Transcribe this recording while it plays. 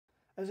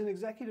As an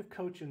executive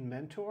coach and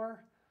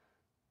mentor,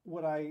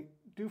 what I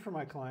do for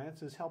my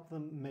clients is help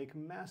them make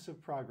massive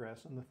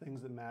progress on the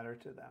things that matter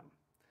to them.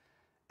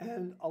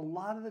 And a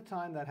lot of the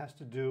time that has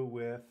to do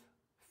with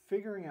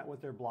figuring out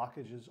what their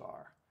blockages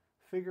are,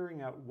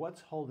 figuring out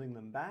what's holding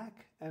them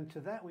back, and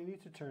to that we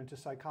need to turn to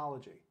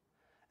psychology.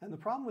 And the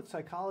problem with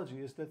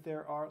psychology is that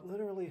there are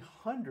literally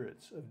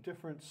hundreds of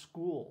different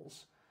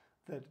schools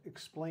that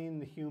explain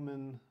the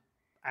human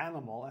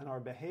animal and our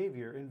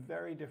behavior in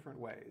very different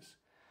ways.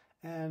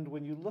 And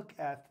when you look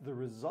at the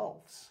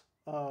results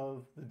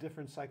of the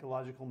different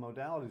psychological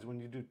modalities, when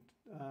you do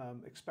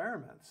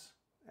experiments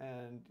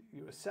and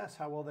you assess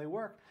how well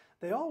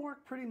they all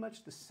work pretty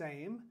much the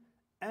same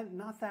and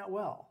not that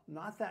well.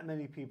 Not that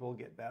many people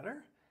get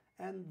better,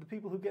 and the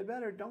people who get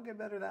better don't get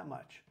better that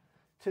much.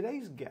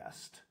 Today's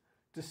guest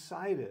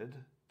decided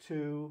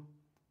to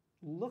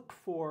look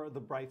for the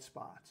bright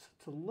spots,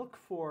 to look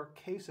for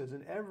cases,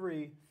 and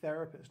every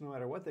therapist, no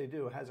matter what they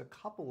do, has a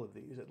couple of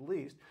these at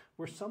least,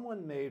 where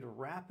someone made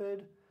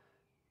rapid,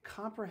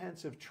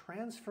 comprehensive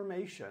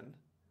transformation,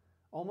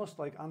 almost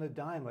like on a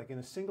dime, like in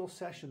a single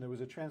session there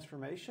was a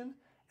transformation,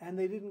 and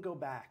they didn't go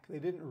back, they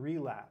didn't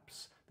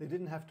relapse, they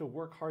didn't have to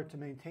work hard to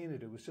maintain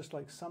it. It was just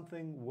like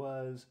something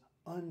was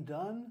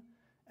undone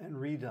and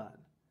redone.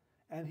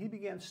 And he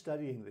began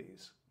studying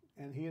these.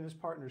 And he and his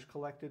partners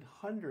collected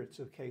hundreds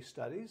of case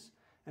studies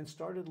and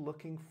started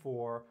looking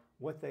for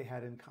what they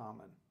had in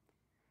common.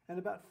 And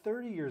about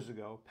 30 years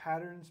ago,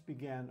 patterns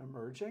began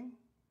emerging.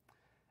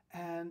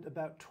 And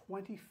about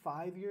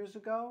 25 years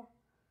ago,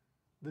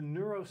 the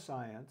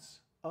neuroscience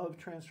of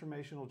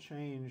transformational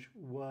change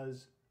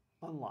was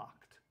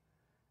unlocked.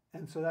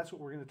 And so that's what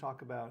we're going to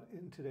talk about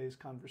in today's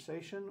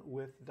conversation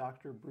with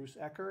Dr. Bruce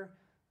Ecker,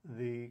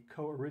 the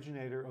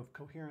co-originator of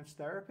Coherence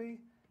Therapy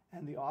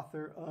and the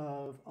author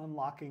of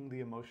Unlocking the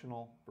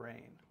Emotional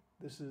Brain.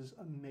 This is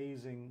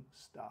amazing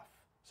stuff.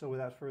 So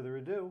without further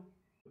ado,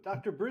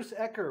 Dr. Bruce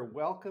Ecker,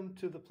 welcome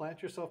to the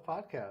Plant Yourself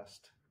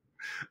podcast.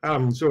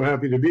 I'm so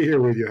happy to be here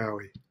with you,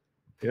 Howie.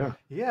 Yeah.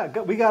 Yeah,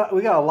 we got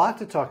a lot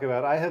to talk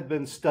about. I have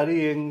been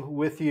studying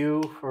with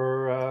you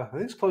for I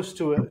think it's close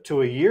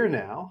to a year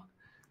now,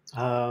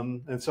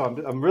 and so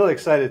I'm really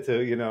excited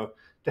to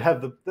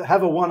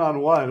have a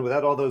one-on-one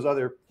without all those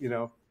other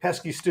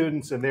pesky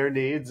students and their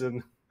needs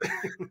and.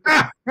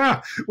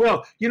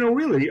 Well,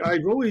 really,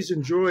 I've always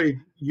enjoyed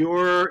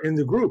you're in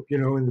the group,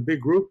 in the big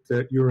group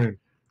that you're in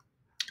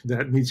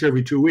that meets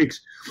every 2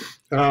 weeks.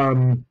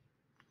 I've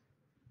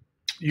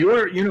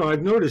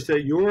noticed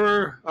that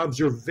your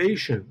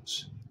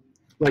observations,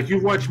 like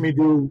you've watched me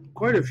do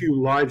quite a few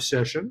live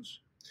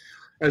sessions,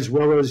 as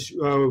well as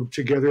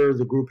together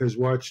the group has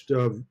watched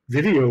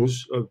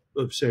videos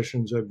of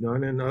sessions I've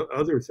done and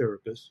other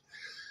therapists.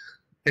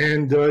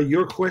 And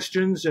your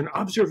questions and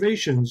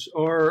observations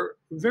are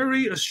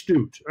very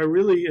astute. I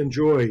really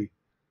enjoy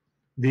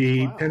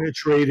the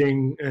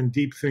penetrating and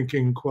deep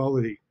thinking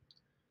quality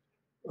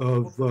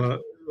of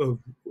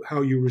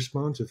how you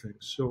respond to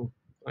things. So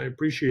I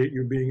appreciate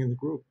you being in the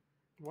group.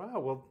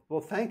 Wow.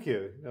 Well, thank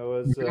you.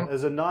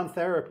 As a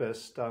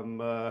non-therapist,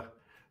 I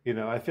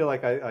feel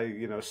like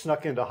I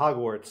snuck into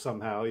Hogwarts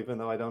somehow, even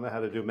though I don't know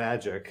how to do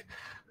magic.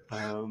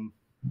 You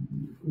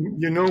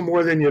know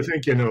more than you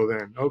think you know.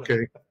 Then,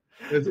 okay.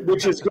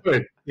 Which is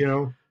good,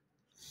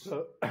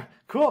 So,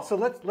 cool. So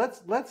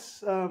let's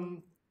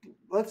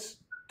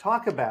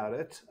talk about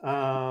it.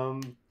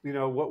 What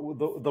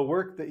the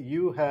work that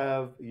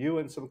you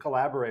and some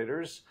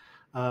collaborators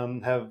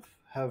have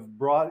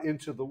brought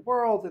into the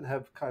world and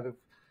have kind of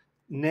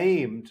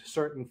named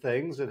certain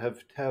things and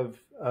have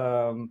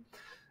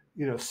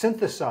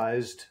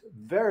synthesized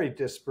very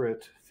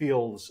disparate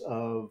fields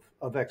of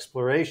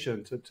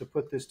exploration to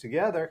put this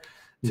together.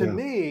 To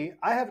me,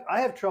 I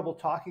have trouble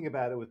talking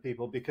about it with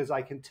people because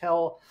I can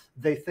tell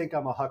they think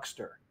I'm a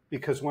huckster.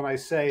 Because when I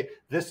say,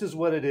 this is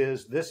what it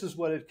is, this is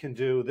what it can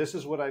do, this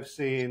is what I've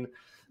seen,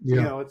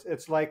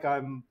 it's like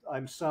I'm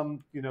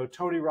some,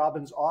 Tony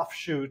Robbins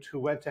offshoot who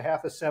went to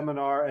half a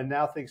seminar and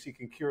now thinks he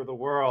can cure the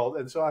world.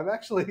 And so I'm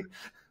actually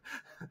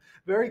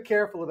very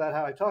careful about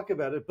how I talk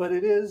about it, but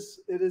it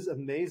is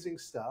amazing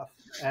stuff.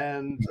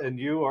 And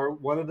you are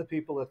one of the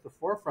people at the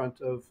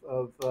forefront of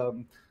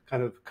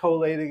kind of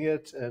collating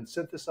it and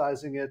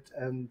synthesizing it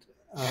and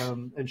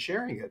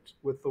sharing it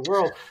with the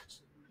world.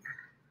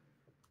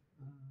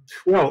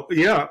 Well,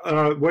 yeah,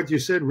 what you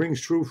said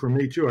rings true for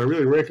me too. I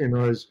really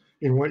recognize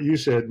in what you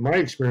said my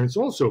experience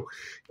also.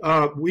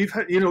 We've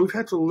had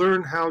to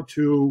learn how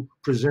to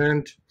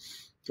present,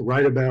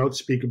 write about,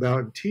 speak about,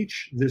 and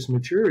teach this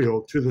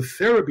material to the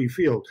therapy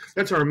field.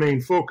 That's our main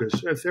focus: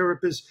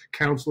 therapists,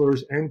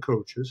 counselors, and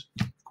coaches,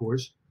 of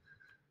course.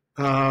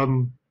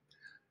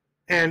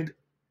 And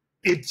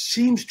it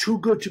seems too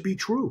good to be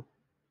true,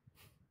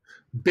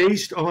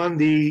 based on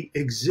the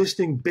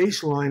existing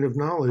baseline of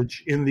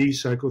knowledge in the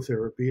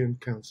psychotherapy and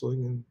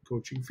counseling and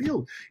coaching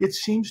field. It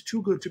seems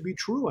too good to be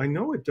true. I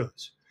know it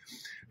does.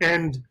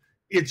 And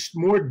it's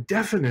more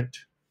definite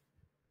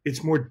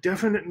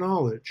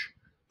knowledge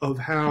of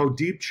how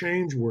deep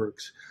change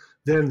works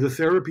than the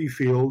therapy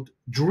field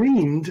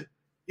dreamed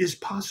is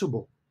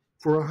possible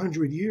for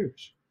 100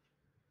 years.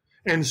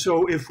 And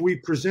so if we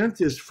present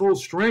this full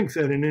strength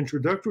at an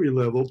introductory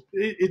level,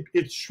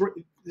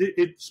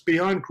 it's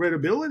beyond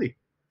credibility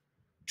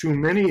to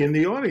many in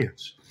the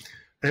audience.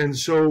 And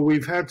so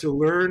we've had to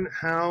learn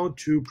how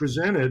to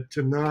present it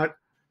to not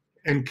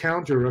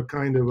encounter a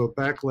kind of a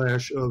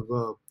backlash of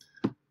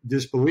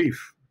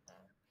disbelief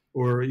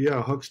or,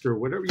 huckster,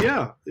 whatever.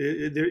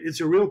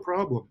 It's a real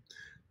problem.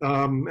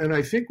 And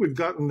I think we've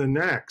gotten the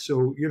knack.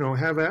 So,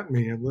 have at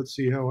me and let's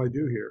see how I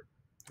do here.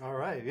 All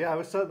right. Yeah,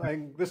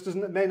 this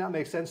may not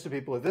make sense to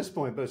people at this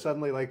point, but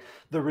suddenly, like,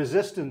 the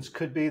resistance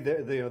could be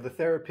the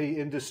therapy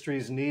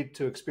industry's need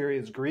to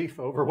experience grief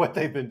over what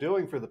they've been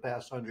doing for the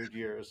past 100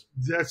 years.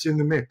 That's in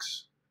the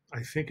mix.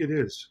 I think it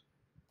is.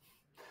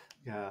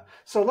 Yeah.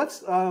 So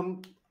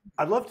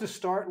I'd love to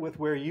start with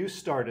where you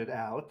started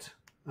out.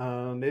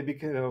 Maybe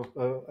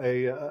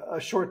a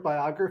short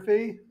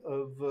biography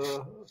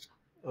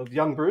of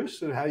young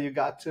Bruce and how you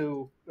got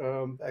to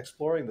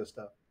exploring this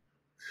stuff.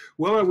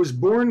 Well, I was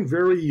born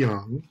very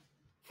young.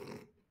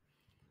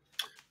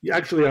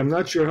 Actually, I'm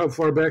not sure how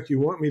far back you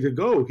want me to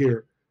go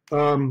here.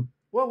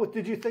 Well,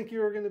 did you think you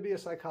were going to be a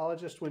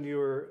psychologist when you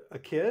were a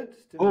kid?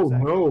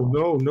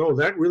 No.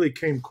 That really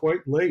came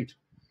quite late.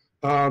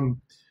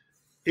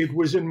 It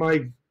was in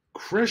my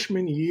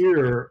freshman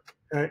year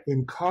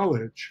in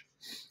college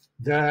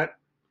that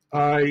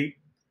I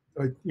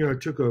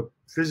took a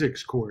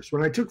physics course.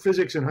 When I took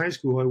physics in high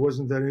school, I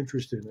wasn't that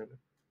interested in it.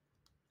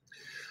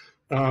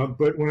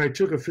 But when I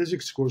took a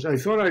physics course, I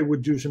thought I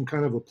would do some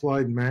kind of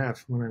applied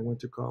math when I went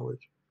to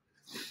college.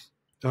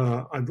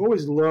 I've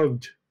always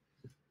loved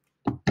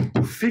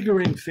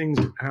figuring things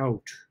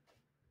out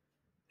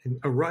and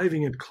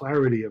arriving at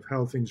clarity of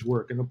how things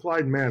work. And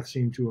applied math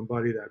seemed to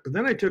embody that. But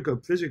then I took a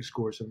physics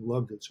course and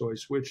loved it. So I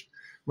switched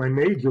my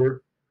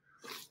major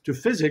to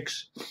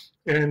physics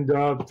and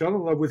fell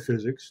in love with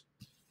physics,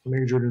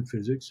 majored in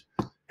physics,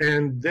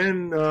 and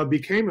then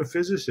became a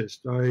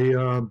physicist.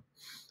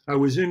 I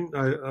was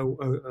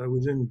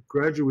in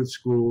graduate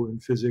school in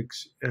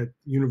physics at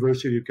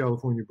University of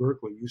California,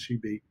 Berkeley,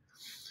 UCB.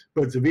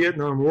 But the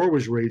Vietnam War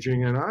was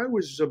raging, and I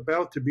was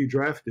about to be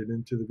drafted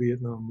into the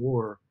Vietnam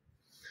War.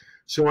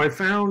 So I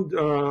found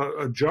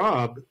a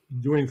job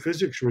doing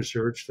physics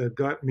research that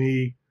got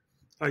me,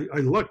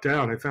 I lucked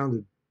out. I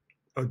found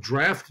a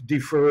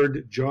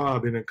draft-deferred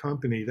job in a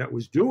company that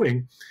was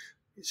doing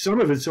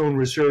some of its own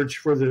research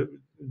for the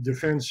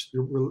Defense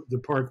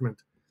Department.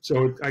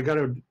 So I got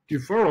a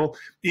deferral,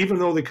 even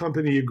though the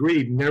company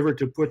agreed never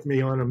to put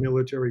me on a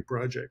military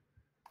project.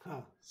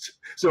 Huh.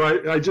 So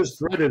I just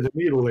threaded the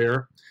needle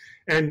there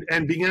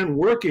and began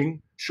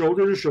working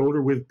shoulder to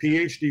shoulder with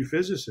PhD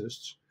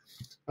physicists,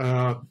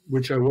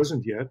 which I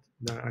wasn't yet.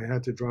 I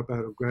had to drop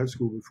out of grad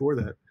school before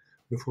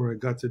I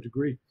got the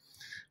degree.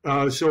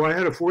 So I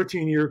had a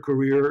 14-year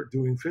career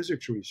doing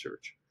physics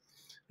research.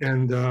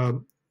 And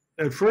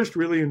at first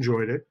really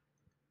enjoyed it.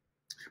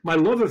 My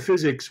love of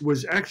physics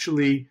was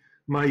actually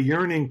my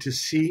yearning to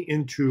see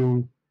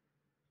into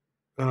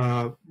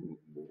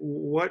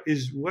what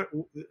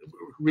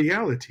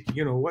reality,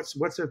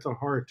 what's at the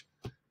heart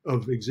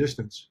of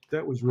existence.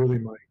 That was really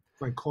my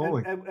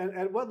calling. And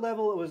at what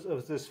level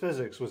was this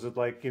physics? Was it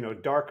like,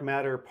 dark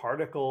matter,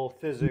 particle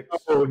physics?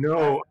 Oh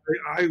no,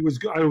 I was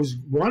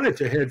wanted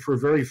to head for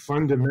very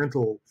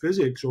fundamental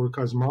physics or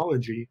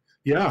cosmology.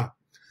 Yeah.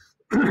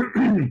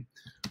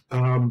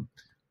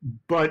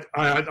 But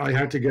I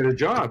had to get a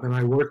job, and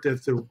I worked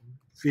at the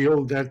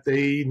field that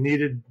they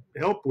needed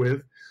help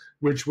with,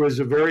 which was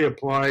a very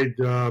applied,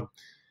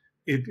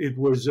 it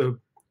was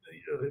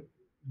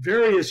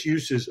various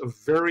uses of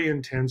very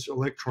intense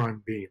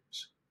electron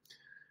beams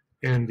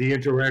and the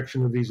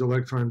interaction of these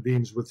electron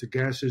beams with the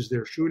gases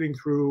they're shooting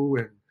through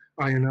and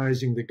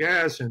ionizing the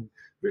gas, and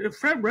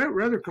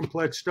rather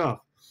complex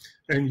stuff,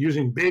 and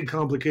using big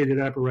complicated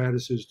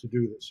apparatuses to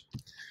do this.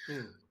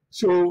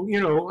 So,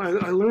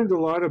 I learned a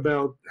lot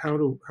about how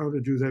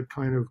to do that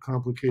kind of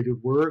complicated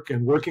work,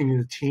 and working in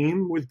a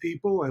team with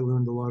people. I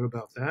learned a lot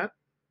about that.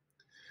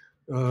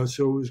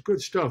 So it was good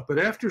stuff. But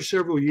after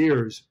several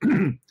years,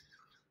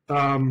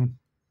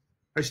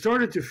 I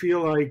started to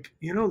feel like,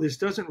 this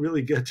doesn't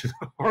really get to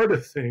the heart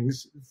of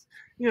things.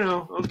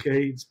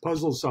 Okay, it's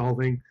puzzle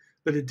solving,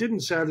 but it didn't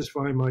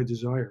satisfy my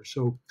desire.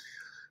 So,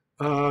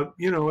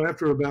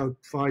 after about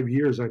 5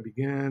 years, I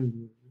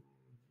began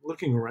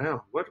looking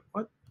around.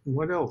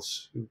 What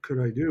else could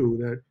I do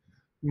that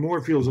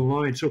more feels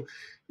aligned? So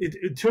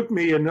it took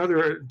me I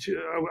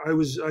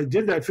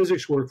did that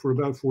physics work for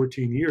about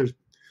 14 years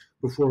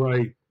before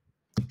I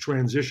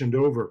transitioned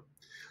over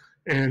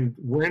and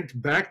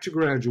went back to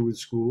graduate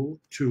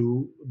school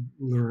to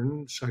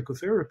learn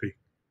psychotherapy.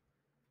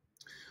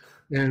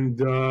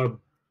 And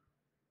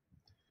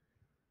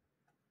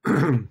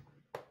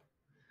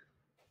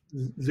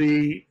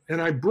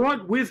and I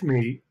brought with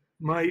me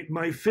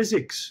my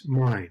physics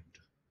mind.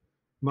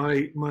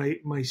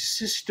 My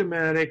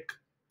systematic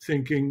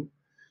thinking,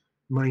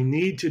 my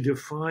need to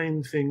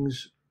define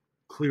things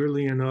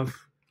clearly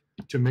enough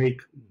to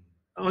make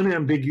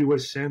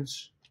unambiguous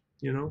sense,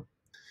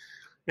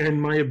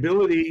 and my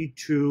ability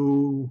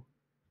to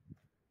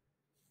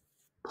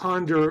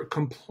ponder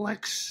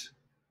complex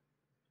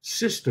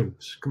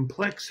systems,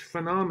 complex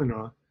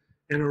phenomena,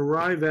 and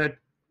arrive at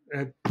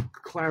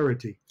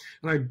clarity.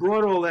 And I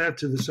brought all that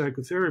to the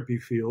psychotherapy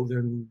field,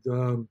 and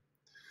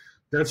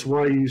that's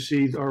why you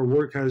see our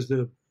work has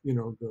the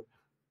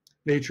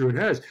nature it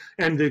has.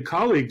 And the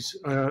colleagues,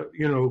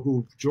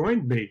 who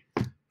joined me,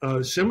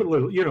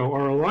 similarly,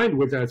 are aligned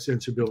with that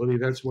sensibility.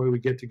 That's why we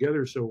get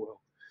together so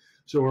well.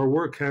 So our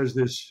work has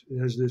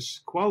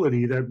this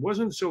quality that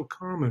wasn't so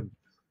common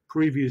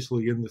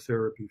previously in the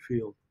therapy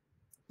field.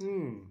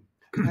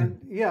 And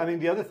yeah, I mean,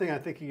 the other thing I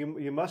think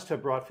you must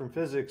have brought from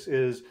physics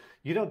is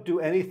you don't do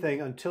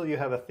anything until you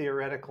have a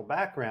theoretical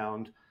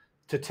background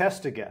to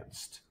test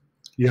against.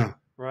 Yeah.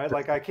 Right?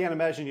 Like, I can't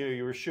imagine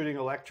you were shooting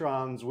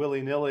electrons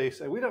willy-nilly.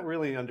 So we don't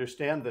really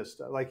understand this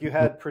stuff. Like, you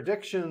had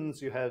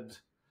predictions, you had...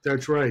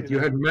 That's right. You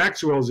had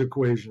Maxwell's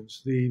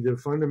equations, the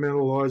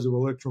fundamental laws of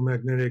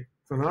electromagnetic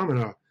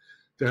phenomena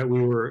that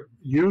we were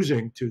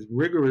using to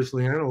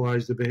rigorously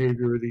analyze the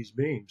behavior of these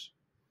beams.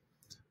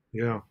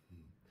 Yeah.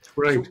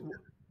 Right.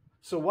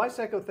 So why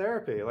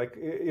psychotherapy? Like,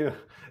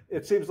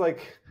 it seems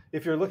like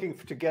if you're looking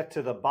to get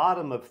to the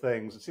bottom of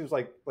things, it seems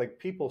like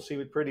people seem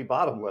it pretty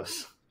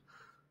bottomless.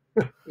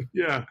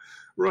 Yeah,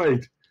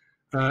 right.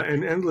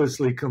 And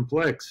endlessly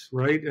complex,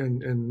 right?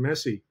 And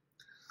messy.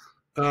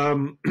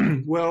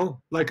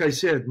 Well, like I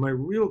said, my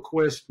real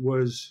quest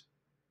was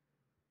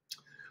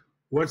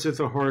what's at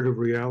the heart of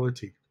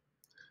reality.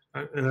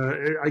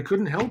 I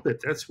couldn't help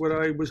it. That's what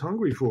I was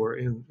hungry for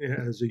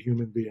as a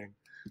human being.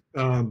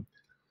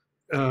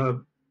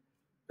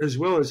 As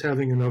well as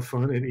having enough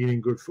fun and eating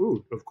good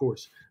food, of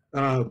course.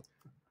 But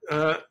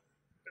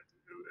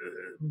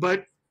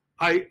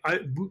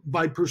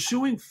by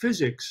pursuing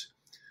physics,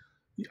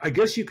 I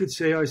guess you could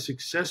say I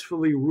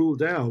successfully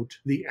ruled out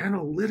the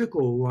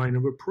analytical line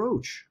of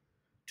approach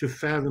to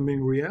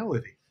fathoming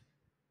reality,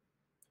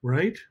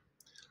 right?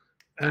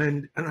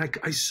 And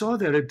I saw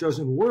that it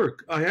doesn't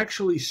work. I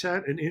actually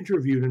sat and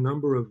interviewed a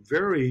number of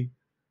very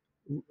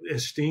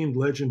esteemed,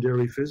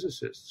 legendary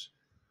physicists.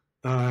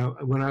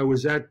 When I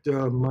was at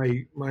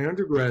my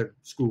undergrad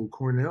school,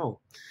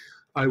 Cornell,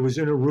 I was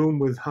in a room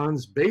with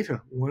Hans Bethe,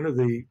 one of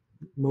the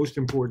most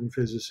important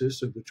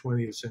physicists of the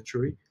 20th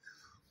century.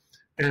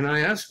 And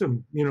I asked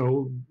him,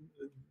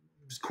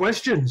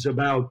 questions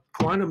about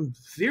quantum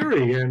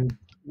theory and,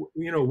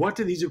 what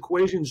do these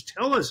equations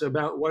tell us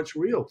about what's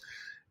real?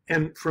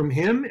 And from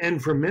him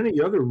and from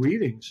many other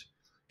readings,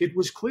 it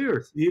was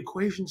clear the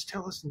equations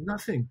tell us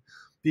nothing.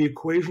 The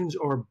equations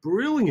are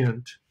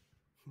brilliant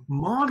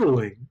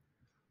modeling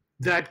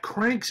that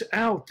cranks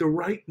out the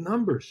right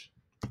numbers.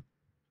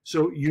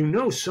 So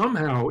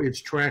somehow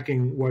it's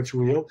tracking what's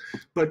real.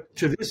 But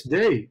to this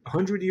day,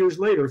 100 years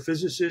later,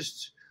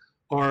 physicists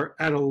are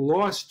at a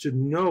loss to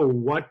know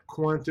what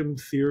quantum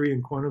theory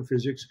and quantum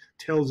physics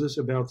tells us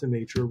about the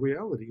nature of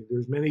reality.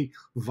 There's many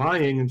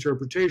vying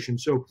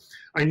interpretations. So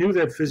I knew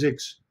that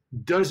physics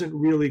doesn't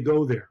really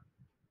go there.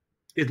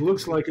 It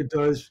looks like it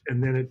does,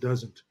 and then it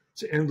doesn't.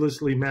 It's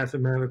endlessly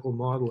mathematical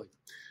modeling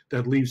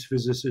that leaves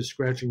physicists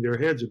scratching their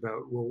heads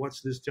about, well,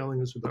 what's this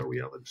telling us about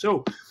reality?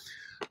 So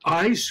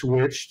I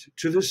switched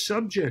to the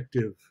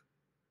subjective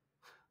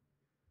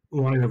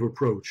line of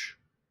approach,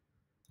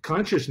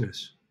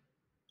 consciousness,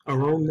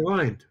 our own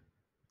mind,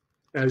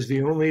 as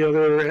the only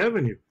other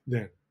avenue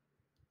then.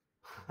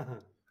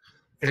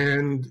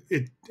 And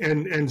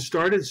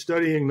started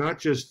studying not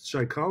just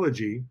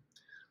psychology,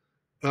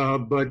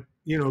 but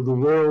the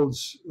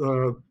world's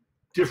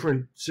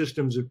different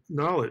systems of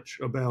knowledge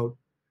about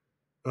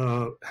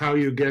how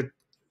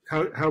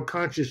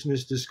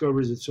consciousness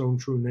discovers its own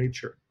true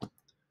nature,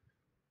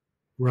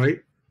 right?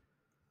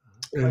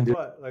 And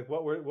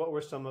what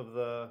were some of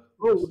the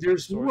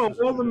there's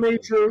all the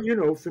major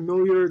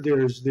familiar.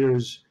 There's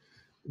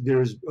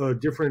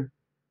different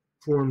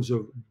forms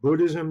of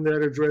Buddhism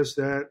that address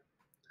that.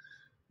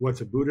 What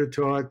the Buddha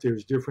taught.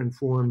 There's different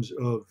forms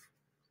of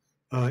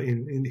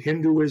in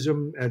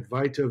Hinduism,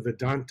 Advaita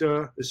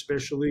Vedanta,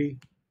 especially.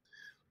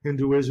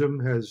 Hinduism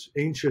has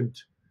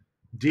ancient,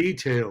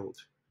 detailed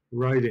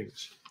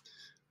writings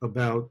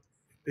about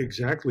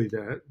exactly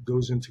that,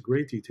 goes into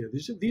great detail.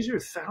 These are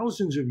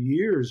thousands of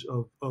years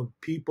of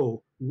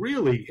people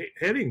really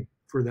heading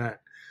for that.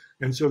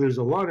 And so there's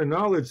a lot of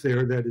knowledge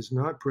there that is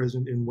not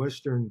present in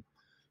Western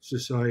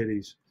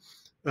societies.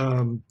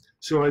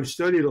 So I've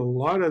studied a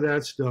lot of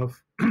that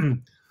stuff.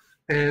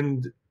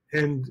 and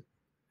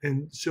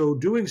so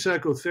doing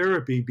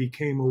psychotherapy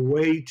became a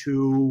way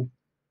to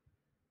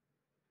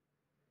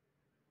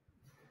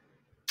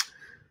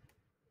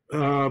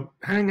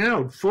hang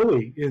out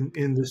fully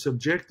in the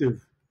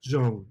subjective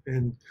zone.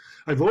 And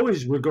I've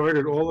always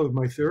regarded all of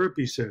my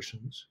therapy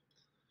sessions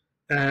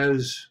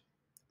as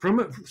from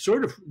a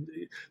sort of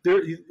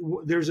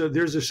there's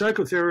a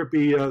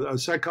psychotherapy a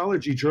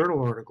psychology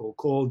journal article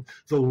called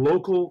The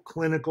Local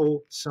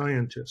Clinical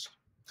Scientist.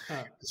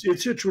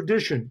 It's a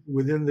tradition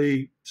within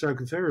the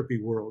psychotherapy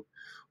world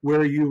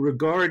where you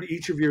regard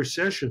each of your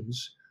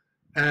sessions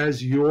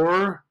as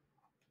your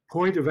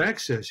point of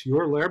access,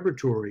 your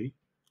laboratory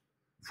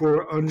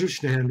for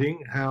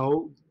understanding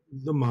how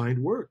the mind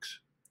works.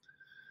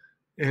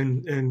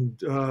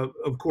 And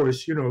of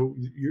course, you know,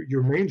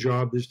 your main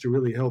job is to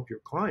really help your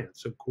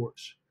clients, of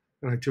course.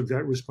 And I took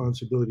that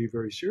responsibility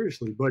very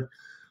seriously.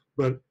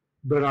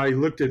 But I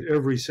looked at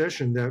every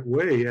session that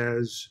way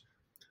as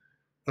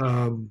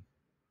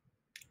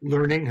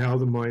learning how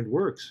the mind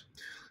works,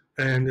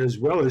 and as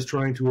well as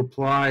trying to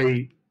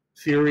apply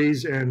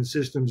theories and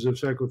systems of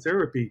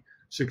psychotherapy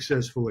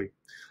successfully.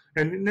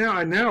 And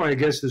now I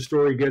guess the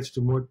story gets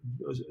to more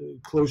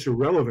closer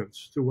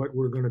relevance to what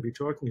we're going to be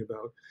talking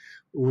about,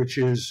 which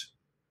is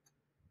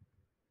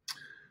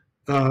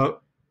that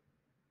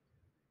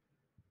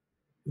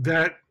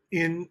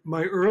in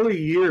my early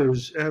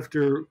years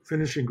after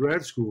finishing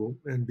grad school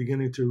and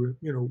beginning to,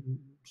 you know,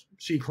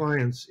 see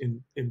clients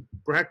in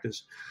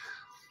practice,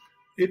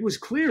 it was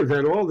clear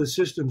that all the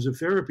systems of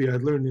therapy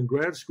I'd learned in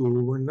grad school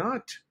were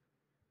not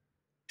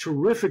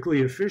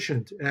terrifically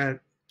efficient at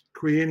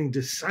creating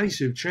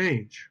decisive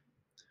change,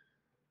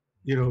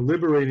 you know,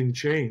 liberating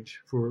change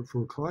for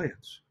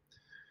clients.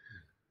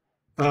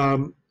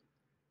 And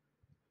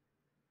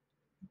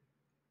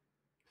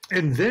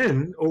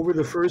then over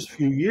the first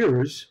few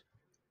years,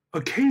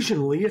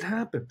 occasionally it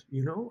happened,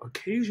 you know,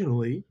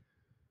 occasionally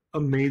a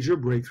major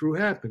breakthrough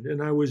happened.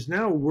 And I was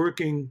now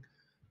working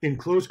in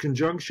close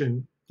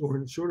conjunction or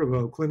in sort of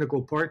a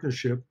clinical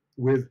partnership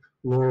with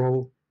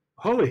Laurel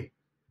Hulley,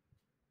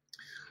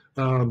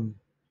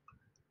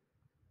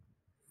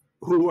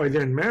 who I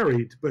then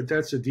married, but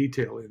that's a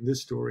detail in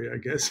this story, I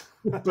guess.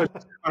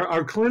 But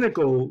our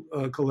clinical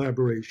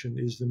collaboration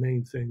is the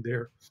main thing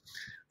there.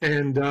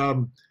 And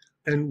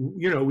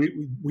you know,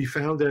 we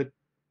found that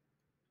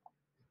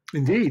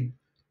indeed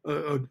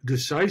a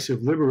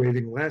decisive,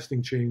 liberating,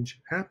 lasting change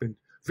happened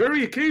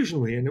very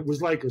occasionally, and it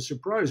was like a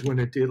surprise when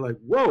it did. Like,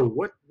 whoa,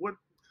 what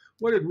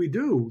did we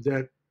do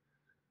that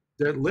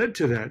led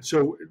to that?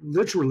 So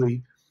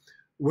literally,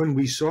 when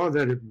we saw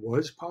that it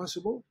was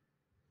possible,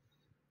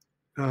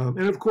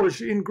 and of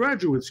course, in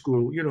graduate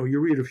school, you know, you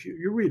read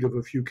of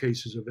a few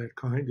cases of that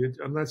kind.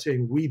 I'm not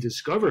saying we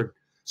discovered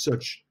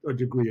such a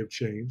degree of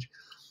change,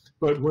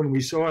 but when we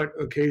saw it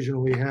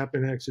occasionally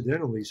happen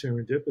accidentally,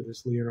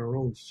 serendipitously in our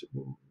own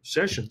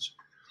sessions,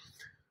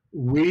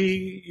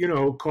 we, you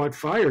know, caught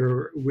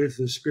fire with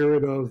the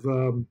spirit of,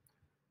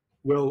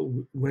 well,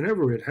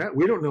 whenever it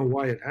we don't know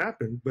why it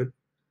happened, but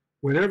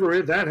whenever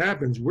that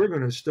happens, we're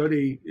going to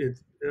study it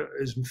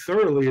as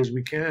thoroughly as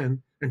we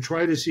can and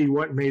try to see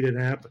what made it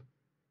happen.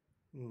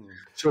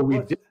 So we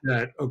did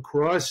that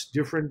across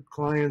different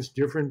clients,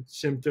 different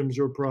symptoms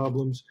or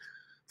problems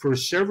for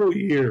several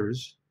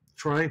years,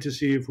 trying to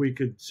see if we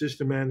could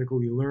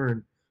systematically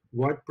learn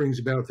what brings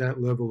about that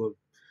level of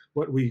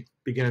what we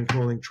began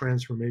calling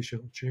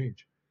transformational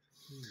change,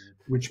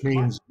 which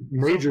means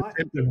major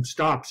symptom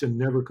stops and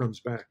never comes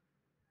back.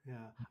 Yeah,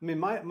 I mean,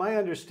 my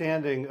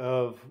understanding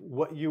of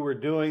what you were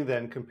doing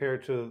then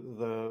compared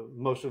to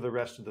most of the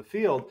rest of the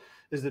field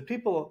is that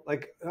people,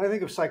 like, I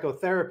think of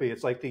psychotherapy,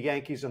 it's like the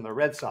Yankees and the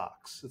Red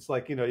Sox. It's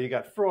like, you know, you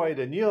got Freud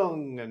and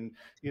Jung and,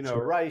 you know,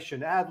 Reich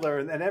and Adler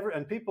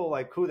and people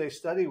like who they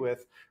study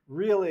with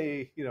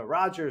really, you know,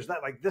 Rogers,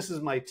 that like, this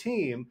is my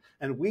team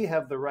and we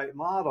have the right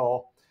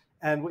model.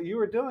 And what you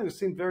were doing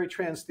seemed very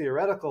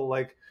trans-theoretical.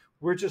 Like,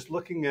 we're just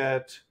looking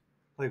at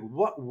like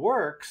what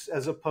works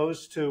as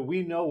opposed to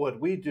we know what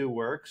we do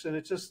works and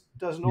it just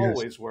doesn't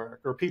always work,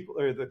 or people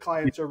or the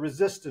clients are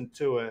resistant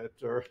to it,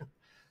 or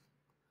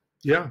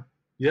yeah,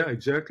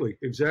 exactly.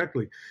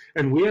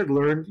 And we had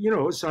learned, you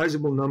know, a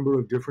sizable number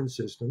of different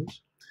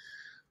systems,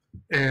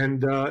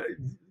 and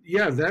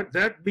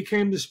that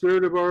became the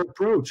spirit of our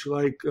approach.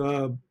 Like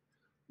I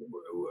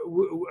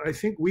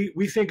think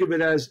we think of it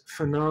as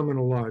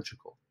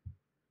phenomenological,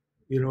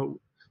 you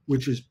know,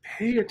 which is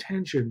pay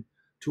attention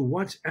to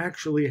what's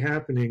actually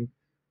happening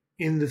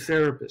in the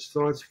therapist,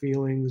 thoughts,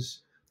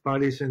 feelings,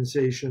 body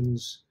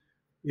sensations,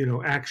 you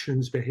know,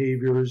 actions,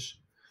 behaviors,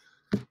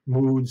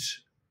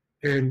 moods,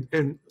 and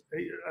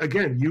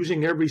again,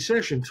 using every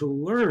session to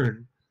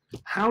learn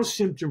how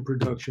symptom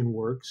production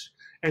works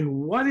and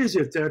what is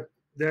it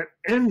that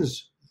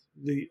ends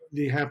the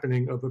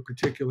happening of a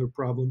particular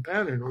problem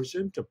pattern or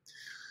symptom.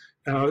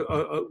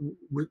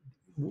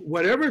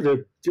 Whatever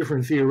the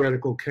different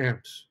theoretical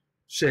camps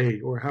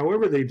say or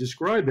however they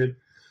describe it,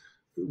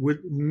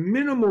 with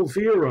minimal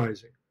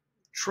theorizing,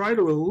 try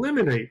to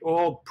eliminate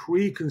all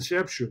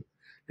preconception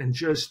and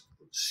just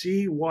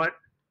see what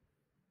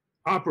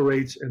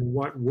operates and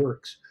what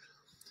works.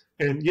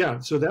 And yeah,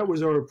 so that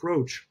was our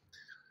approach.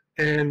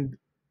 And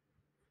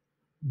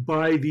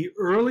by the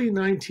early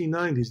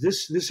 1990s,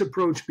 this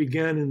approach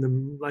began in the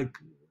like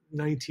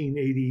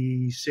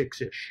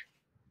 1986-ish.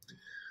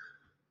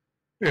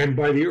 And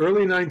by the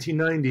early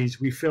 1990s,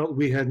 we felt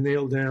we had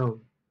nailed down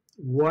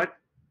what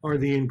are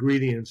the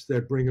ingredients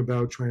that bring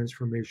about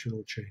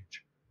transformational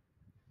change.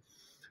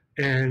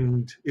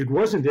 And it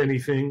wasn't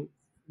anything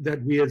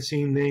that we had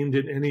seen named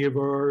in any of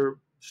our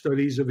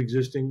studies of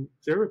existing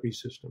therapy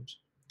systems.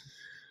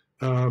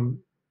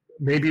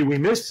 maybe we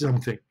missed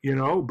something,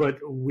 but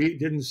we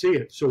didn't see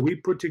it. So we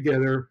put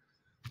together,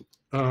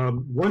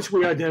 once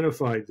we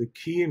identified the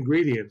key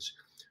ingredients,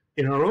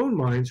 in our own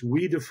minds,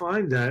 we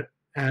defined that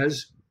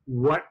as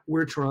what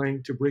we're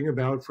trying to bring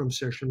about from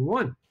session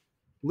one,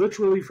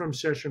 literally from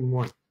session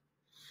one.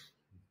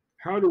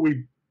 How do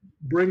we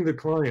bring the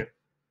client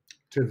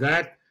to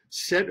that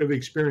set of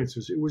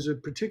experiences? It was a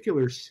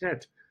particular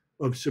set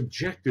of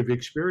subjective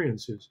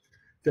experiences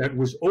that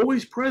was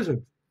always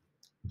present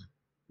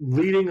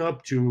leading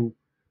up to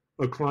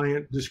a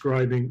client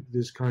describing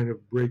this kind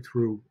of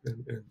breakthrough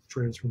and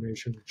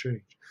transformation and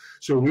change.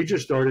 So we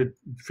just started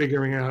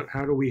figuring out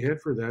how do we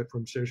head for that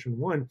from session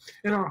one,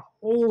 and our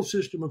whole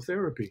system of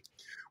therapy,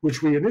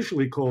 which we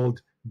initially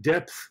called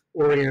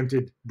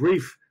depth-oriented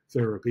brief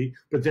therapy,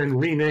 but then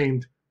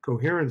renamed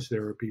Coherence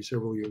Therapy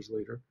several years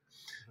later,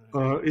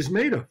 is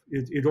made of.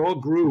 It all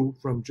grew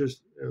from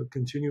just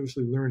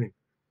continuously learning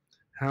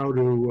how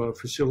to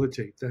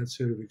facilitate that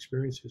set of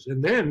experiences.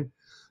 And then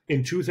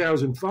in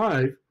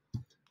 2005,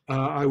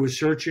 I was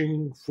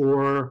searching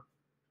for,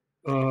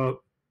 I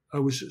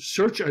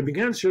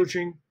began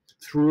searching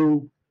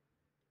through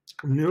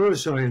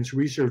neuroscience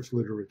research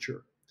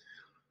literature.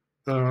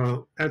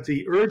 At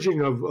the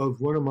urging of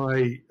one of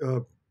my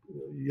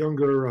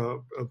younger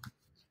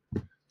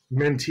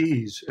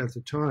mentees at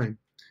the time,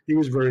 he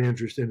was very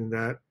interested in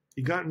that.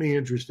 He got me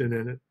interested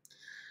in it.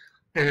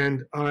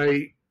 And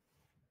I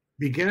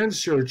began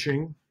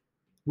searching.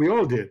 We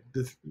all did.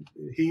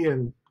 He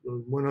and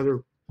one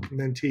other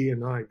mentee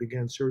and I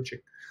began searching.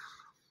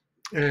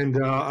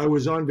 And I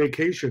was on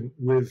vacation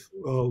with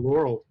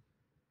Laurel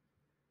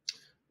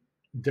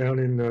down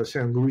in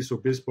San Luis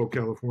Obispo,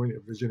 California,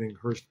 visiting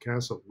Hearst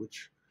Castle,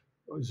 which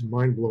is a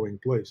mind-blowing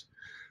place.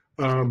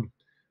 And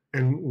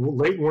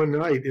late one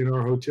night in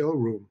our hotel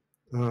room,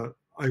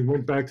 I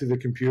went back to the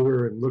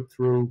computer and looked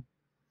through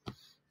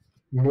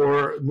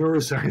more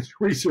neuroscience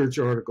research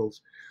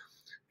articles,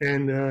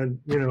 and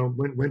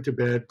went to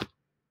bed,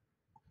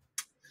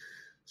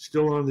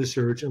 still on the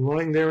search, and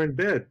lying there in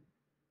bed,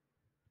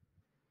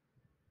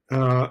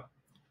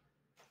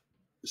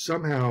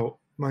 somehow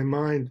my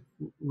mind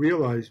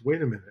realized,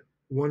 wait a minute,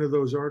 one of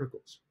those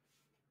articles.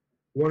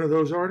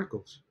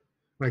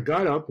 I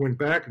got up, went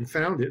back and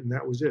found it, and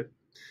that was it.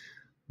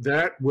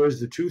 That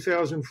was the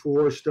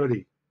 2004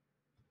 study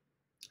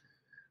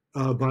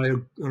by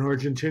an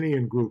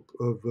Argentinian group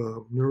of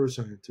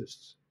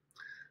neuroscientists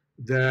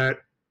that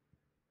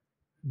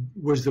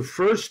was the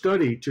first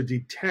study to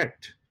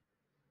detect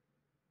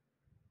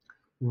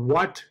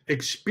what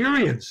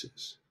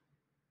experiences.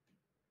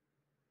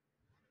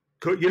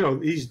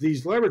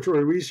 These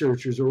laboratory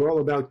researchers are all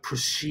about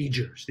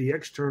procedures, the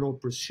external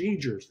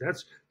procedures.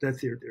 That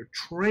they're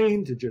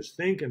trained to just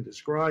think and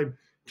describe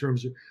in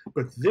terms of.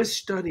 But this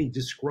study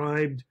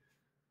described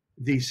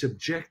the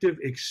subjective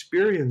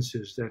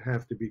experiences that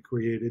have to be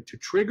created to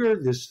trigger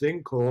this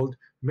thing called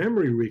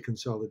memory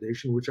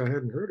reconsolidation, which I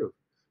hadn't heard of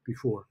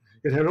before.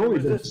 It had only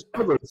been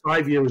discovered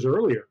 5 years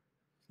earlier.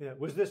 Yeah,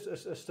 was this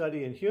a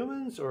study in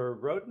humans or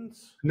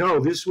rodents? No,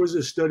 this was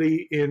a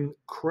study in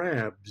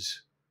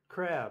crabs.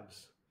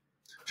 Crabs.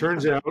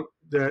 Turns out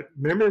that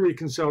memory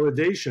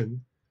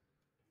reconsolidation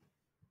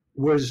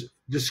was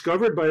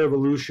discovered by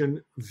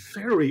evolution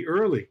very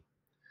early.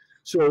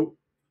 So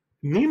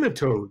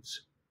nematodes,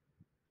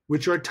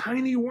 which are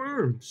tiny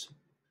worms,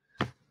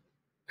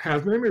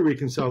 have memory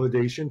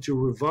reconsolidation to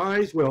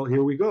revise. Well,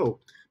 here we go.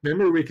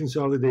 Memory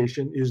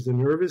reconsolidation is the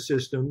nervous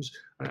systems.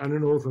 I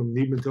don't know if a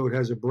nematode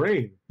has a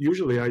brain.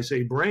 Usually I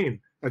say brain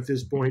at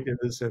this point in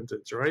the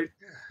sentence, right?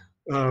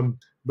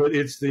 But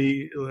it's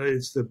the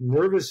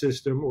nervous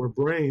system or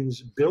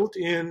brain's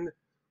built-in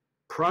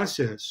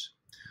process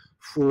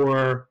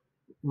for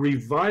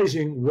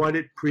revising what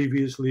it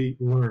previously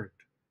learned,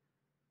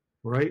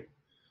 right?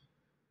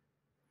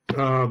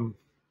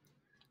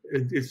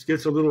 It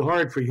gets a little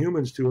hard for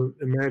humans to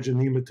imagine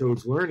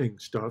nematodes learning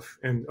stuff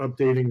and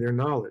updating their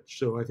knowledge.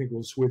 So I think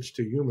we'll switch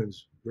to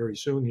humans very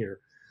soon here.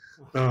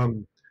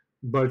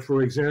 But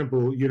for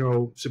example,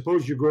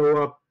 suppose you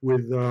grow up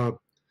with a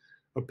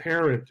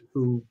parent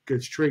who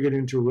gets triggered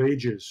into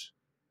rages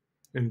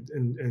and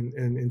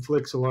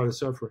inflicts a lot of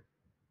suffering.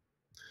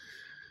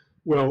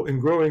 Well, in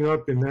growing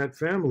up in that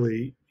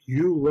family,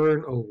 you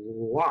learn a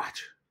lot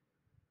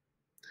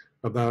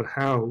about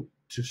how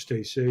to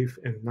stay safe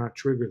and not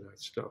trigger that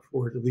stuff,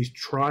 or at least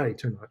try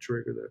to not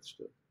trigger that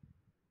stuff.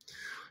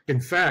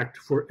 In fact,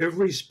 for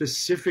every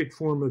specific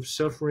form of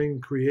suffering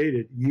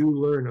created, you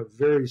learn a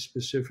very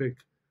specific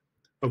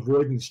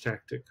avoidance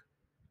tactic.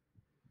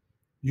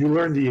 You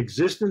learn the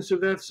existence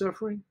of that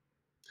suffering.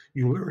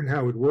 You learn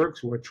how it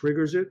works, what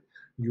triggers it.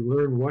 You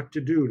learn what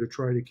to do to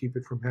try to keep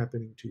it from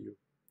happening to you.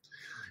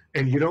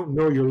 And you don't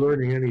know you're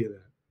learning any of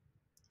that.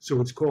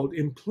 So it's called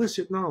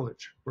implicit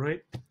knowledge,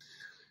 right?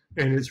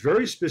 And it's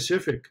very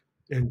specific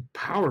and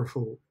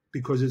powerful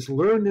because it's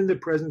learned in the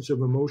presence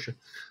of emotion.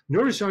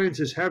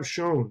 Neuroscientists have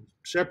shown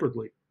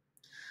separately,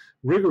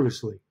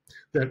 rigorously,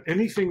 that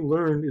anything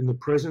learned in the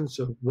presence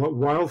of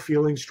while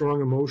feeling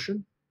strong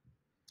emotion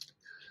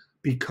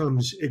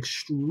becomes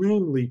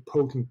extremely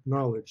potent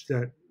knowledge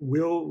that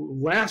will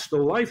last a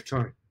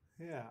lifetime.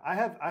 Yeah, I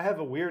have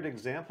a weird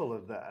example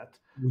of that.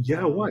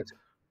 Yeah, what?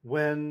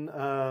 When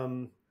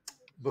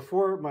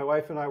before my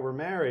wife and I were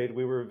married,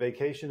 we were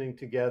vacationing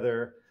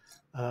together,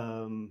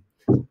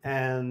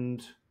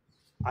 and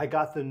I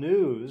got the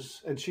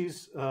news, and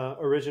she's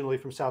originally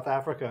from South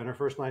Africa, and her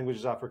first language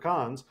is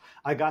Afrikaans.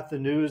 I got the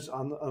news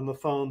on the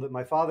phone that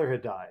my father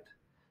had died,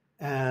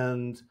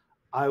 and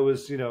I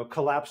was,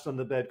 collapsed on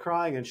the bed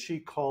crying, and she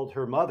called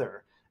her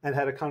mother and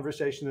had a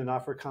conversation in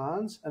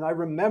Afrikaans, and I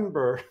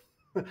remember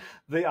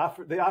the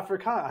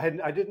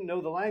Afrikaans. I didn't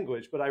know the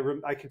language, but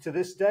I can, to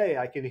this day,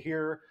 I can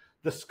hear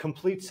the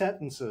complete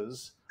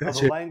sentences of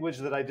a language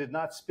that I did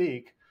not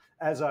speak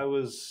as I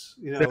was,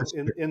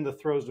 in the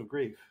throes of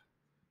grief.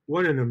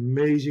 What an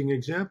amazing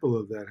example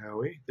of that,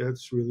 Howie.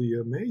 That's really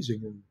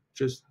amazing, and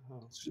just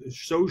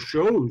so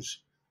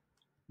shows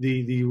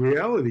the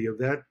reality of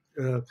that.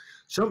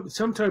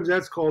 Sometimes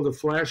that's called a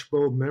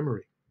flashbulb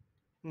memory.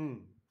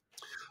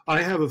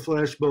 I have a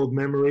flashbulb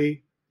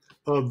memory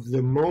of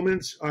the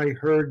moments I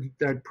heard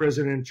that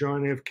President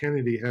John F.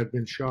 Kennedy had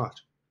been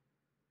shot.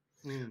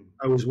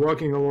 I was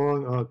walking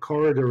along a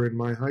corridor in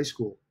my high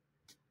school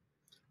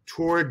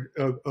toward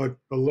a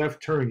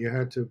left turn. You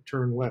had to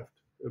turn left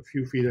a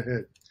few feet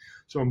ahead.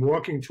 So I'm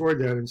walking toward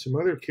that, and some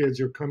other kids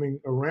are coming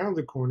around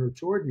the corner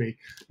toward me,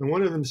 and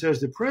one of them says,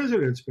 "The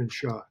president's been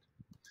shot."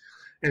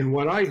 And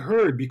what I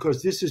heard,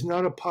 because this is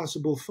not a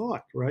possible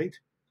thought, right?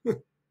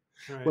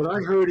 Right. What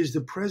I heard is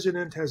the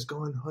president has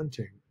gone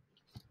hunting.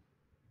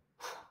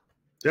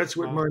 That's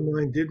what my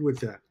mind did with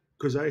that,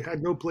 because I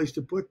had no place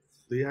to put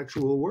the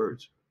actual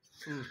words.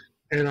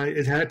 And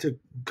it had to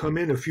come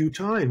in a few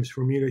times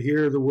for me to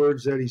hear the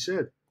words that he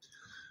said.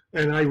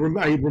 And I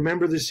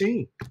remember the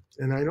scene,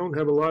 and I don't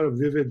have a lot of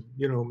vivid,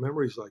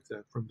 memories like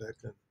that from back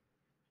then.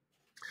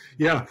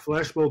 Yeah,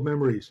 flashbulb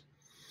memories.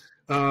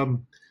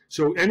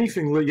 So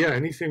anything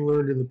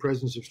learned in the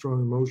presence of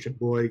strong emotion,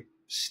 boy,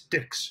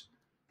 sticks.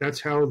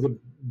 That's how the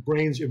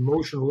brain's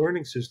emotional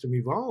learning system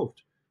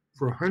evolved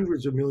for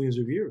hundreds of millions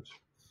of years.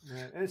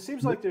 Right. And it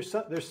seems like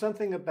there's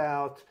something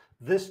about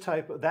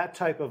that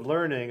type of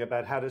learning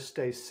about how to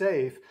stay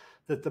safe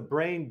that the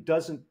brain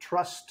doesn't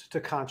trust to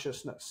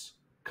consciousness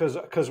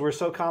because we're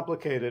so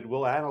complicated.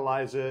 We'll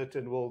analyze it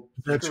and we'll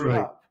figure it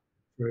up.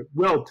 Right.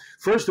 Well,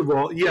 first of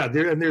all,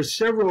 there's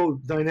several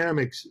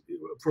dynamics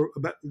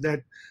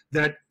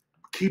that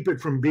keep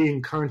it from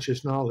being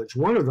conscious knowledge.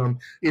 One of them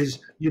is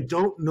you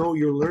don't know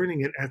you're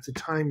learning it at the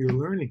time you're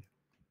learning it.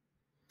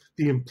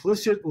 The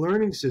implicit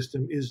learning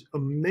system is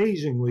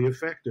amazingly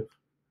effective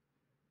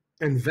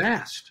and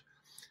vast,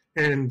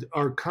 and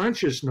our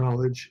conscious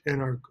knowledge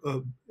and our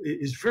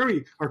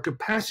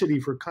capacity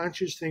for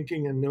conscious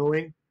thinking and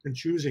knowing and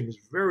choosing is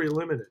very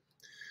limited.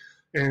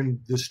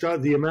 And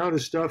the amount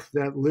of stuff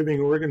that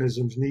living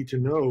organisms need to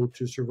know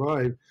to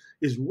survive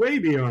is way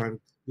beyond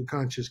the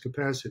conscious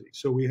capacity.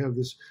 So we have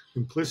this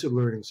implicit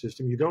learning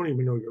system. You don't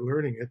even know you're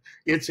learning it.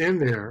 It's in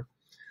there.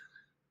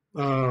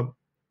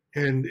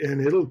 And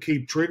it'll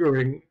keep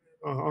triggering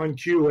on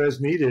cue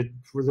as needed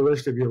for the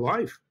rest of your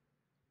life.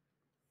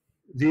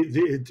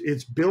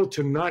 It's built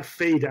to not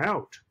fade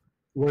out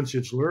once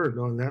it's learned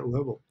on that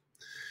level.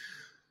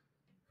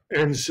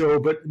 And so,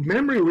 but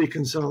memory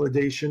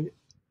reconsolidation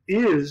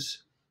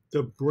is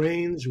the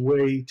brain's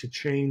way to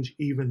change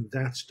even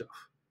that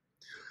stuff.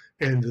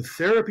 And the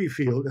therapy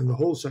field and the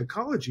whole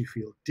psychology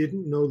field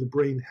didn't know the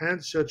brain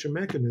had such a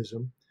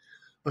mechanism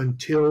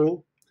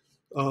until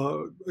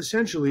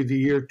essentially the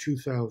year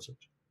 2000.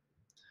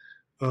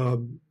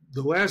 The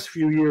last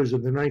few years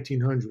of the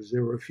 1900s,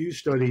 there were a few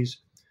studies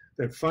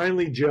that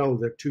finally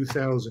gelled at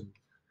 2000.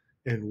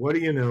 And what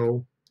do you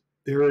know?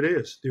 There it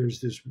is. There's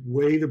this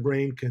way the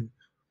brain can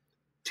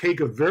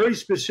take a very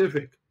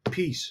specific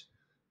piece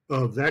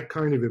of that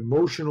kind of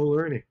emotional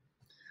learning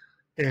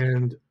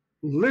and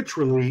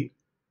literally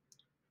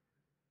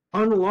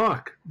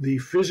unlock the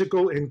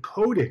physical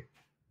encoding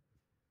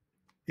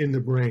in the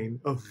brain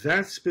of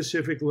that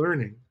specific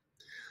learning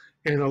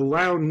and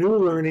allow new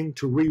learning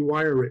to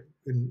rewire it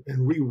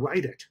and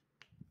rewrite it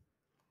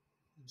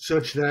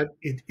such that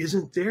it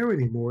isn't there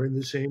anymore in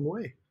the same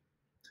way.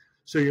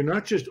 So you're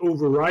not just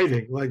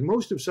overriding, like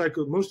most of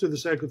the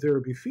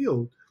psychotherapy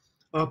field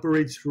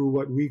operates through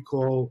what we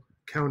call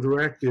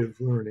counteractive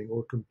learning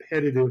or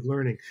competitive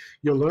learning.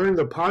 You learn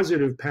the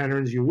positive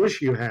patterns you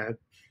wish you had,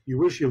 you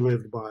wish you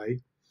lived by,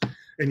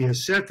 and you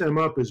set them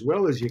up as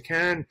well as you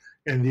can.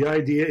 And the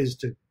idea is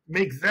to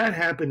make that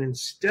happen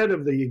instead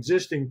of the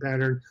existing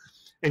pattern.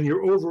 And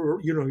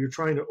you're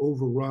trying to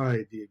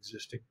override the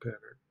existing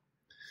pattern.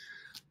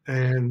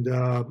 And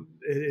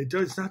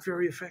it's not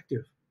very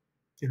effective.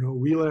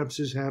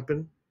 Relapses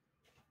happen.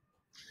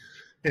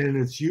 And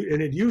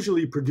it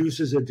usually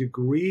produces a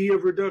degree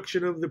of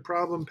reduction of the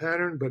problem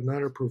pattern, but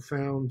not a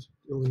profound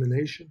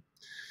elimination.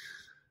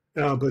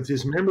 But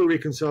this memory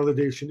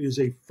reconsolidation is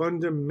a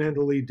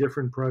fundamentally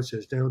different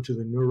process down to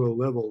the neural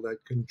level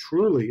that can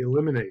truly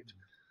eliminate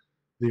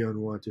the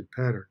unwanted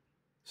pattern.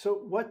 So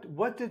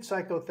what did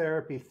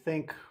psychotherapy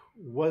think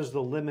was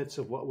the limits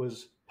of what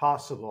was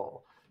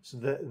possible. So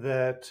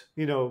that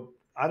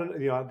I don't,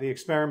 the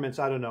experiments,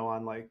 I don't know,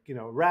 on like,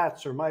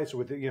 rats or mice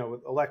with,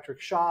 with electric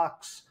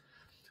shocks,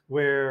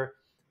 where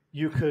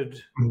you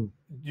could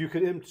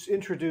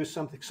introduce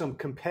some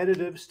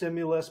competitive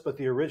stimulus, but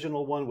the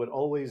original one would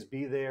always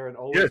be there and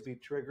always be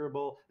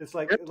triggerable. It's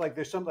like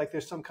there's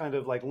some kind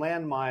of like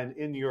landmine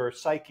in your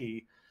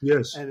psyche.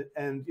 Yes.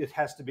 And it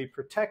has to be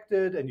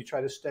protected, and you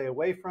try to stay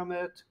away from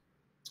it.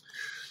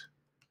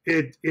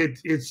 It's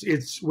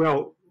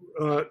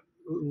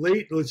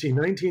late, let's see,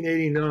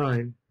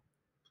 1989.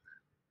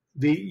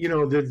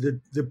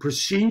 The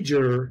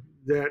procedure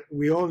that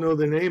we all know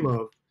the name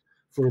of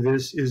for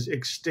this is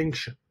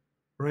extinction,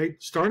 right?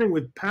 Starting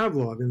with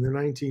Pavlov in the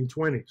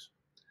 1920s,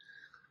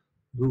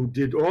 who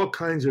did all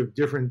kinds of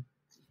different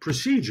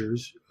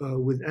procedures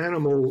with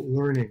animal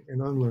learning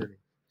and unlearning.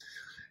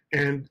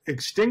 And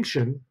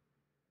extinction,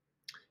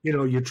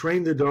 you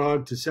train the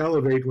dog to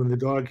salivate when the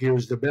dog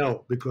hears the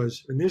bell,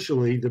 because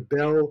initially the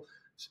bell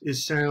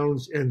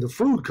sounds and the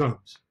food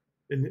comes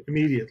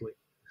immediately.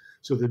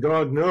 So the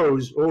dog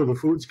knows, oh, the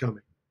food's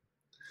coming.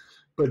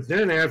 But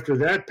then after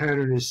that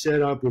pattern is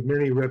set up with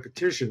many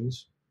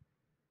repetitions,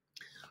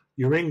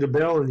 you ring the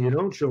bell and you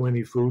don't show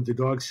any food, the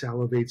dog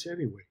salivates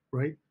anyway,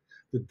 right?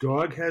 The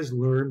dog has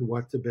learned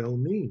what the bell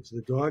means.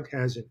 The dog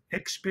has an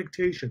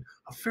expectation,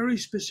 a very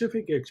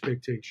specific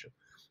expectation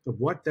of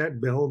what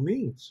that bell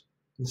means,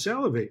 and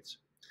salivates.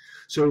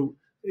 So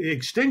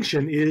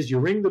extinction is you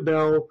ring the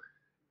bell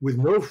with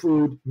no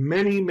food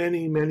many,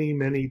 many, many,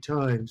 many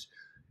times,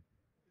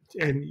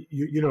 and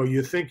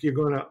you think you're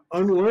going to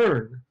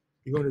unlearn,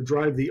 you're going to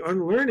drive the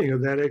unlearning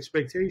of that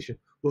expectation.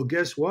 Well,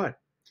 guess what?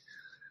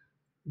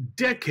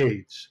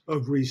 Decades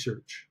of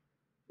research,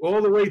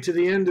 all the way to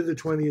the end of the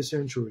 20th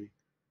century,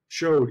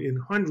 showed in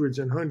hundreds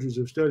and hundreds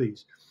of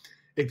studies,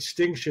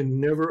 extinction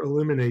never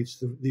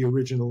eliminates the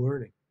original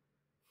learning.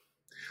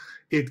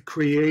 It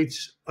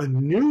creates a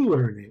new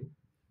learning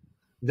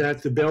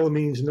that the bell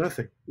means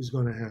nothing is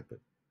going to happen.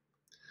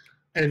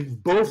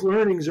 And both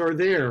learnings are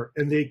there,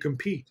 and they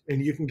compete,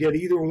 and you can get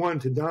either one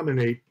to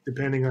dominate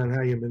depending on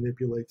how you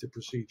manipulate the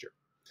procedure.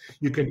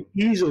 You can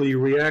easily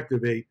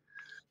reactivate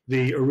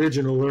the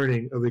original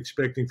learning of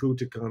expecting food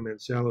to come and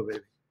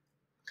salivating.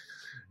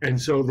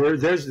 And so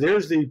there's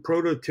the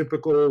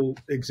prototypical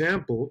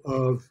example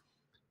of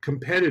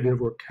competitive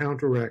or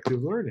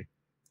counteractive learning,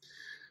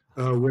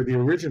 where the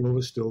original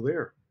is still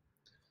there.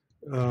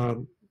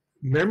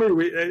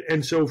 Memory,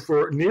 and so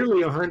for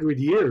nearly 100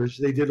 years,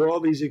 they did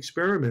all these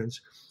experiments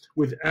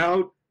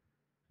without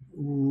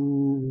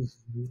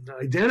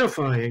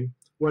identifying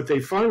what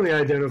they finally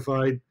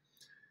identified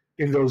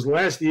in those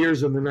last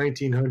years of the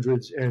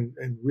 1900s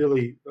and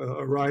really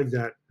arrived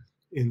at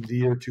in the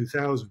year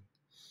 2000,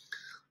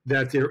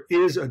 that there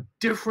is a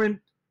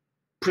different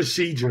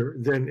procedure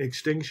than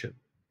extinction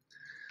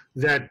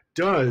that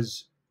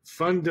does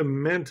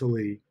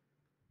fundamentally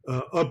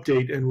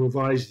update and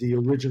revise the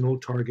original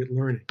target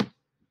learning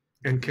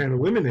and can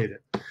eliminate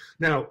it.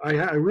 Now,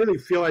 I really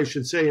feel I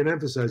should say and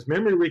emphasize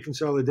memory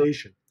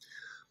reconsolidation.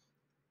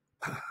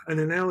 An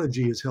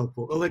analogy is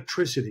helpful.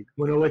 Electricity.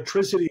 When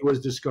electricity was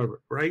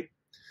discovered, right?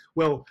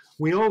 Well,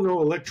 we all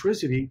know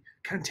electricity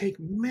can take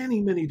many,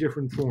 many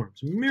different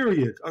forms,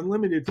 myriad,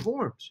 unlimited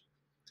forms.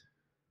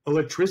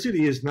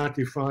 Electricity is not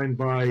defined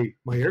by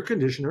my air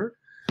conditioner.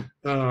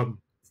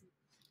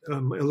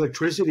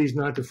 Electricity is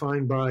not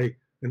defined by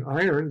an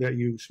iron that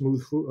you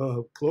smooth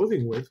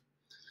clothing with.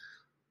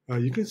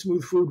 You can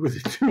smooth food with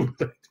it too,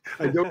 but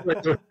I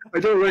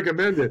don't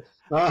recommend it.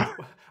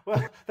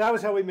 Well, that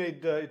was how we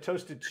made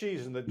toasted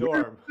cheese in the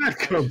dorm. Where did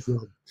that come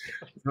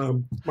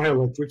from? My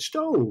electric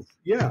stove.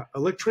 Yeah,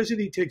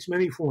 electricity takes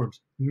many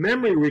forms.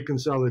 Memory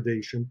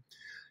reconsolidation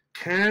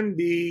can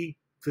be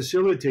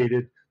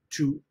facilitated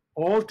to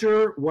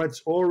alter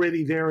what's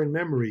already there in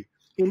memory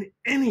in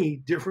any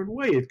different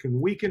way. It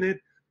can weaken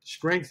it,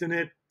 strengthen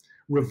it,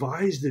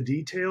 revise the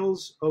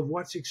details of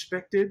what's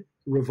expected,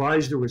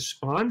 revise the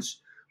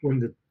response when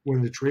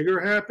the trigger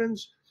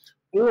happens,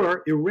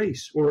 or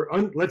erase, or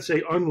let's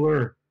say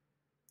unlearn.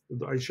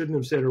 I shouldn't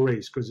have said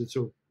erase because it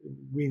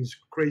means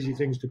crazy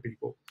things to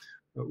people.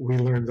 We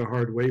learned the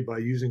hard way by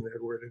using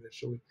that word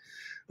initially.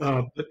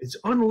 But it's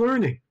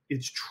unlearning.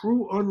 It's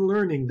true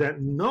unlearning that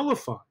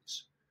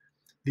nullifies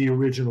the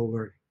original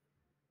learning,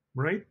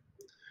 right?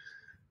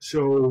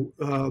 So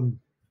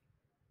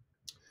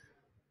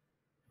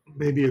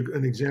maybe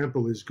an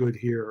example is good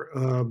here.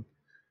 An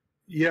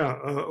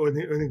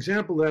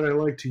example that I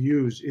like to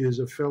use is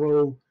a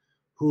fellow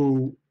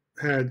who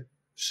had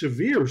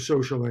severe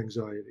social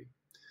anxiety.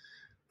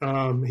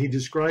 He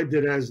described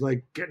it as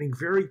like getting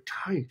very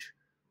tight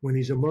when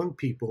he's among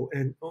people,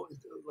 and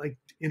like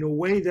in a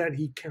way that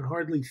he can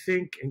hardly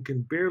think and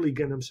can barely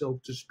get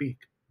himself to speak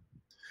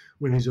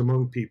when he's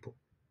among people.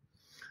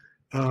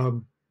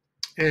 And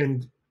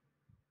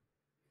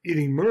it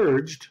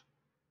emerged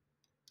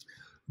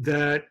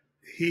that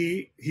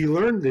he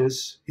learned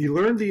this. He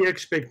learned the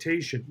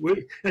expectation,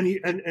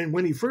 and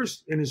when he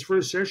first in his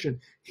first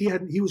session,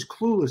 he was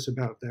clueless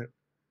about that.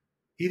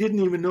 He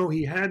didn't even know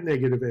he had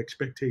negative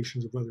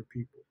expectations of other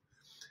people.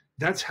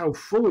 That's how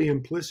fully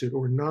implicit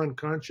or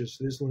non-conscious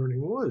this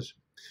learning was.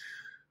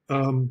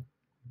 But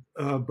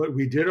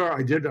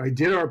I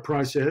did our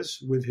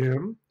process with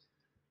him,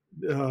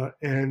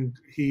 and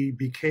he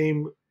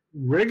became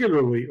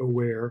regularly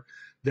aware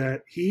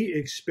that he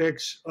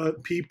expects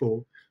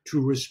people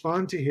to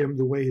respond to him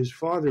the way his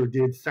father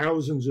did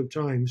thousands of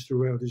times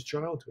throughout his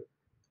childhood,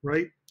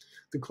 right?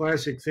 The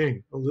classic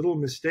thing, a little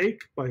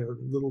mistake by a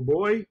little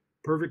boy,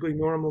 perfectly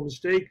normal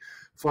mistake,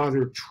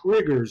 father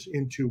triggers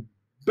into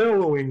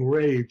bellowing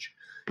rage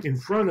in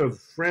front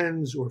of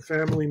friends or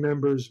family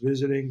members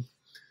visiting.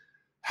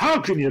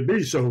 How can you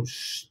be so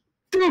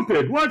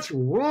stupid? What's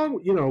wrong?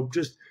 You know,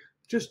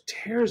 just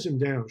tears him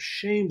down,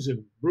 shames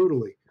him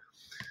brutally.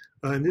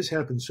 And this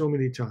happens so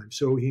many times.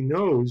 So he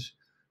knows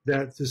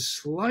that the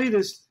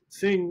slightest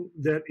thing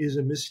that is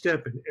a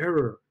misstep, an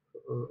error,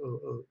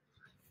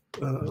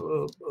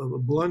 a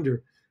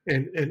blunder,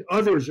 and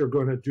others are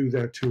going to do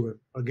that to him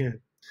again.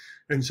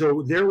 And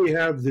so there we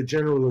have the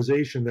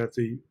generalization that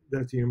the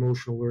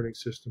emotional learning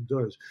system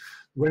does.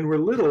 When we're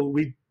little,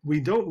 we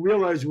don't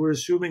realize we're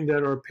assuming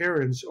that our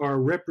parents are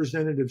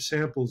representative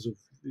samples of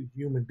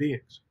human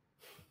beings.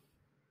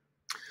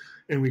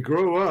 And we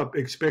grow up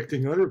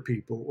expecting other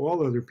people,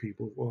 all other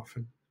people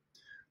often,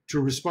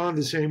 to respond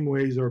the same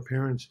ways our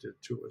parents did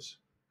to us.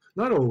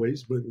 Not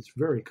always, but it's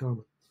very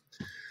common.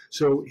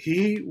 So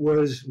he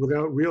was,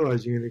 without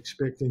realizing it,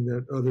 expecting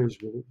that others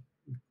will,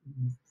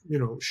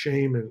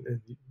 shame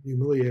and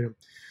humiliate him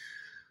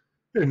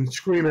and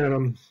scream at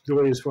him the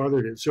way his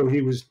father did. So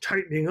he was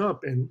tightening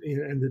up, and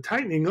the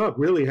tightening up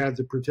really had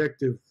the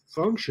protective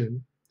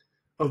function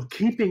of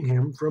keeping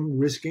him from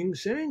risking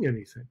saying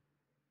anything,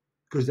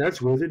 because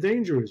that's where the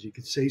danger is. You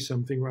could say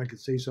something, or I could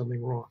say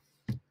something wrong.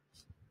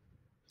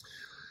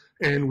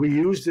 And we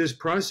used this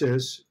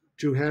process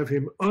to have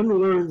him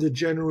unlearn the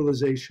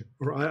generalization,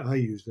 or I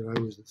used it,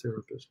 I was the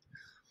therapist,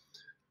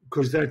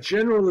 because that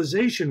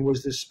generalization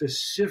was the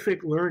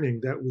specific learning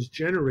that was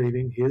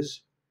generating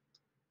his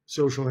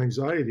social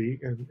anxiety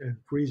and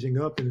freezing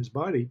up in his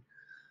body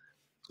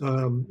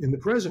in the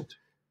present.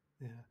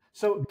 Yeah.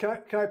 So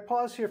can I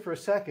pause here for a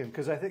second?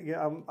 Because I think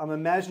I'm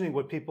imagining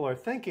what people are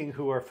thinking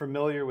who are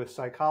familiar with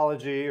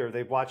psychology, or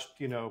they've watched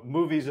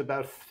movies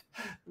about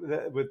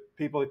with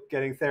people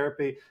getting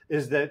therapy,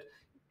 is that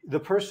the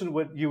person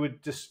you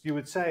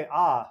would say,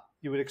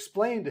 you would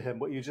explain to him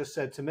what you just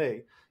said to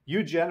me.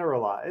 You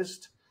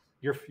generalized.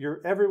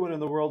 Everyone in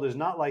the world is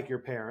not like your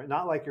parent,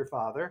 not like your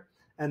father,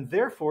 and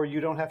therefore you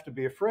don't have to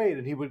be afraid.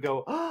 And he would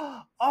go,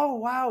 oh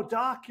wow,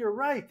 doc, you're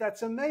right.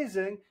 That's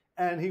amazing.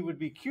 And he would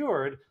be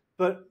cured.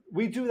 But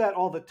we do that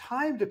all the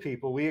time to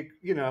people.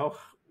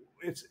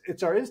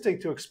 It's our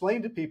instinct to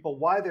explain to people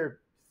why they're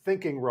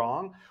thinking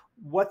wrong,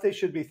 what they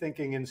should be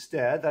thinking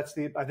instead. That's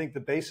I think the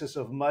basis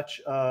of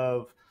much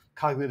of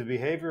cognitive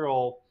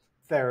behavioral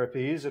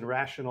therapies and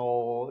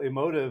rational,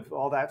 emotive,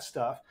 all that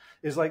stuff,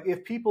 is like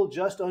if people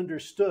just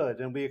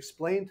understood and we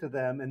explained to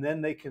them, and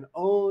then they can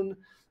own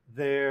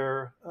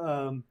their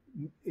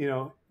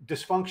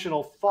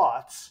dysfunctional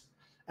thoughts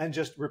and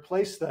just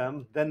replace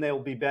them, then they'll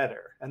be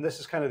better. And this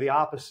is kind of the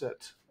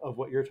opposite of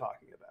what you're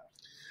talking about.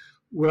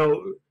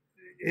 Well,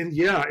 in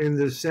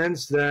the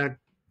sense that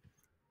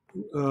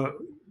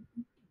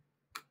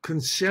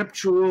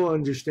conceptual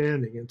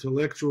understanding,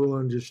 intellectual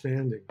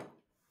understanding,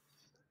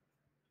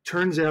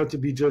 turns out to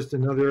be just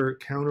another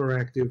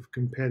counteractive,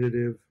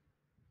 competitive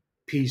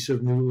piece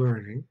of new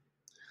learning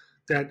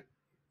that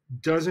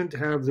doesn't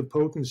have the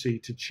potency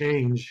to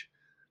change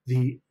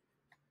the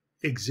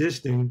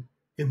existing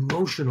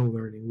emotional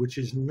learning, which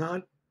is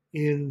not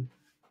in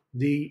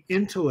the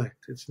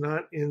intellect. It's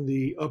not in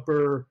the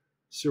upper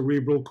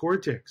cerebral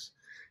cortex.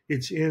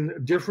 It's in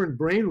different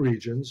brain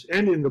regions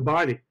and in the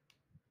body,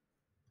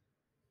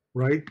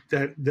 right?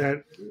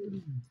 That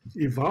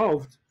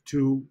evolved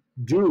to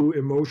do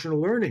emotional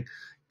learning.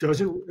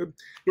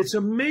 It's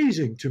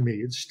amazing to me,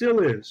 it still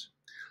is,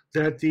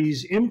 that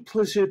these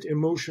implicit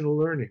emotional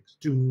learnings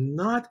do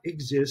not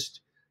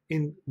exist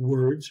in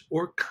words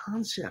or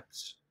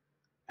concepts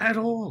at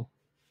all.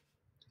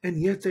 And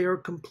yet they are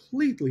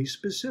completely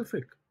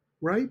specific,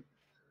 right?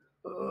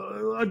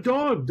 A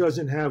dog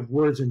doesn't have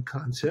words and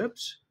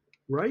concepts,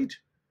 right?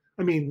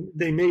 I mean,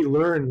 they may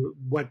learn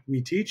what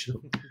we teach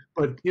them,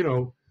 but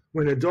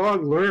when a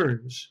dog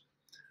learns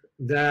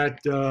that,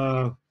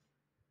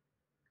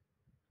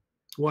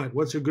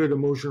 what's a good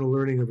emotional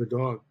learning of a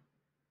dog?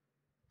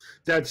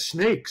 That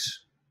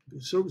snakes.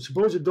 So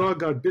suppose a dog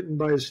got bitten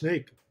by a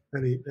snake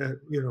at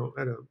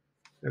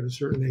a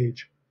certain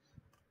age.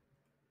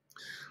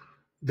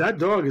 That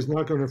dog is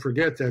not going to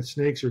forget that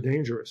snakes are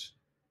dangerous.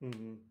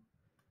 Mm-hmm.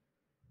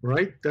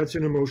 Right? That's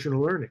an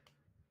emotional learning.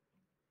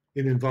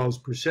 It involves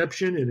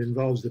perception. It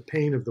involves the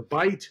pain of the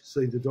bite.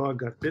 Say the dog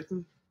got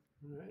bitten.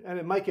 And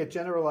it might get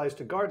generalized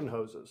to garden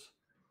hoses.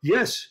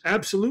 Yes,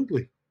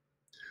 absolutely.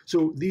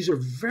 So these are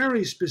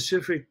very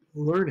specific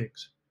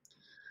learnings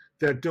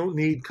that don't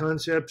need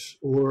concepts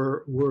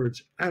or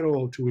words at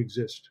all to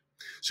exist.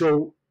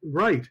 So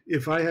right,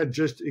 if I had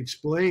just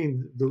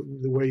explained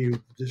the way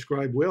you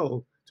described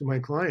Will to my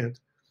client,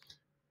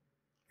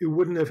 it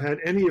wouldn't have had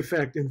any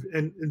effect. And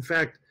in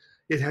fact,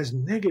 it has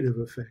negative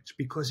effects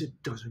because it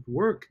doesn't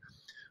work.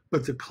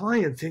 But the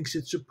client thinks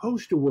it's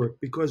supposed to work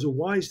because a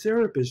wise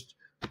therapist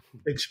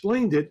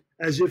explained it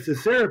as if the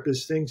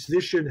therapist thinks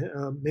this should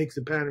make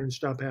the pattern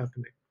stop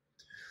happening.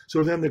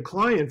 So then the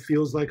client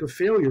feels like a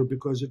failure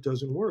because it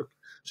doesn't work.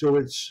 So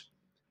it's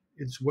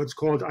what's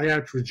called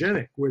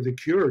iatrogenic, where the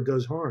cure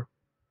does harm.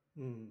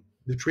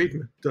 The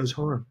treatment does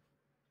harm.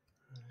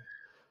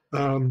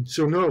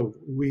 So no,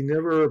 we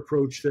never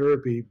approach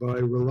therapy by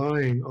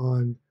relying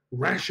on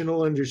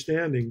rational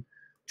understanding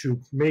to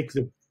make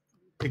the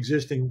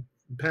existing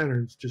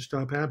patterns to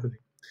stop happening.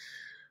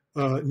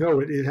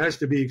 No, it has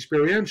to be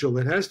experiential.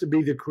 It has to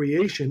be the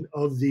creation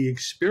of the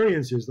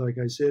experiences, like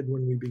I said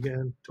when we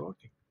began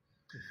talking.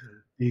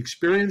 The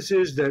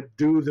experiences that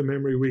do the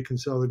memory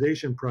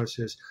reconsolidation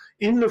process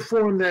in the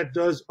form that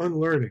does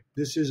unlearning.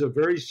 This is a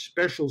very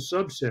special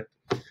subset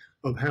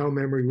of how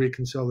memory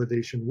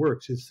reconsolidation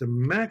works. It's the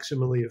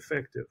maximally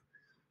effective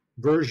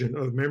version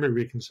of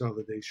memory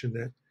reconsolidation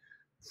that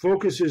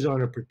focuses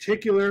on a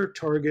particular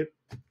target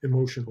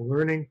emotional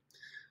learning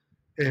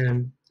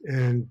and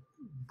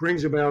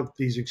brings about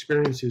these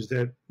experiences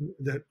that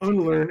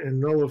unlearn and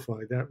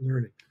nullify that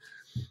learning.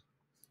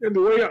 And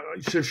the way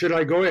should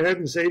I go ahead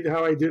and say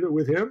how I did it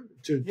with him?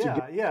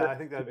 I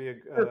think that'd be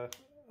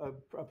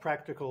a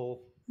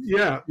practical.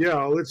 Yeah.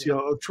 Let's see.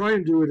 I'll try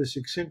and do it as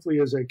succinctly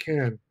as I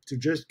can to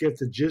just get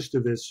the gist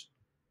of this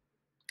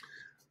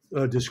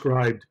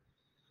described.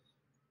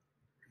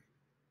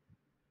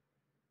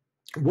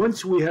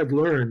 Once we had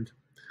learned,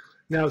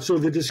 now, so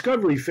the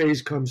discovery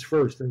phase comes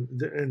first, and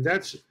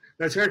that's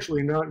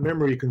actually not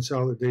memory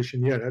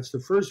consolidation yet. That's the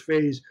first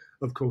phase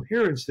of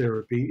coherence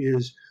therapy,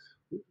 is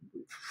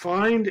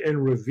find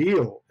and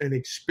reveal and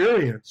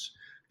experience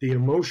the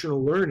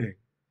emotional learning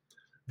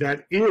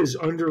that is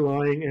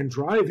underlying and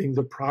driving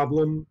the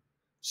problem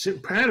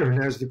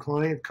pattern as the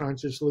client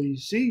consciously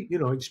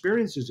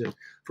experiences it.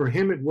 For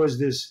him, it was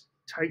this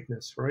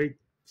tightness, right?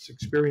 This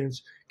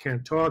experience,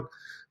 can't talk.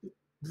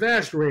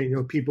 Vast range,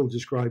 people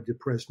describe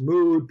depressed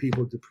mood,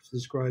 people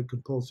describe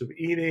compulsive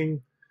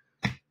eating,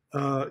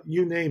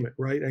 you name it,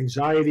 right?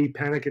 Anxiety,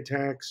 panic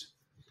attacks,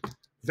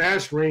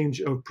 vast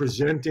range of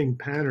presenting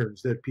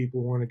patterns that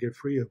people want to get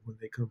free of when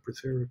they come for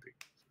therapy.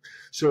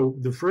 So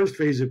the first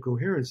phase of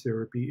coherence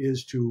therapy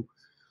is to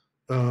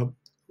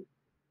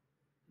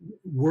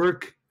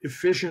work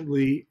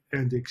efficiently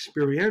and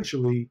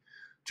experientially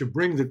to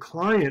bring the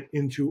client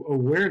into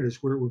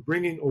awareness, where we're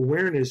bringing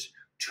awareness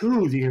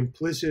to the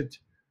implicit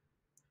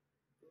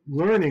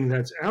learning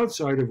that's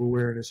outside of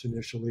awareness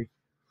initially.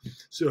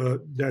 So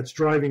that's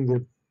driving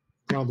the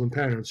problem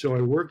pattern. So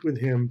I worked with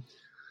him,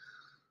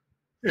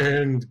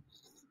 and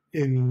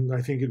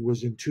I think it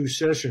was in 2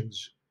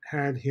 sessions,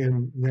 had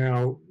him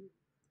now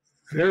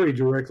very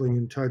directly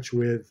in touch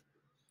with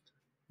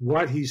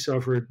what he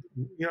suffered.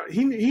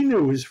 He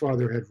knew his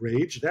father had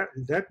rage.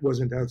 That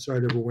wasn't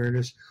outside of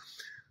awareness.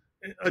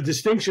 A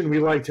distinction we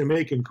like to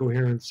make in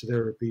coherence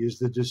therapy is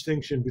the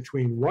distinction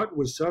between what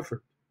was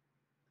suffered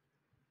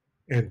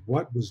and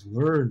what was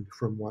learned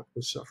from what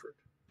was suffered.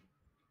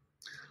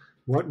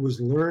 What was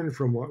learned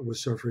from what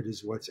was suffered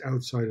is what's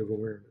outside of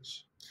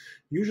awareness.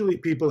 Usually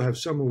people have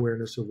some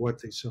awareness of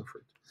what they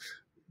suffered.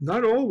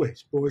 Not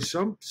always, but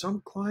some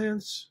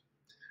clients,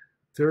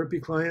 therapy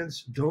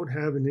clients, don't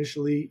have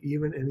initially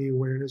even any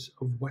awareness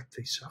of what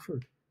they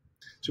suffered.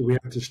 So we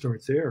have to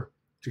start there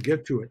to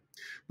get to it.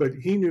 But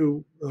he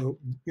knew,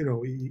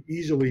 he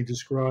easily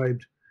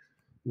described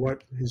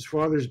what his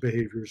father's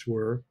behaviors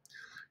were,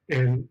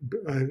 and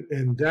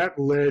that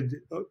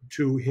led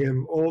to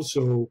him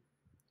also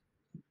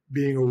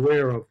being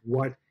aware of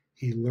what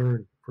he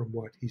learned from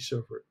what he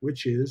suffered,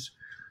 which is,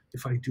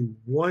 if I do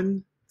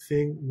one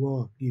thing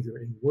wrong, either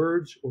in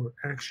words or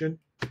action,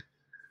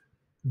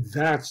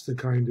 that's the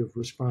kind of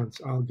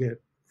response I'll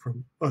get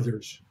from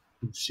others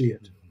who see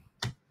it.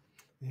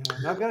 Yeah,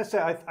 and I've got to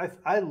say,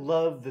 I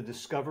love the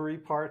discovery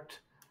part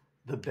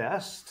the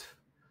best,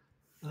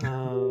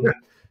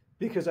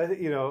 because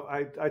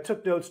I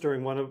took notes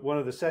during one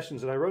of the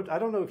sessions, and I wrote, I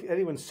don't know if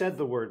anyone said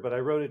the word, but I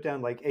wrote it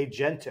down like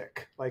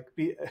agentic, like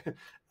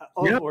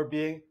or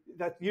being,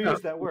 that you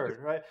used that word,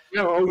 right?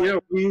 Yeah,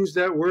 we use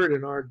that word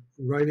in our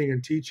writing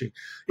and teaching.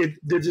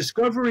 The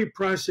discovery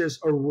process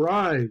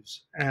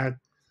arrives at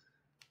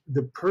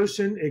the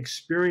person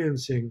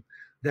experiencing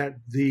that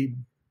the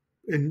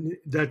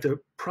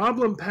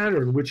problem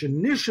pattern, which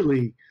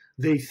initially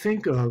they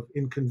think of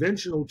in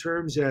conventional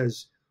terms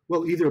as,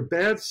 well, either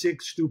bad,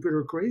 sick, stupid,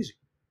 or crazy,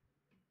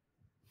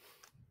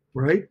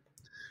 right?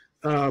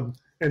 And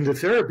the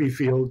therapy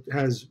field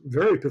has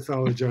very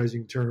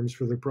pathologizing terms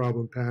for the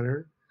problem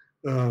pattern.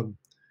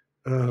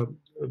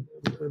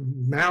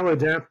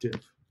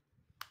 Maladaptive,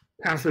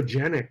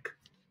 pathogenic,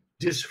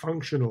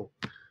 dysfunctional,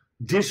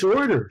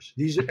 disorders.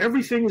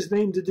 Everything is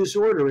named a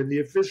disorder in the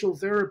official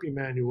therapy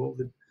manual,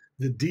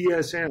 the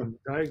DSM,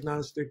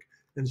 Diagnostic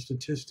and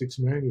Statistics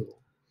Manual.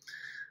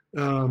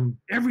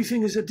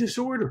 Everything is a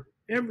disorder.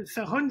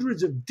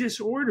 Hundreds of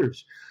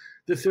disorders.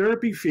 The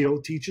therapy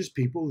field teaches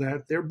people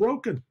that they're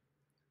broken,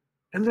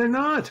 and they're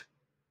not.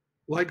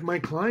 Like my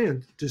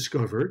client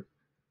discovered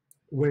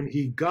when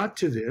he got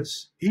to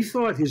this, he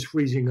thought his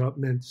freezing up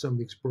meant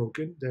something's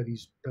broken, that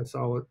he's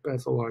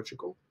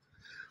pathological.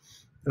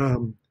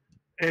 And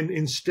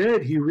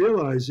instead, he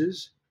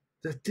realizes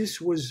that this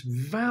was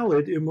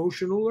valid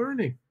emotional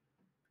learning.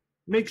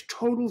 Makes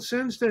total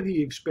sense that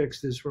he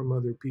expects this from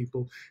other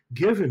people,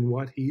 given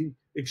what he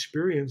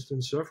experienced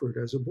and suffered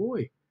as a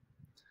boy.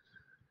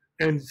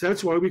 And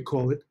that's why we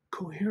call it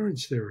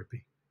coherence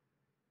therapy,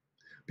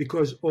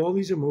 because all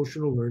these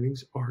emotional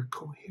learnings are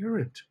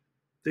coherent.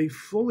 They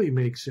fully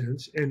make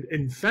sense and,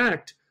 in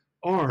fact,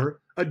 are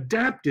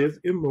adaptive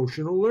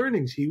emotional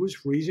learnings. He was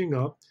freezing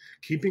up,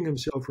 keeping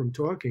himself from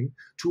talking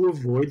to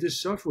avoid the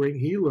suffering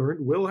he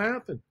learned will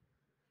happen.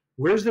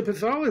 Where's the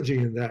pathology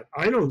in that?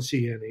 I don't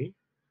see any.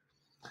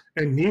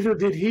 And neither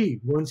did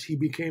he once he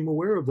became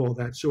aware of all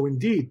that. So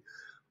indeed,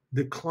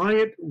 the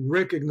client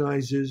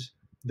recognizes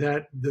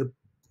that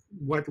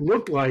what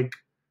looked like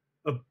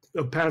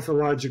a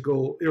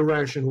pathological,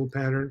 irrational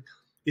pattern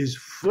is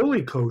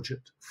fully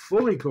cogent,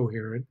 fully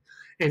coherent,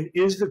 and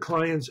is the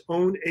client's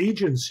own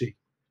agency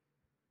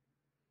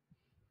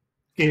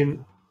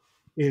in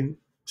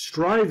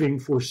striving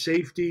for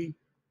safety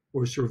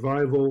or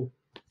survival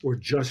or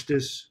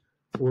justice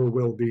or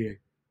well-being.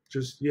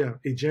 Just, yeah,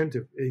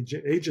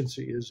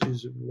 agency is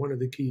one of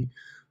the key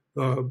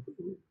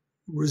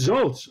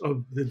results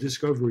of the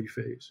discovery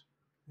phase.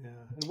 Yeah,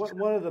 and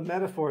one of the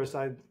metaphors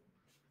I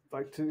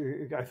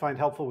find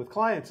helpful with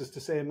clients is to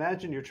say,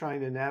 imagine you're trying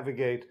to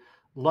navigate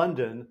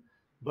London,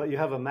 but you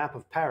have a map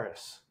of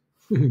Paris.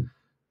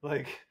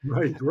 Like,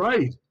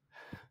 right.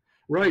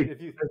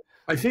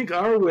 I think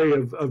our way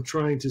of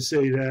trying to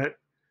say that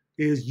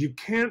is you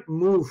can't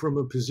move from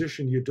a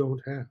position you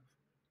don't have.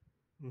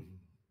 Mm-hmm.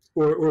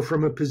 Or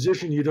from a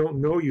position you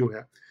don't know you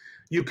have.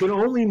 You can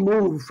only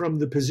move from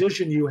the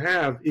position you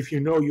have if you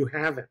know you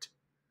have it.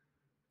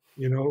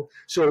 You know?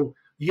 So,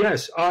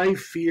 yes, I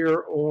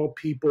fear all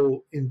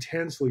people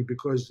intensely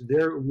because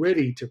they're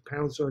ready to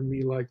pounce on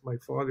me like my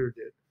father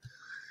did.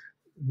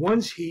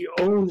 Once he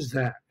owns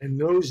that and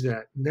knows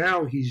that,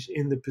 now he's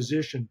in the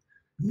position,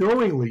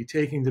 knowingly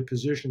taking the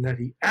position that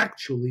he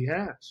actually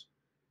has.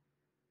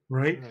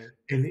 Right?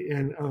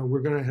 And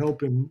we're going to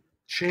help him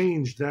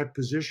change that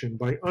position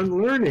by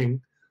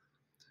unlearning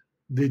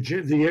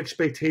the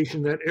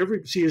expectation that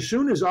as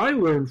soon as I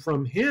learn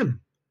from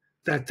him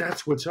that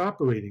that's what's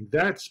operating,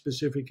 that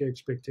specific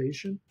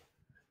expectation,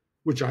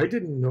 which I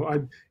didn't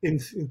know. In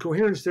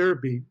coherence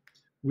therapy,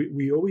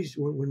 we always,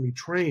 when we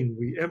train,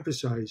 we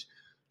emphasize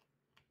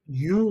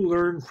you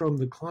learn from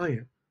the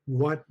client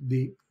what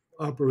the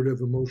operative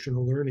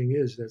emotional learning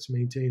is that's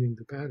maintaining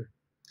the pattern.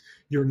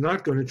 You're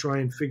not going to try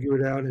and figure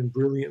it out and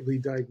brilliantly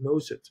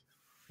diagnose it,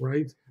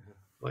 right?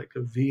 Like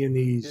a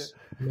Viennese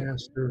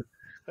master.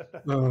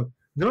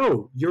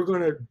 No, you're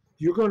going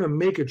to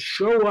make it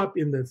show up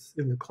in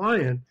the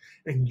client,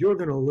 and you're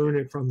going to learn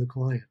it from the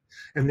client.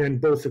 And then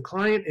both the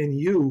client and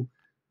you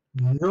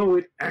know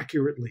it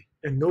accurately,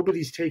 and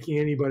nobody's taking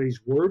anybody's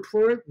word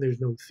for it. There's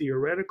no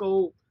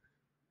theoretical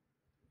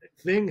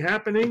thing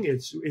happening.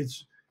 It's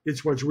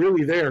what's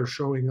really there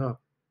showing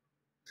up.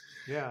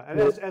 Yeah, and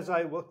as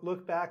I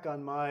look back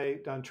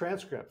on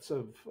transcripts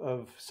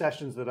of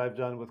sessions that I've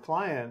done with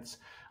clients,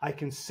 I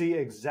can see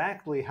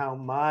exactly how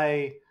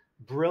my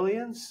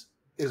brilliance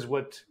is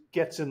what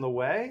gets in the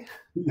way.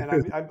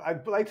 And I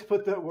like to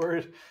put that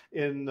word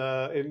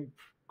in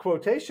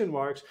quotation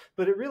marks,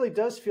 but it really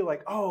does feel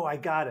like, oh, I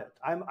got it.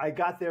 I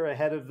got there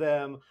ahead of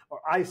them, or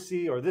I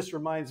see, or this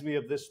reminds me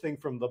of this thing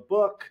from the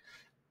book.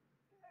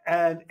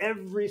 And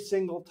every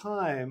single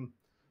time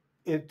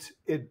it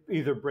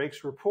either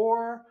breaks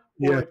rapport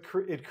or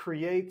it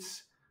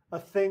creates a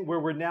thing where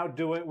we're now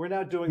doing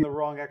the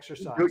wrong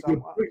exercise.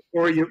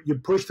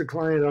 You push the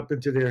client up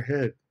into their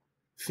head,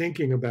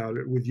 thinking about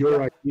it with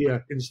your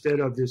idea instead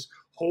of this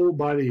whole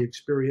body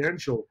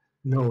experiential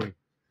knowing.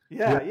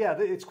 Yeah,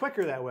 it's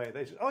quicker that way.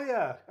 They say, "Oh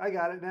yeah, I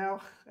got it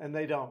now," and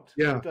they don't.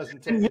 Yeah, it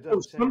doesn't take.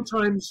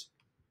 Sometimes,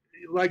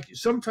 like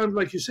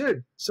you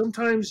said,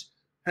 sometimes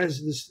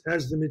as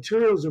the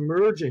material's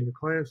emerging, the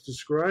client's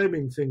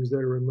describing things that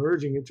are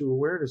emerging into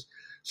awareness.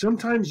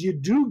 Sometimes you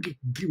do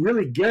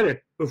really get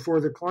it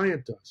before the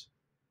client does,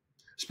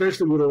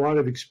 especially with a lot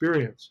of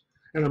experience.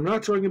 And I'm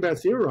not talking about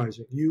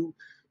theorizing. You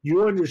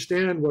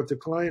understand what the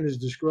client is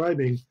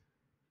describing,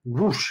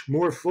 whoosh,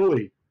 more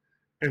fully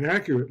and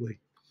accurately.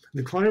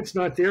 The client's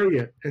not there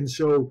yet, and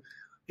so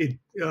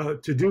to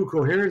do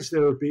coherence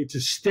therapy, to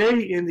stay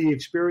in the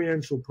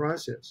experiential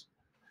process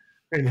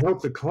and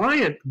help the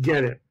client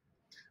get it,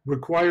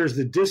 requires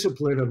the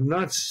discipline of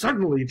not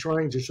suddenly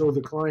trying to show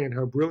the client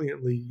how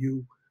brilliantly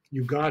you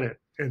got it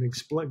and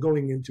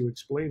going into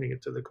explaining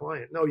it to the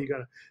client. No, you got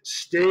to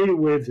stay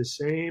with the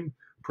same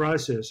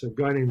process of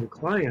guiding the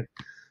client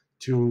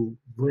to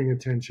bring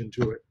attention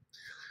to it.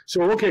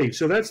 So, okay,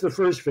 so that's the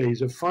first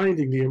phase of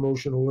finding the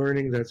emotional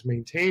learning that's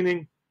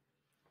maintaining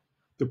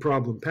the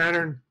problem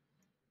pattern.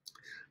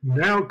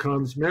 Now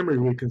comes memory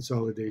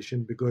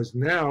reconsolidation, because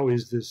now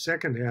is the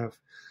second half,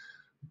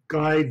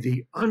 guide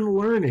the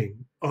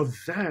unlearning of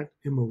that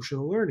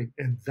emotional learning.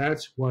 And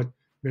that's what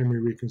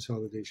memory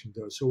reconsolidation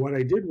does. So what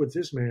I did with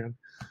this man,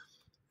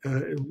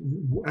 at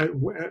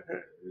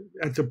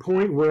the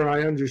point where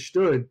I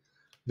understood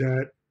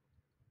that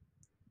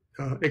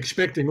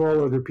expecting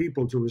all other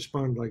people to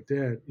respond like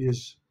that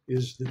is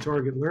the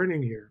target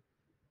learning here,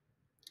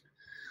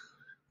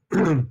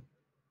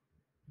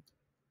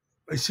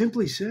 I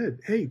simply said,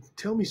 hey,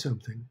 tell me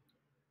something.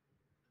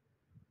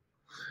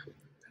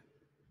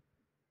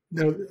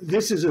 Now,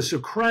 this is a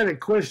Socratic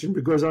question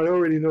because I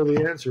already know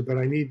the answer, but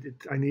I need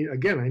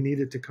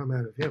it to come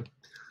out of him.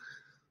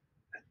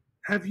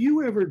 Have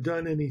you ever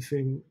done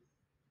anything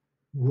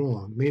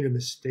wrong, made a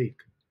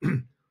mistake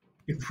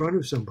in front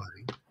of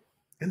somebody,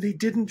 and they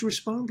didn't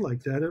respond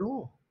like that at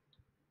all?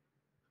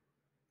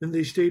 And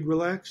they stayed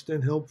relaxed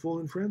and helpful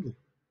and friendly.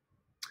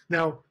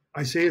 Now,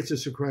 I say it's a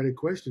Socratic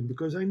question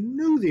because I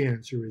knew the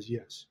answer is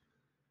yes.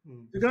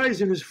 The guy's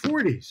in his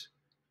 40s.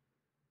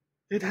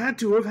 It had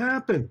to have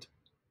happened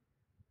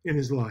in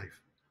his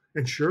life.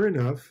 And sure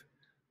enough,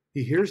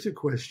 he hears the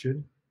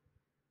question.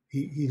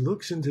 He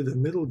looks into the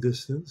middle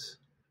distance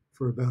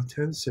for about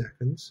 10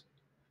 seconds.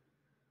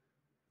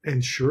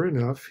 And sure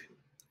enough,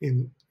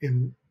 in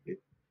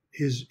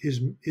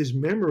his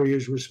memory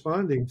is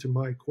responding to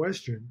my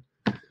question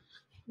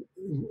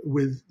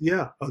with,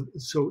 yeah.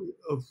 So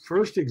a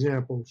first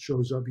example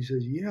shows up. He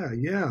says,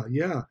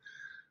 yeah.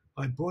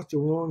 I bought the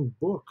wrong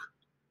book.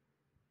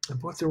 I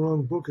bought the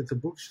wrong book at the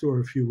bookstore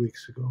a few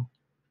weeks ago.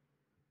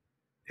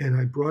 And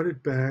I brought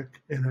it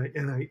back, and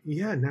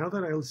now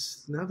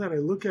that I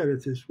look at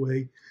it this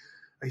way,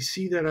 I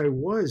see that I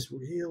was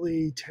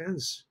really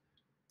tense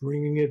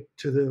bringing it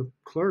to the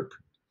clerk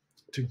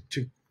to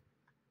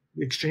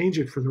exchange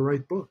it for the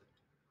right book.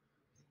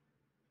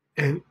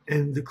 And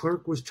the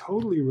clerk was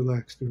totally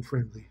relaxed and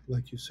friendly,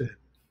 like you said.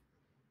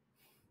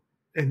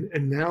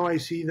 And now I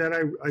see that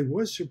I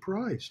was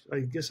surprised. I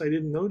guess I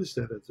didn't notice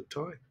that at the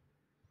time.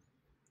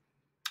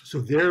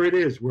 So there it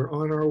is. We're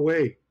on our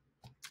way.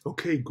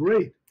 Okay,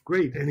 great.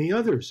 Any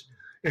others?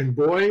 And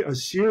boy, a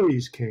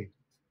series came.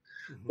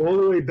 All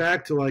the way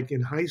back to like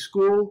in high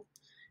school,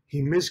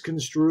 he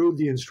misconstrued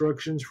the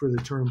instructions for the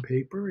term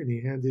paper, and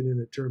he handed in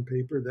a term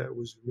paper that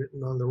was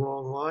written on the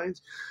wrong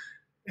lines.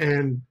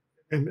 And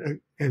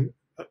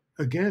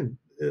again,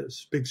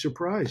 big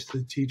surprise.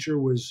 The teacher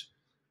was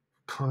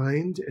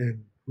kind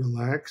and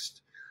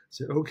relaxed.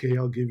 Said, "Okay,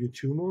 I'll give you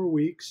 2 more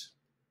weeks.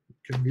 You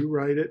can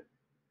rewrite it."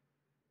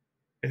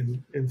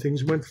 And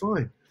things went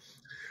fine.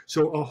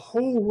 So a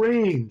whole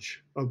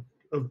range of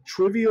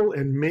trivial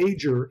and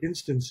major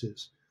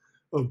instances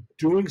of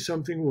doing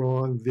something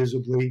wrong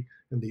visibly,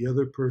 and the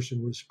other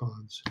person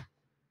responds.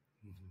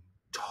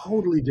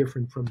 Totally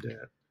different from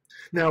that.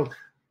 Now,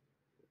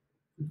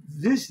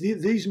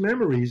 these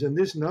memories and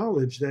this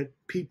knowledge that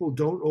people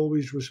don't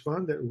always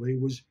respond that way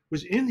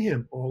was in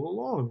him all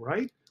along,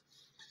 right?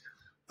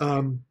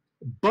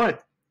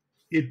 But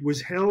it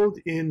was held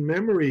in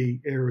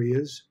memory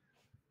areas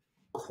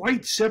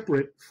quite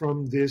separate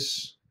from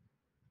this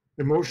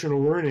emotional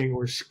learning,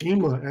 or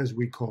schema as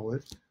we call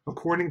it,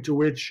 according to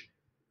which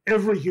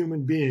every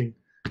human being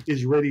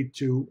is ready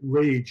to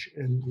rage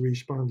and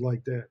respond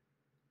like that.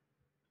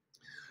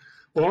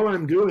 All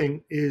I'm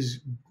doing is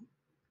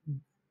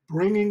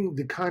bringing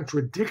the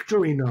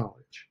contradictory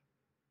knowledge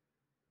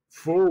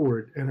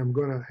forward, and I'm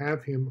going to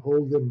have him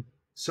hold them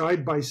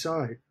side by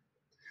side.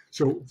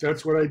 So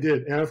that's what I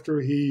did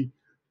after he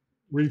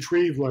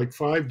retrieved like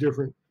 5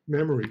 different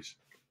memories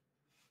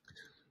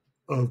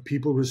of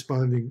people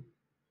responding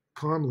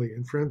calmly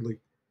and friendly.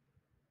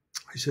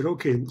 I said,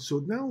 okay,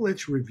 so now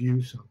let's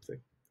review something.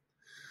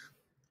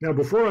 Now,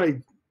 before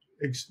I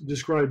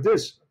describe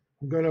this,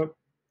 I'm going to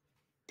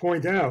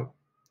point out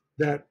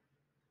that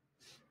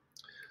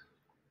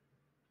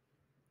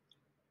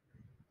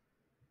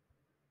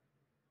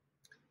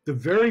the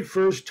very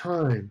first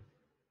time,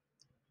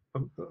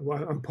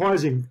 I'm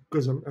pausing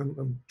because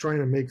I'm trying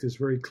to make this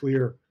very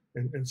clear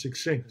and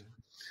succinct.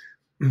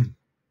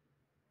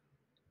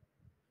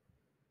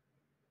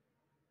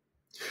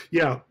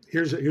 Yeah,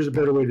 here's a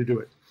better way to do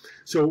it.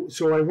 So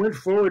I went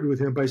forward with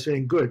him by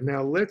saying, good,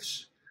 now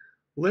let's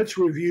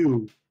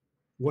review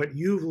what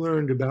you've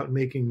learned about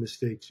making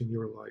mistakes in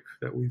your life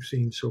that we've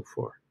seen so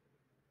far.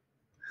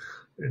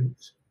 And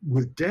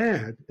with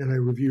Dad, and I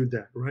reviewed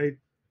that, right?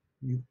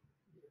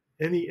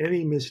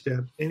 Any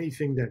misstep,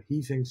 anything that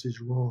he thinks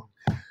is wrong,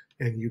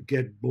 and you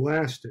get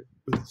blasted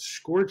with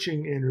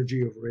scorching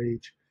energy of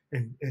rage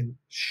and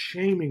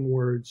shaming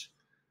words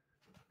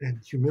and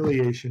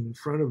humiliation in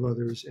front of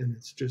others, and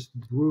it's just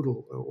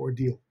brutal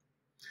ordeal.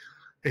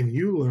 And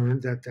you learn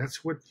that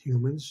that's what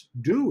humans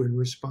do in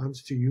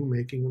response to you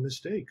making a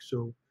mistake.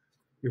 So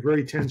you're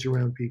very tense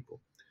around people.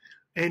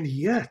 And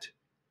yet,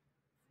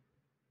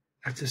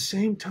 at the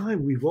same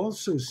time, we've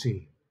also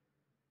seen,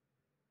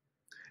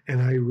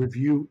 and I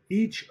review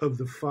each of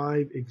the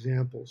 5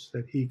 examples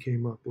that he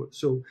came up with.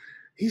 So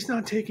he's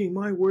not taking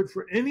my word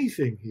for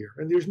anything here.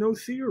 And there's no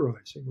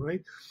theorizing,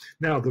 right?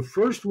 Now, the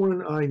first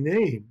one I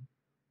name,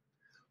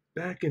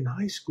 back in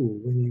high school,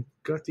 when you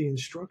got the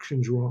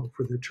instructions wrong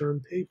for the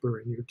term paper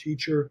and your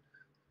teacher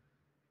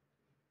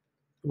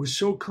was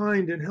so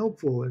kind and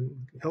helpful in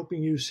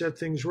helping you set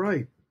things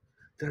right,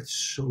 that's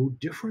so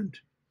different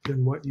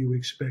than what you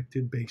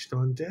expected based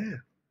on dad,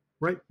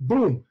 right?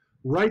 Boom,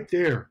 right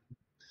there.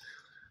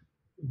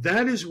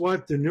 That is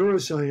what the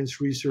neuroscience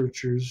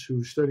researchers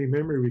who study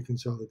memory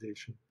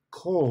reconsolidation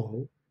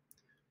call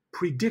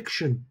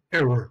prediction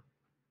error.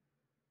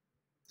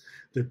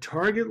 The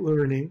target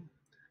learning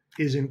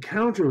is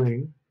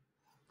encountering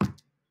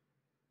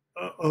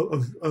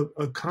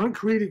a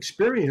concrete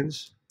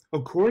experience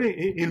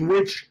in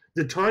which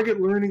the target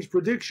learning's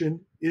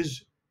prediction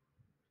is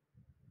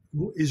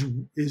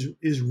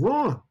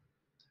wrong.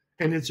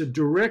 And it's a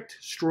direct,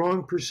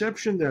 strong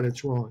perception that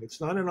it's wrong. It's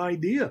not an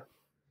idea.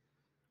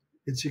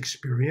 It's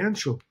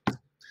experiential.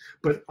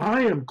 But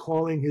I am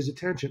calling his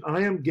attention.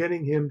 I am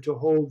getting him to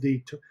hold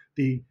the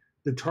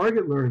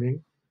target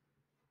learning,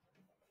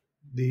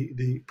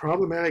 the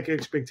problematic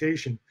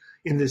expectation,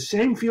 in the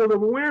same field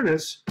of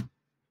awareness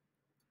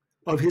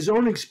of his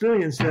own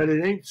experience that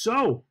it ain't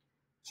so.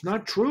 It's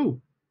not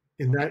true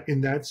in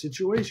that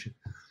situation.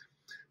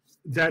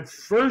 That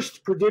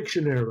first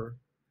prediction error,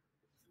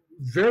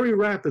 very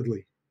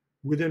rapidly,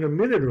 within a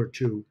minute or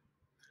two,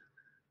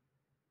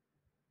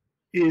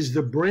 is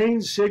the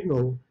brain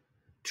signal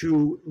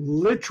to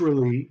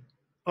literally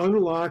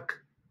unlock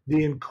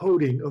the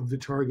encoding of the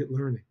target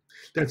learning.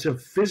 That's a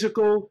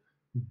physical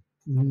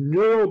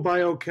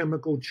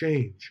neurobiochemical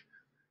change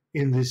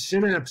in the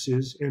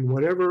synapses and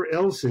whatever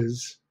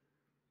else's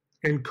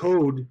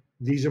encode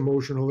these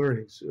emotional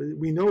learnings.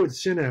 We know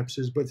it's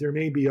synapses, but there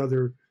may be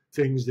other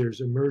things.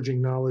 There's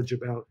emerging knowledge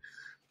about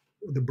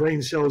the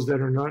brain cells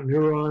that are not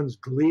neurons,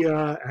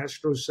 glia,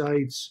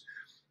 astrocytes,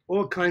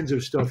 all kinds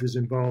of stuff is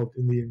involved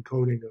in the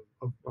encoding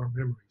of our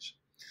memories.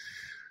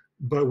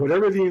 But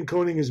whatever the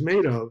encoding is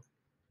made of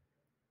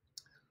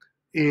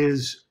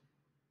is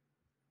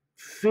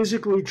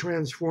physically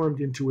transformed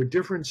into a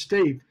different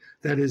state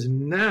that is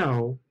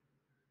now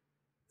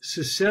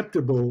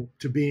susceptible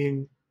to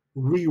being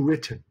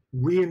rewritten,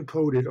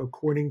 re-encoded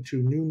according to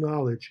new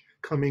knowledge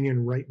coming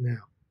in right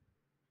now.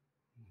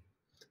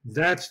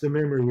 That's the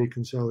memory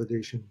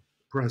reconsolidation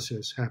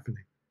process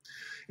happening.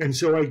 And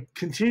so I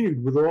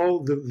continued with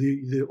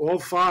all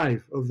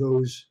 5 of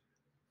those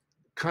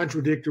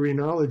contradictory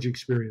knowledge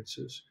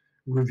experiences,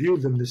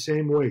 reviewed them the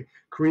same way,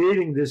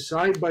 creating this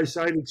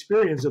side-by-side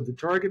experience of the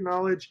target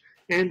knowledge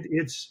and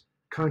its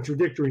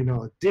contradictory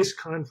knowledge,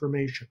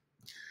 disconfirmation.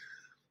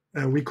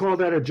 And we call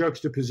that a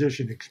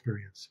juxtaposition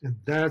experience. And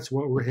that's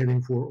what we're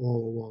heading for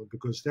all along,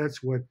 because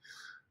that's what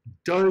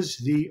does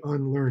the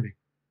unlearning.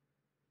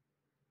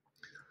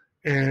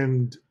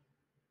 And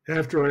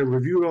after I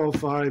reviewed all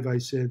 5, I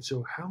said,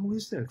 so how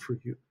is that for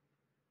you?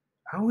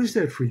 How is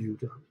that for you,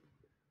 Doug?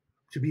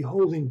 To be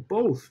holding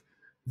both.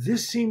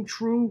 This seemed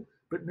true,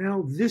 but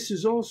now this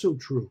is also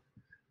true.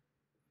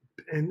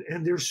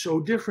 And they're so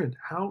different.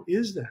 How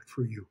is that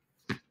for you?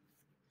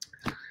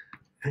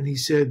 And he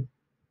said,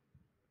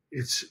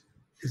 it's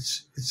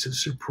a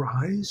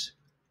surprise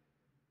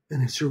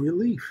and it's a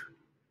relief.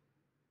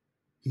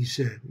 He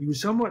said, he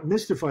was somewhat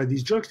mystified.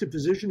 These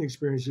juxtaposition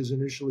experiences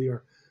initially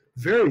are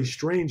very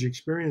strange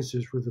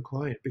experiences for the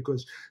client,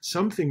 because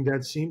something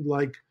that seemed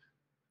like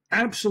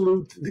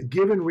absolute, the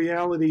given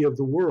reality of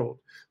the world,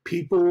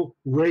 people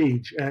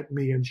rage at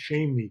me and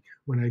shame me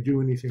when I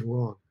do anything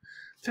wrong.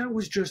 That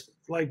was just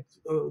like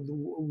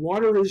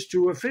water is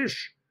to a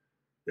fish.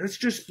 That's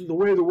just the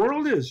way the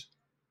world is.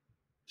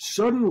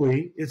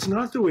 Suddenly, it's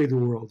not the way the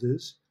world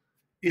is.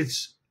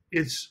 It's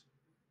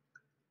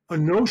a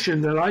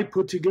notion that I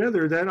put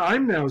together that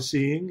I'm now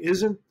seeing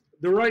isn't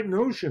the right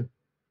notion.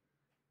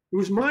 It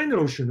was my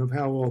notion of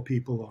how all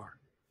people are.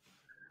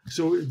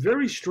 So a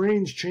very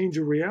strange change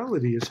of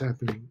reality is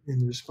happening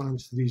in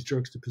response to these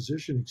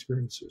juxtaposition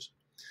experiences.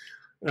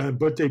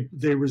 But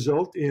they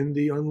result in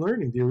the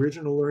unlearning. The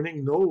original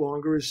learning no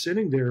longer is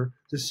sitting there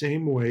the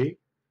same way,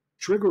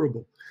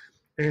 triggerable.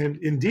 And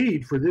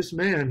indeed, for this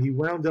man, he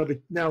wound up,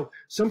 now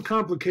some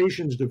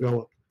complications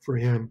developed for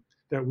him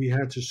that we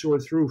had to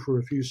sort through for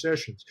a few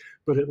sessions,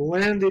 but it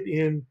landed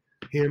in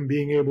him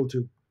being able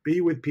to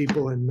be with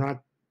people and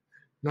not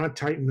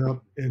tighten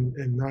up and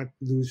not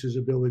lose his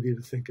ability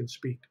to think and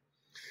speak.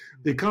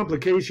 The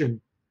complication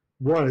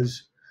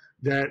was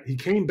that he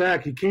came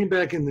back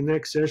in the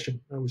next session.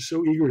 I was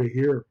so eager to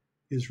hear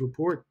his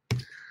report.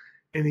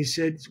 And he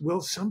said, well,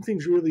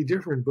 something's really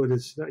different, but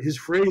it's not, his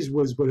phrase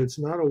was, but it's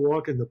not a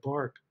walk in the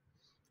park,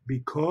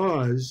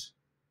 because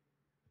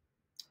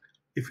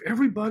if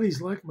everybody's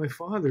like my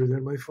father,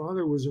 then my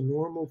father was a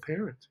normal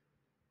parent.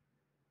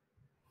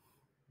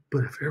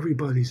 But if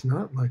everybody's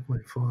not like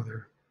my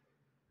father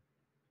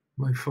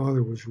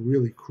was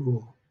really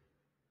cruel.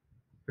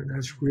 And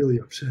that's really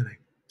upsetting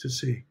to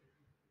see.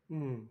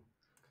 Mm.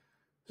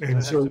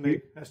 So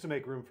has to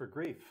make room for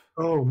grief.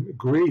 Oh,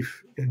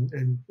 grief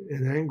and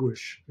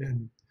anguish.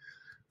 And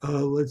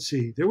Let's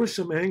see. There was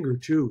some anger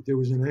too. There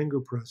was an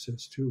anger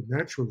process too,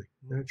 naturally.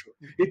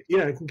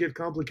 It can get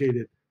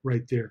complicated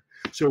right there.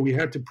 So we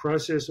had to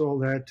process all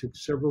that. Took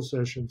several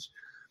sessions,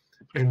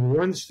 and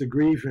once the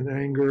grief and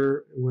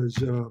anger was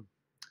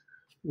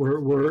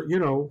were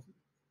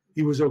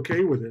he was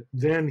okay with it,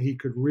 then he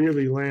could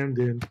really land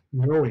in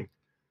knowing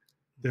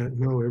that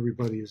no,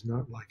 everybody is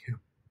not like him.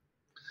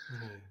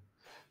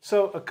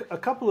 So a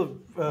couple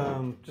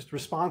of just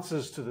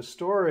responses to the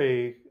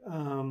story.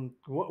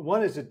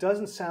 One is, it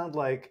doesn't sound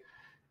like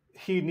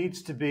he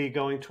needs to be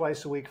going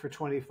twice a week for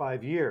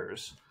 25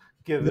 years,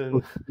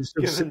 given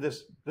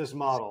this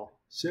model.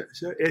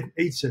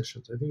 8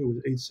 sessions. I think it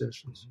was 8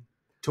 sessions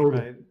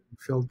total. Right.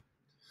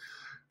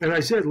 And I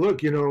said,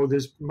 look, there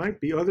might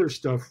be other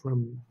stuff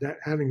from that,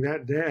 having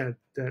that dad,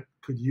 that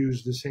could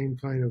use the same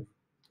kind of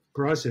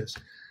process.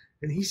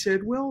 And he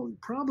said, well,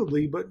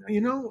 probably, but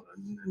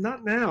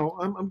not now.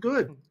 I'm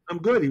good. I'm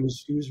good. He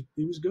was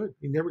good.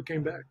 He never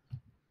came back.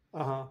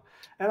 And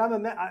I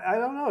don't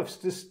know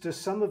if does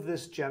some of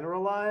this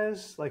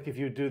generalize? Like, if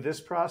you do this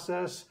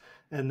process,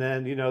 and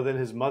then then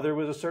his mother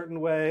was a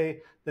certain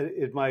way, that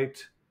it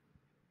might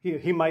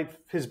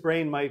his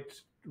brain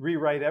might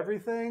rewrite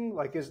everything.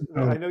 Like,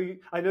 I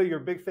know you're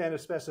a big fan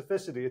of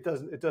specificity.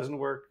 It doesn't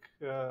work.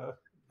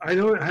 I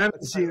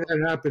haven't seen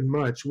that happen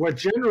much. What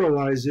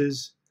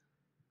generalizes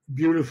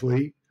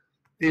beautifully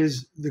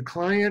is the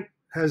client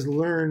has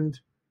learned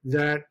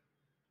that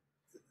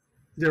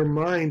their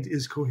mind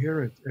is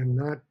coherent and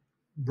not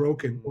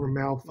broken or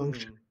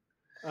malfunctioning.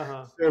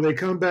 So they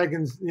come back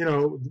and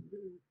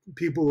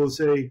people will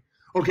say,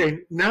 okay,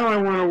 now I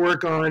want to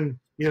work on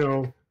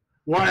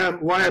why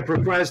I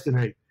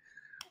procrastinate.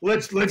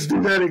 Let's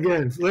do that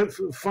again.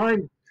 Let's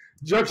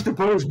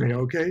juxtapose me,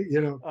 okay?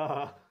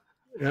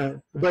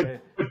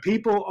 But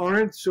people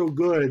aren't so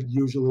good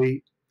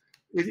usually.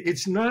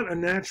 It's not a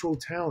natural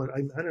talent.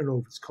 I don't know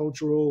if it's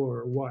cultural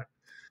or what.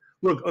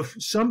 Look,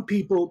 some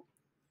people,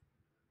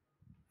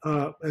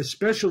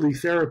 especially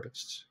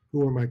therapists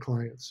who are my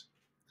clients,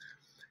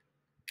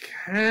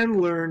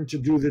 can learn to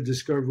do the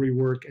discovery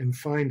work and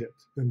find it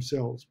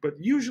themselves, but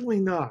usually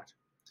not.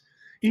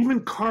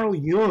 Even Carl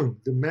Jung,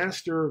 the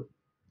master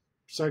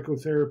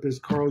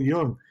psychotherapist Carl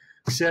Jung,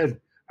 said,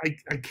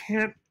 I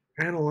can't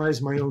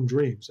analyze my own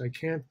dreams. I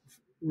can't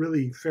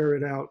really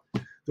ferret out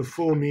the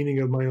full meaning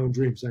of my own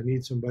dreams. I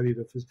need somebody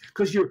to,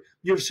 because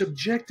you're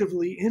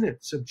subjectively in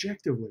it,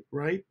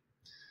 right?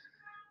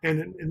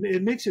 And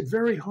it makes it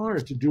very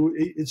hard to do.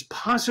 It's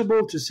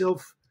possible to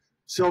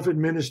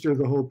self-administer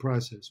the whole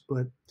process,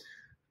 but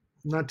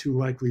not too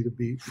likely to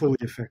be fully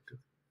effective.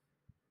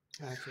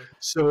 Gotcha.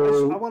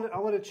 So I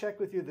want to check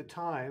with you the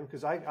time,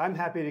 because I'm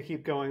happy to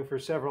keep going for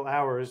several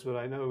hours, but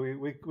I know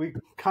we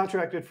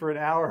contracted for an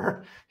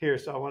hour here,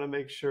 so I want to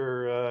make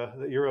sure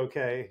that you're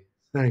okay.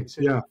 Thanks.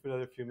 Yeah. For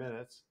another few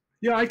minutes.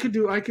 Yeah, I could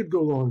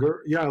go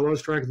longer. Yeah, I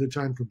lost track of the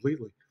time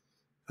completely.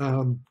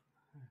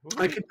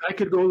 I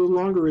could go a little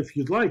longer if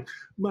you'd like.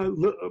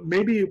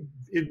 Maybe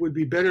it would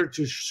be better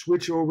to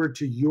switch over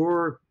to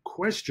your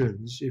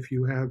questions, if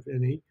you have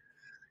any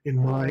in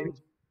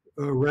mind,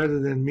 rather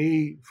than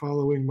me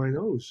following my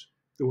nose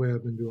the way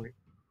I've been doing.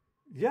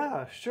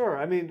 Yeah, sure.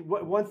 I mean,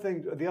 one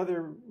thing, the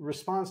other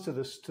response to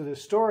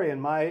this story, and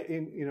my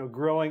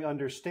growing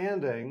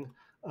understanding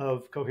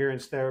of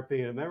coherence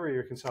therapy and memory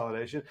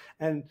reconsolidation,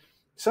 and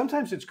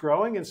sometimes it's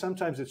growing and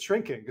sometimes it's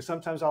shrinking, because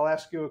sometimes I'll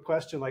ask you a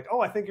question like, oh,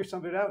 I think you're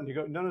something out, and you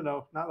go,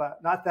 no,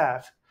 not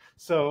that.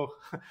 So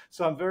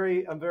I'm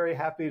very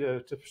happy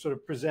to sort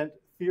of present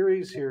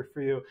theories here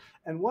for you.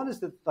 And one is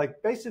that,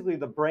 like, basically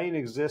the brain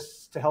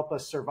exists to help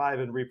us survive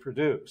and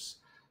reproduce.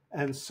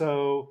 And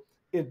so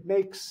it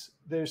makes,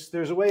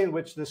 there's a way in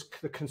which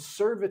the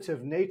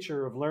conservative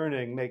nature of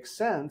learning makes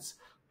sense,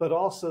 but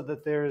also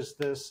that there's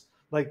this,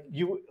 like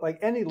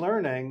any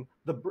learning,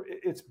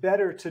 it's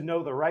better to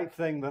know the right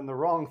thing than the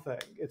wrong thing.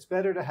 It's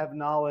better to have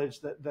knowledge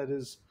that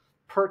is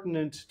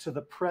pertinent to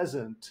the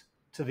present,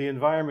 to the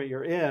environment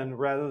you're in,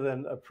 rather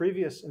than a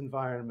previous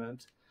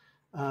environment.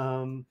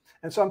 And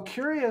so I'm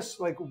curious,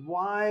 like,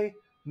 why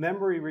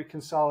memory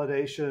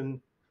reconsolidation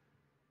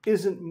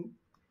isn't,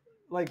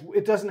 like,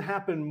 it doesn't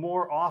happen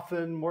more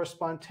often, more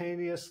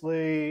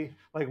spontaneously.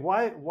 Like,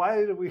 why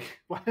do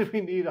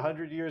we need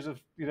 100 years of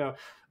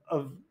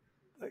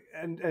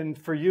and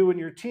for you and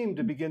your team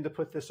to begin to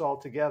put this all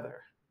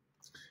together?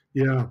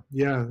 Yeah,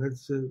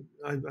 that's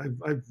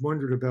I've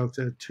wondered about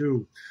that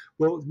too.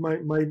 Well,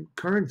 my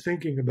current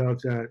thinking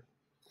about that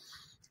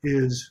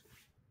is,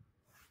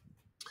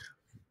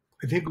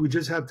 I think we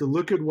just have to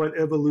look at what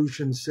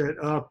evolution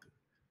set up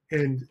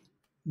and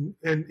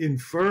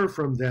infer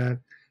from that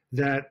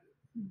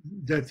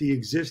the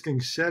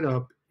existing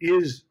setup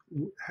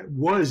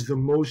was the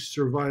most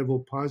survival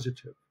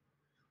positive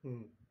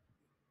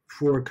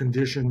for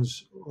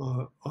conditions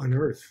on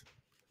Earth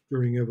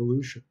during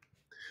evolution.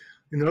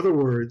 In other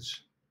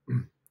words,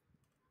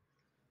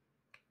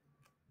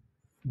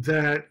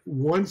 that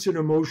once an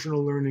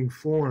emotional learning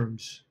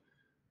forms,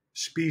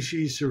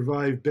 species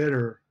survive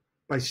better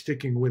by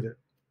sticking with it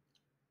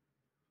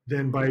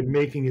than by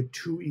making it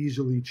too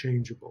easily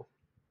changeable.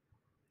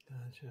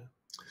 Gotcha.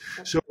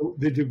 So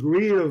the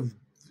degree of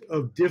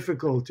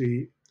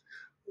difficulty,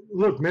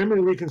 look,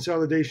 memory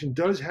reconsolidation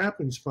does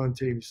happen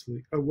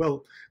spontaneously.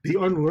 Well, the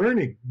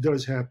unlearning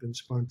does happen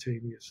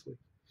spontaneously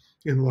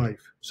in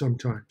life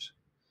sometimes.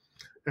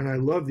 And I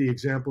love the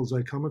examples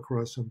I come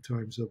across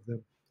sometimes of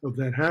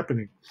that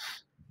happening.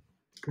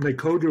 My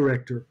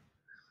co-director,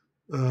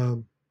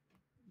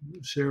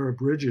 Sarah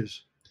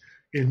Bridges,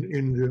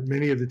 in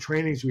many of the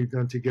trainings we've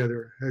done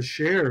together, has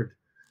shared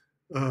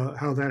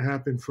how that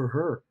happened for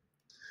her.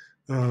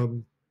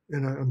 And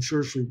I'm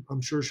sure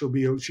she'll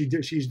be.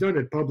 She's done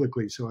it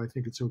publicly, so I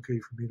think it's okay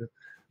for me to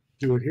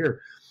do it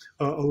here.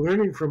 A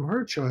learning from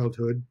her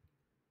childhood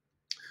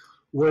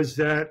was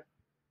that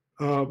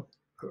her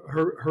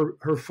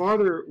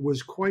father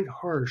was quite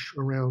harsh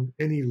around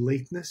any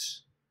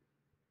lateness,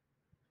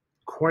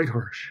 quite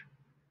harsh.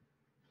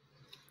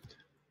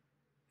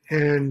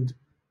 And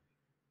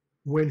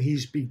when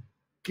he's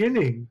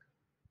beginning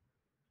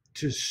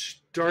to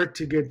start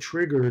to get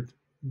triggered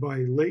by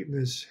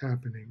lateness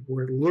happening,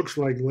 where it looks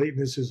like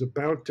lateness is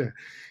about to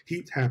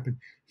happen,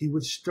 he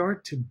would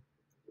start to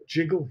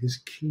jiggle his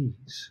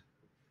keys.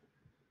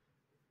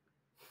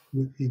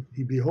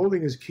 He'd be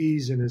holding his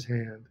keys in his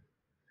hand,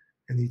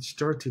 and he'd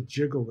start to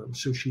jiggle them.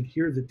 So she'd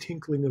hear the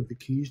tinkling of the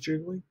keys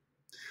jiggling.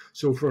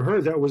 So for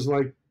her, that was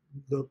like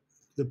the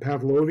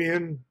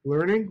Pavlovian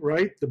learning,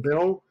 right? The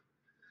bell.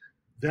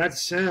 That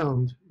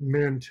sound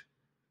meant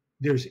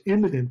there's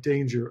imminent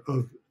danger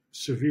of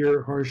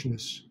severe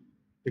harshness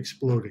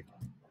exploding,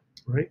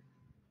 right?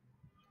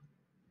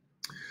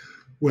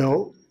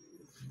 Well,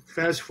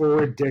 fast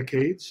forward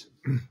decades,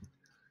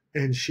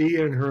 and she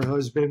and her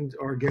husband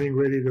are getting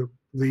ready to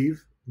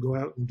leave, go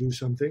out and do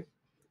something.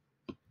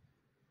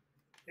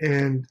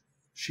 And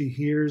she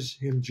hears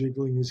him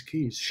jiggling his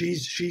keys.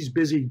 She's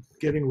busy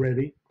getting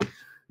ready,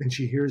 and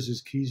she hears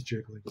his keys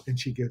jiggling, and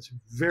she gets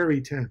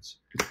very tense.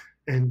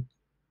 And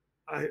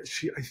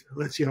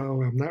let's see,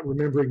 I'm not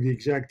remembering the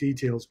exact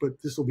details, but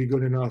this will be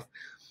good enough.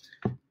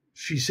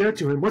 She said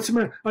to him, "What's the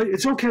matter?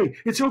 It's okay.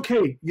 It's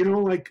okay. You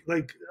know, like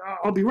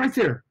I'll be right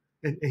there."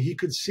 And he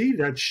could see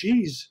that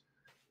she's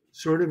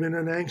sort of in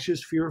an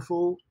anxious,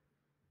 fearful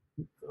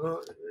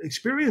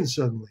experience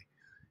suddenly.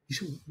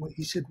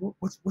 He said,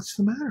 "What's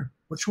the matter?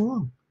 What's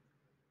wrong?"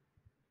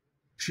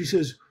 She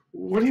says,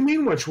 "What do you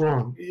mean, what's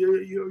wrong?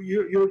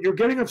 You're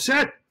getting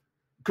upset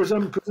because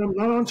I'm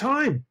not on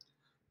time."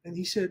 And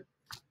he said,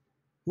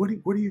 What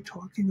are you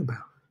talking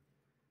about?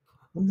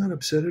 I'm not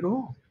upset at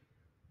all.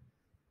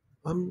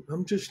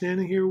 I'm just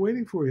standing here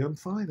waiting for you. I'm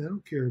fine. I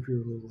don't care if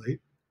you're a little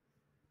late.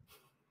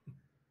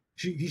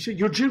 He said,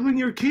 "You're jiggling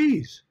your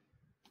keys."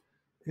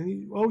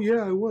 And "Oh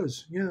yeah, I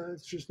was. Yeah,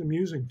 it's just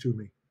amusing to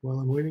me while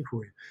I'm waiting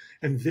for you."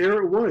 And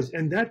there it was.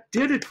 And that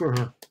did it for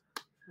her.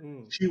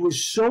 She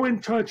was so in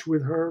touch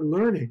with her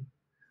learning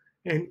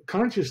and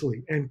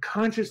consciously in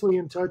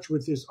touch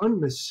with this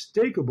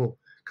unmistakable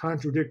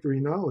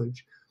contradictory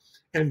knowledge.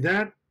 And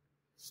that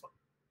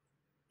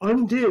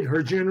undid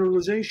her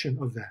generalization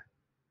of that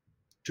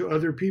to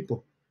other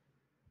people.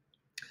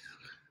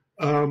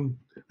 And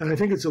I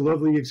think it's a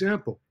lovely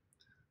example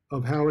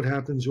of how it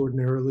happens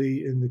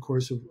ordinarily in the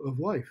course of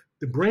life.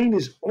 The brain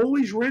is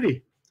always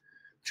ready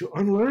to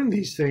unlearn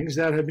these things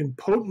that have been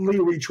potently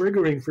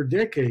re-triggering for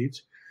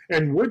decades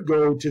and would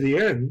go to the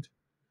end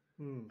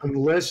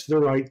unless the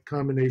right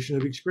combination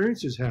of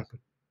experiences happen.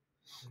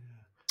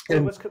 Yeah.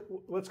 And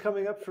what's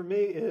coming up for me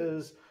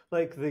is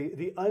like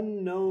the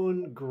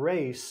unknown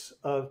grace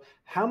of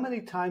how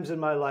many times in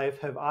my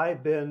life have I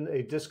been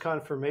a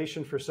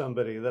disconfirmation for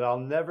somebody that I'll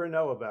never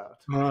know about.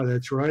 Ah,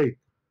 that's right.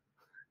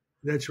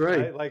 That's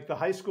right. Like the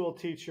high school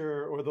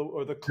teacher or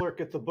the clerk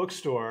at the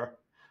bookstore.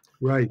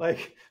 Right.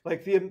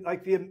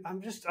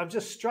 I'm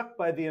just struck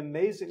by the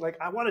amazing, like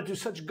I want to do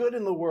such good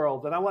in the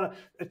world and I want to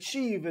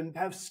achieve and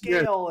have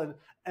scale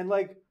and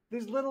like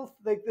these little,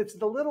 like it's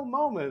the little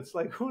moments,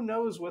 like who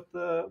knows what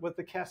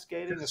the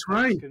cascading of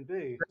things can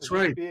be. That's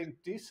right. Being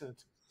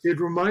decent. It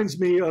reminds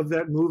me of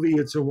that movie,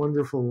 It's a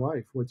Wonderful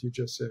Life, what you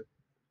just said.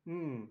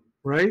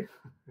 Right?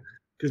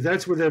 Because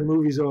that's what that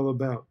movie's all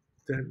about.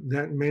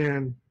 That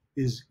man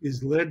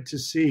is led to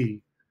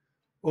see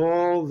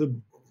all the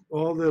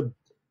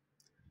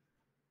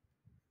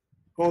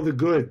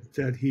good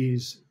that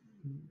he's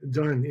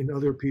done in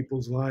other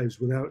people's lives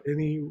without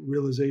any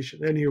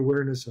realization, any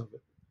awareness of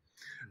it.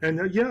 And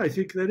I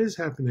think that is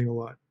happening a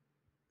lot,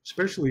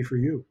 especially for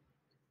you.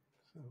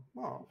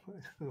 Well,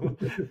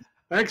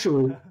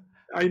 actually,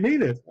 I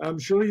mean it. I'm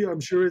sure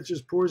it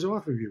just pours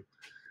off of you.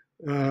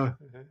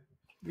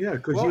 Yeah,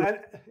 because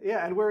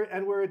and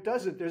where it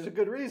doesn't, there's a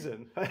good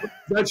reason.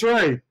 That's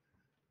right.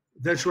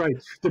 That's right.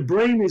 The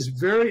brain is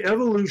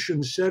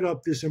evolution set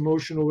up this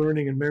emotional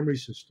learning and memory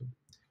system,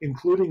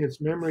 including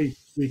its memory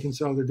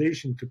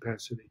reconsolidation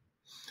capacity,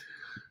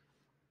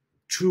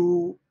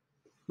 to,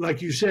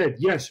 like you said,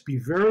 yes, be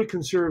very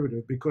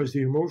conservative because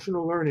the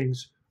emotional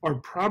learnings are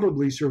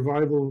probably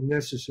survival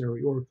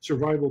necessary or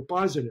survival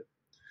positive.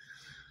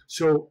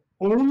 So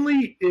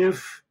only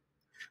if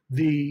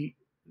the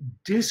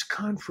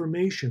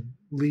disconfirmation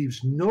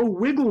leaves no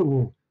wiggle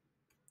room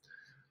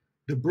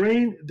The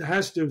brain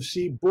has to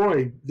see,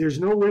 boy, there's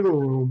no wiggle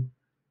room.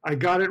 I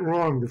got it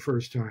wrong the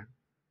first time.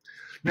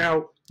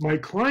 Now, my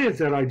client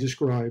that I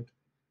described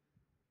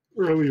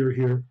earlier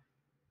here,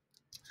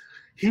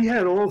 he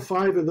had all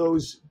 5 of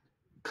those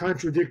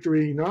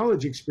contradictory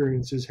knowledge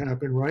experiences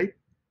happen, right?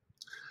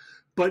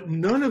 But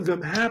none of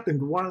them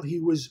happened while he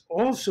was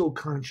also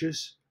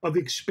conscious of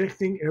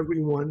expecting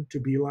everyone to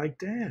be like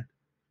Dad.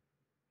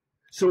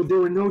 So there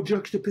were no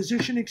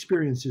juxtaposition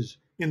experiences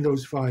in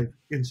those 5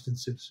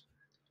 instances.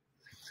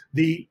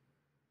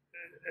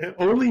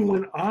 Only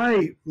when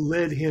I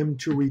led him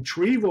to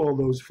retrieve all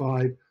those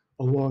 5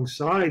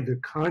 alongside the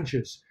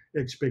conscious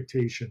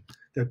expectation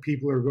that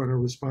people are going to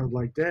respond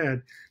like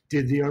Dad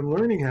did the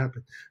unlearning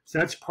happen. So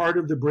that's part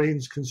of the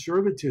brain's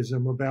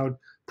conservatism about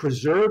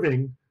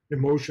preserving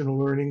emotional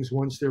learnings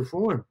once they're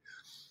formed.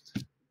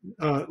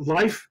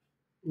 Life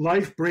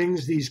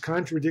brings these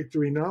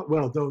contradictory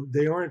though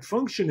they aren't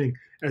functioning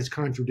as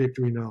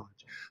contradictory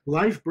knowledge.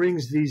 Life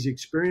brings these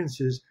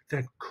experiences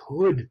that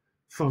could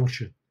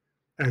function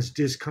as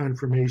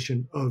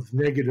disconfirmation of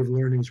negative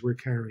learnings we're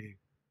carrying.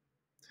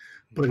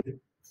 But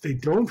they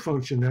don't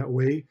function that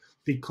way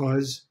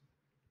because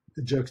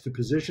the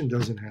juxtaposition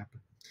doesn't happen.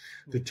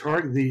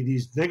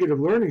 These negative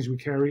learnings we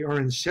carry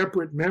are in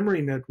separate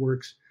memory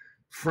networks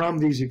from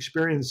these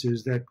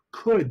experiences that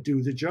could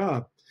do the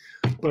job.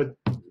 But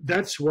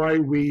that's why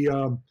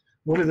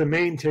one of the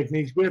main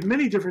techniques, we have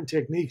many different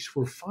techniques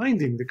for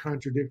finding the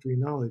contradictory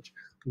knowledge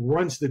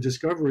once the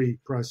discovery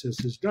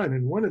process is done.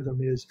 And one of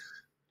them is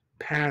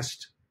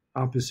past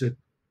opposite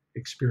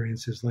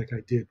experiences like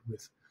I did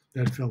with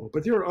that fellow.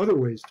 But there are other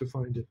ways to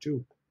find it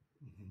too.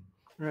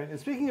 Right. And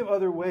speaking of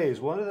other ways,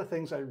 one of the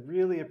things I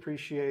really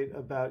appreciate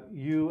about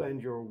you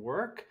and your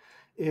work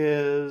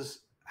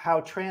is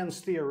how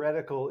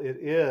trans-theoretical it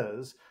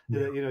is. Yeah.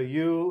 That,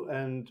 you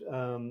and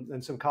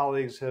some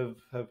colleagues have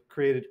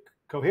created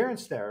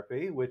Coherence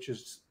Therapy, which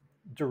is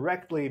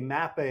directly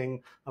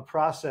mapping a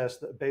process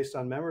based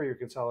on memory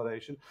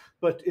reconsolidation.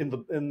 But in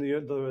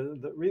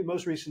the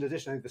most recent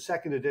edition, I think the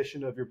second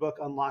edition of your book,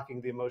 Unlocking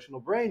the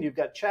Emotional Brain, you've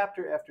got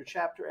chapter after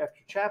chapter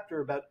after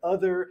chapter about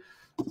other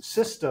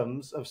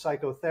systems of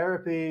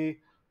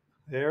psychotherapy.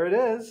 There it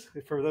is.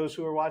 For those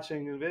who are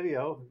watching the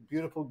video,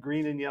 beautiful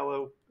green and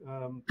yellow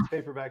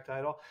paperback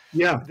title.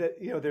 Yeah.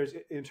 There's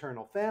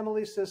internal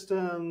family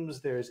systems.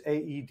 There's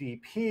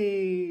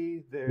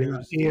AEDP.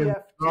 There's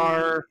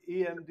EMDR,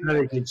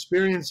 EMDR.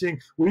 experiencing.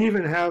 We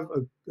even have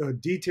a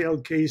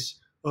detailed case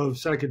of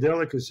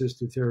psychedelic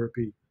assisted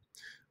therapy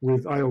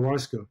with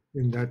ayahuasca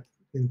in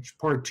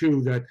part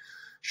 2 that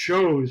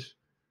shows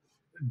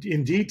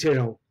in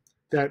detail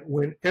that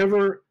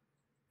whenever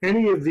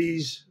any of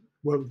these,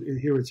 well,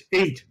 here it's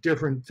 8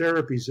 different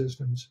therapy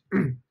systems,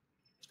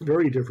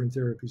 very different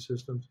therapy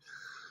systems.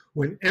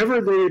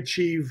 Whenever they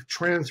achieve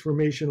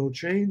transformational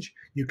change,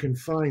 you can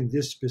find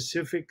this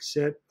specific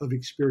set of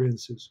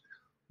experiences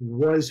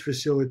was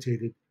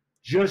facilitated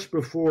just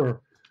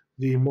before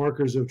the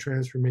markers of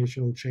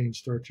transformational change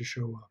start to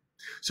show up.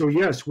 So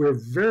yes, we're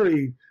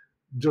very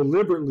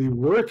deliberately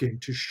working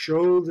to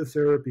show the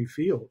therapy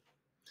field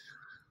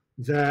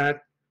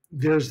that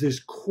there's this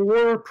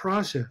core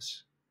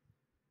process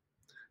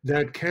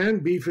that can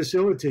be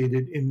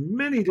facilitated in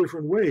many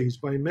different ways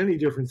by many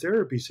different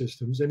therapy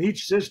systems. And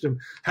each system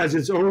has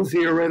its own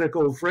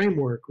theoretical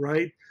framework,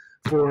 right,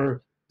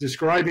 for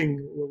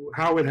describing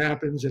how it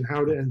happens and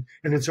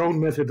and its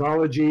own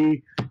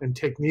methodology and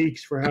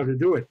techniques for how to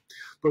do it.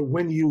 But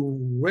when you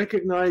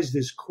recognize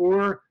this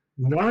core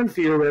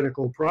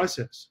non-theoretical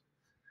process,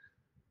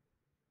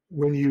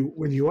 when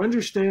you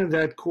understand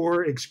that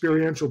core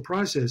experiential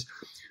process,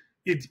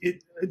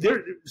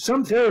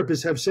 some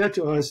therapists have said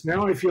to us,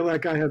 now I feel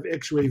like I have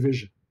X-ray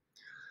vision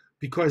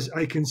because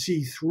I can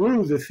see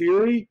through the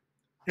theory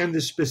and the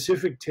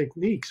specific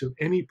techniques of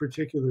any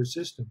particular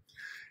system.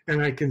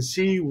 And I can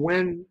see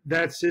when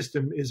that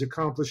system is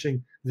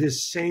accomplishing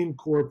this same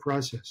core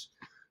process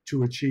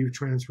to achieve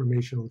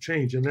transformational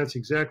change. And that's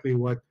exactly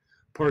what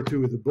part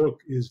 2 of the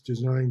book is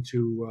designed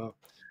to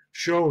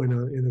show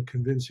in a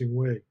convincing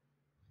way.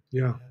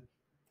 Yeah.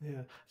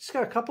 Yeah, just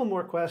got a couple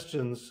more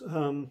questions.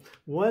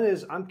 One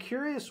is, I'm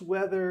curious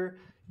whether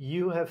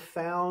you have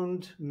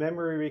found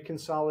memory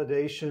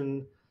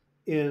reconsolidation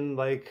in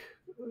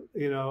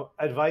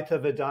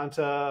Advaita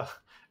Vedanta,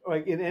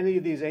 like in any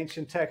of these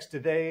ancient texts.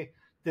 Did they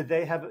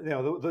have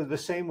the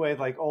same way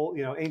like all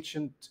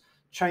ancient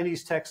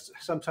Chinese texts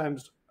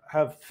sometimes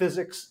have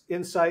physics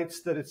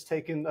insights that it's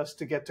taken us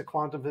to get to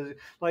quantum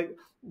physics? Like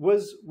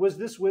was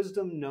this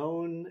wisdom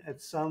known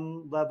at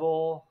some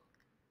level?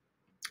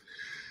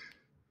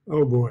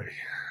 Oh boy.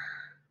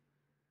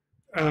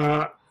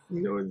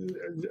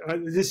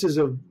 This is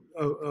a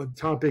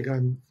topic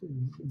I'm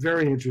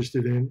very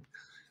interested in.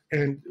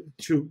 And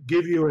to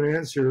give you an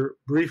answer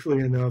briefly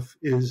enough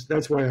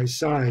that's why I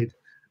sighed.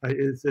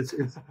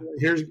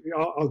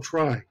 I'll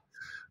try.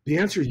 The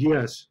answer is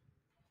yes.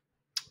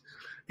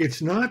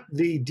 It's not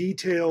the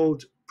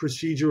detailed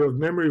procedure of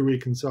memory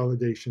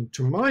reconsolidation,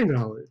 to my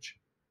knowledge,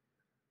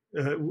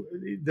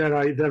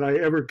 that I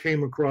ever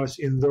came across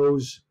in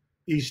those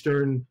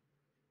Eastern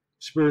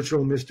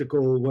spiritual,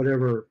 mystical,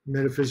 whatever,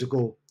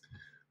 metaphysical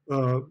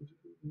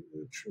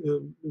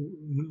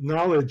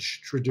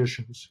knowledge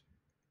traditions.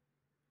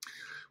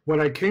 What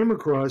I came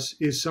across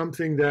is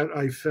something that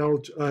I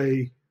felt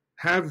I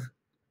have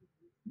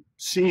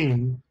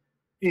seen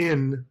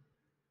in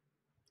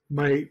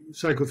my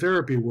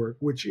psychotherapy work,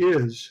 which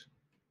is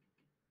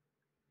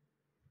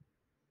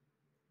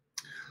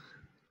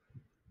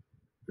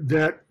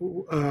that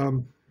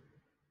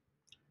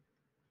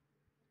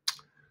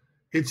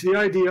it's the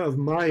idea of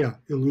Maya,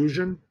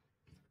 illusion,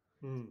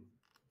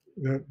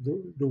 that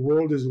the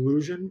world is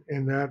illusion,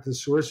 and that the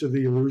source of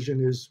the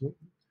illusion is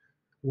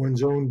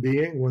one's own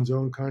being, one's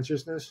own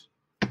consciousness,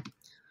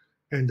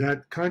 and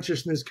that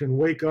consciousness can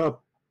wake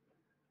up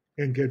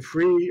and get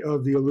free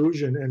of the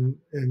illusion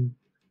and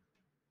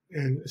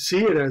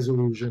see it as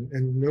illusion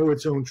and know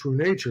its own true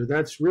nature.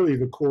 That's really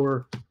the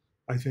core,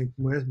 I think,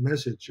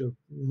 message of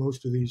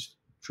most of these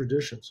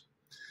traditions.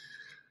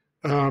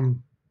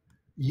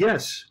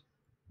 Yes,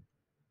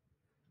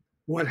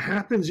 what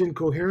happens in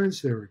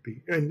coherence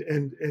therapy and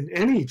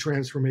any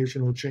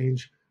transformational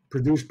change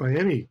produced by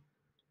any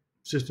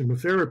system of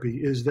therapy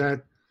is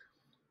that,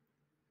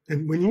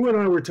 and when you and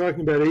I were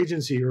talking about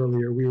agency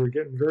earlier, we were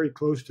getting very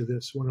close to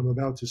this, what I'm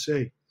about to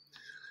say.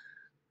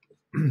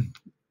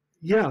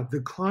 Yeah, the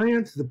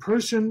client, the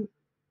person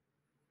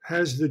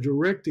has the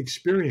direct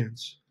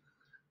experience.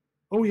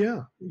 Oh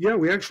yeah,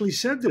 we actually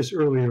said this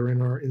earlier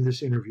in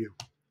this interview.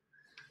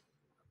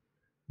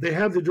 They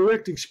have the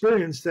direct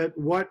experience that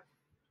what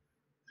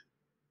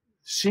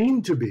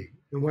seemed to be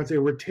and what they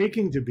were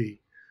taking to be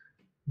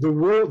the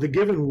world, the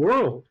given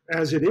world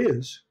as it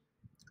is,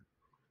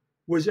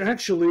 was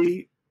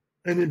actually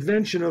an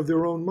invention of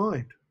their own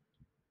mind.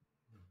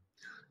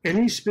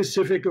 Any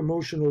specific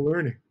emotional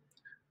learning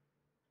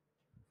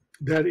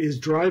that is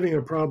driving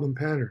a problem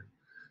pattern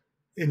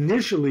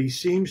initially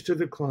seems to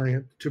the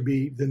client to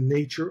be the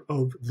nature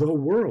of the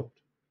world,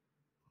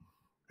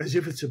 as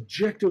if it's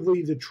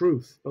objectively the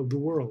truth of the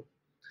world.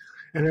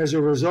 And as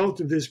a result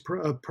of this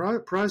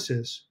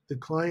process, the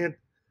client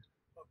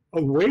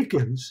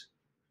awakens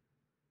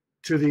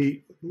to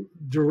the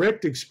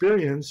direct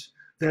experience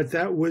that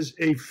that was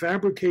a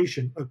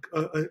fabrication,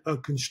 a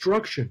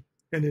construction,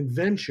 an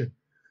invention,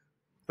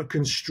 a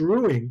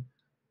construing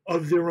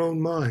of their own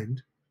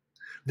mind,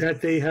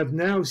 that they have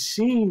now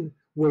seen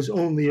was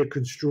only a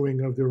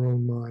construing of their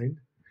own mind,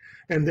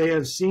 and they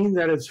have seen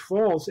that it's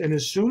false, and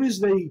as soon as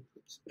they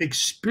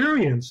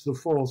experience the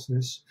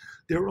falseness,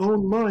 their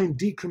own mind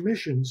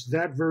decommissions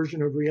that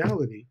version of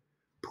reality.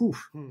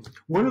 Poof.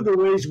 One of the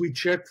ways we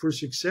check for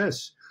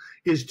success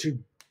is to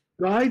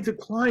guide the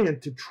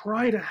client to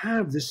try to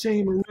have the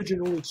same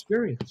original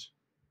experience.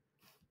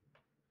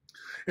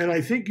 And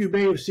I think you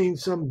may have seen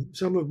some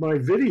of my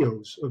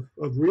videos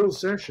of real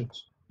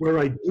sessions where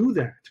I do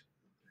that.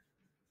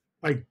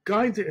 I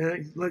guide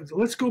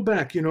let's go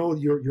back. You know,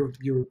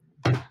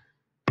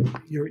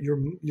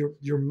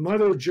 your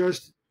mother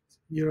just,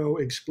 you know,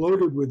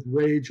 exploded with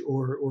rage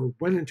or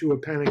went into a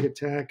panic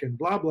attack and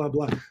blah blah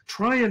blah.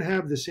 Try and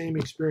have the same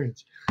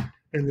experience,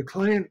 and the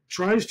client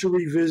tries to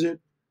revisit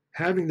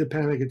having the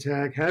panic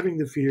attack, having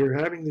the fear,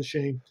 having the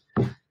shame,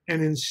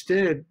 and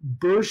instead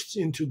bursts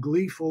into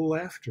gleeful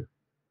laughter.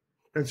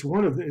 That's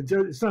one of the.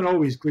 It's not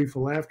always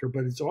gleeful laughter,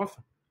 but it's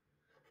often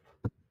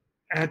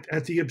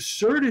at the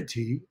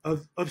absurdity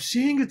of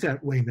seeing it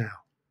that way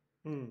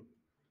now.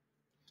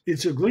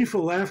 It's a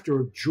gleeful laughter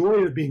of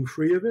joy of being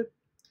free of it,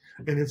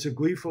 and it's a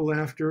gleeful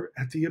laughter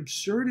at the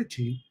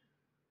absurdity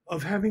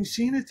of having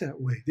seen it that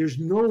way. There's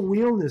no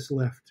realness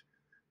left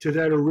to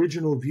that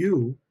original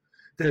view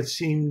that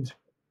seemed,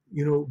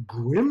 you know,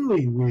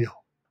 grimly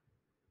real,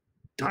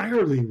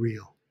 direly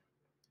real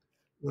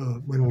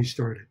when we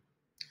started.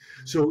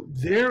 So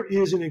there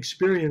is an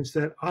experience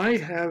that I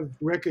have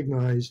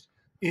recognized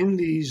in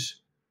these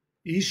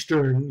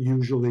Eastern,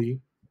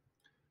 usually,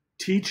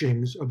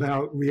 teachings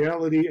about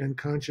reality and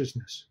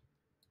consciousness.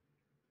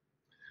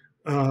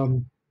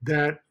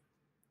 That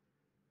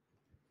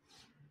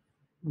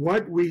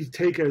what we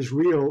take as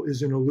real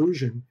is an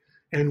illusion,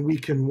 and we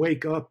can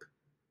wake up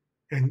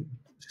and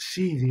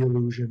see the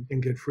illusion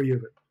and get free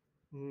of it.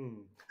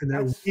 And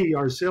that we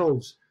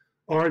ourselves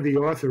are the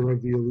author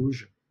of the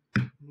illusion.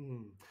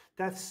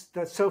 That's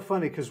so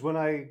funny, because when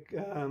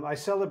I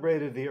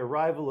celebrated the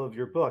arrival of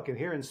your book, and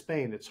here in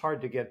Spain, it's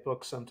hard to get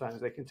books sometimes.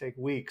 They can take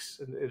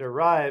weeks. And it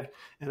arrived,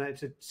 and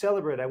to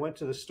celebrate, I went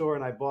to the store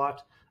and I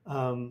bought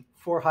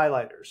 4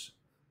 highlighters.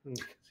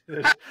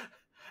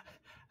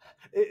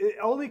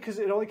 Only because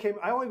it only came,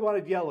 I only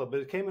wanted yellow, but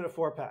it came in a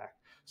 4-pack.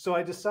 So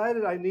I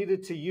decided I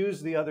needed to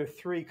use the other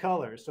 3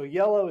 colors. So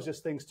yellow is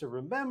just things to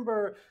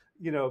remember.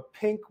 You know,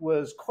 pink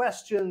was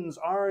questions,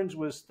 orange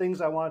was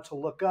things I wanted to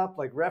look up,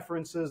 like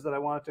references that I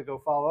wanted to go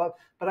follow up.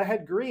 But I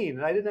had green,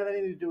 and I didn't have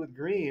anything to do with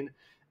green.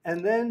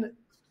 And then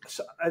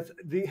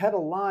they had a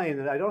line,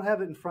 and I don't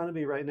have it in front of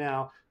me right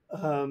now,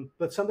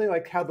 but something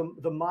like how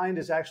the mind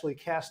is actually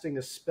casting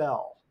a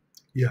spell.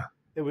 Yeah.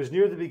 It was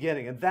near the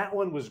beginning, and that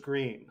one was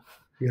green.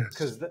 Yes.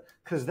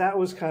 Because that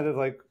was kind of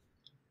like,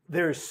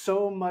 there's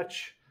so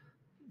much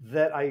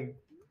that I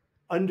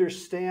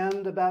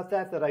understand about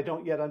that I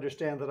don't yet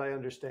understand that I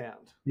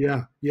understand.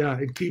 Yeah, yeah,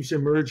 it keeps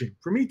emerging.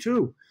 For me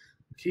too.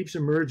 It keeps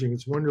emerging.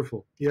 It's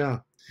wonderful. Yeah.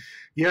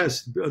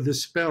 Yes, the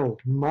spell,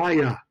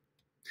 Maya.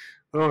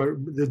 Oh,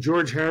 the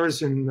George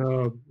Harrison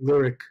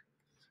lyric,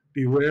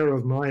 Beware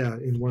of Maya,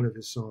 in one of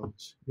his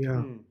songs. Yeah.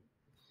 Okay.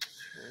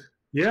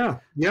 Yeah,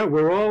 yeah,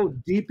 we're all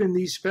deep in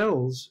these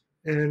spells,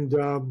 and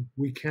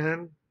we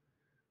can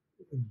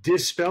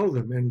dispel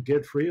them and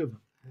get free of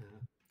them.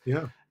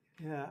 Yeah.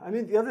 Yeah, I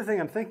mean, the other thing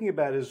I'm thinking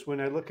about is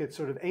when I look at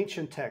sort of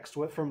ancient texts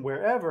from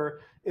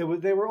wherever,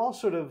 they were all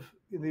sort of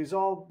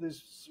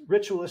these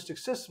ritualistic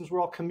systems were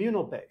all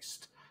communal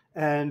based,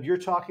 and you're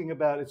talking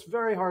about it's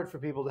very hard for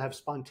people to have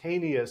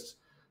spontaneous,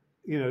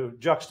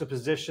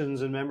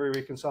 juxtapositions and memory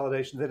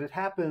reconsolidation, that it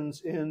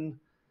happens in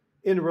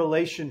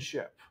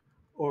relationship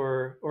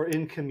or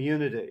in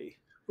community.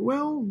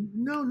 Well,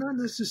 no, not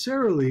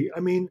necessarily. I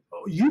mean,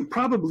 you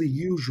probably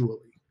usually.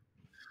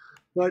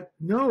 But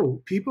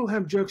no, people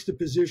have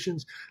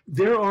juxtapositions.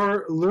 There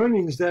are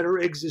learnings that are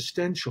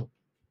existential,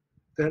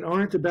 that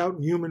aren't about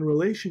human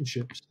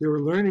relationships. There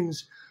are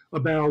learnings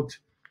about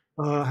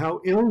how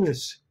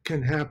illness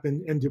can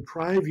happen and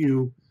deprive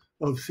you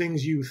of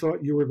things you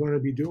thought you were going to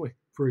be doing,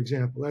 for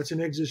example. That's an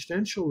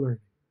existential learning.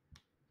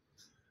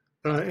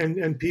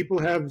 And people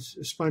have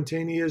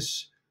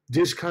spontaneous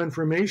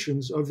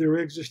disconfirmations of their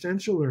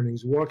existential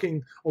learnings.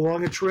 Walking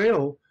along a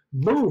trail,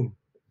 boom,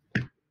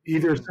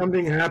 either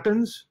something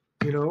happens,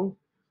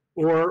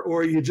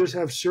 or you just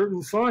have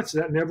certain thoughts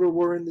that never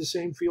were in the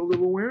same field of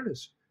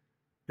awareness.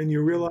 And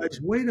you realize,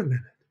 wait a minute,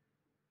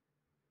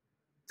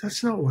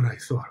 that's not what I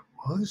thought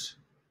it was.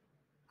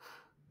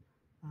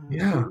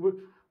 Yeah.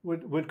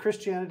 Would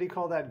Christianity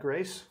call that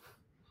grace?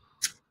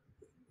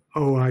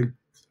 Oh,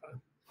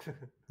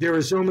 there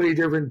are so many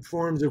different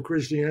forms of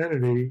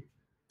Christianity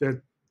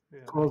that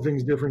call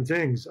things different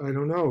things. I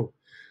don't know.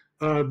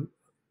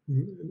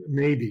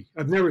 Maybe.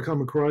 I've never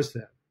come across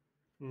that.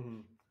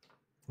 Mm-hmm.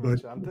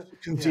 But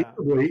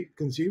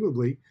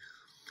conceivably,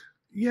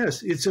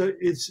 yes,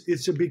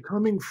 it's a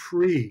becoming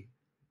free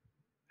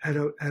at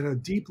a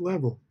deep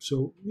level.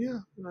 So yeah,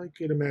 I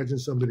can imagine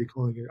somebody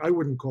calling it. I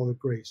wouldn't call it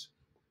grace.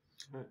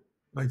 Right.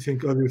 I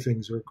think other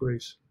things are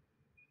grace.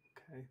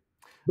 Okay.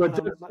 But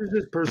there's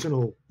just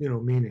personal,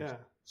 meaning,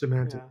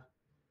 semantic.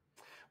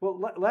 Yeah. Well,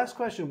 last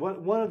question.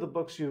 One of the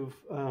books you've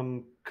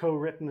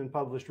co-written and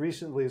published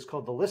recently is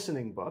called The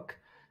Listening Book.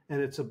 And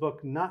it's a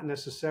book not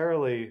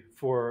necessarily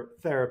for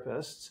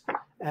therapists.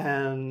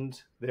 And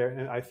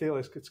I feel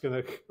like it's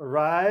going to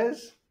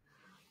arise,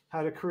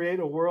 how to create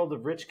a world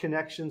of rich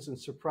connections and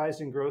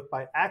surprising growth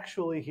by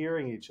actually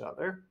hearing each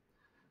other.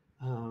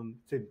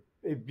 It's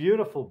a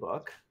beautiful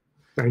book.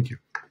 Thank you.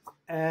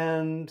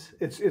 And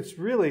it's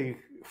really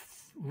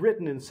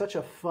written in such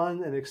a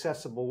fun and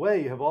accessible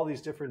way. You have all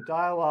these different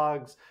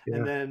dialogues,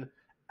 and then,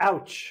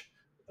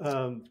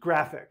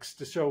 graphics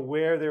to show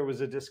where there was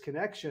a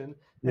disconnection.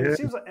 And it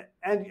seems like,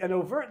 and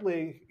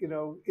overtly,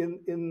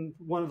 in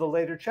one of the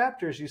later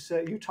chapters,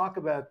 you talk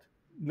about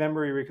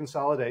memory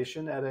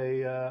reconsolidation at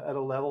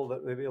a level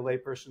that maybe a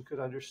layperson could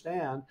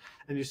understand,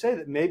 and you say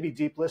that maybe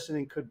deep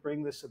listening could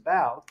bring this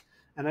about.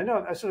 And I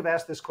know I sort of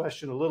asked this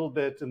question a little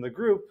bit in the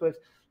group, but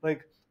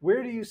like,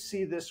 where do you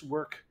see this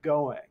work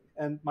going?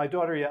 And my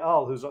daughter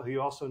Yael, who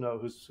you also know,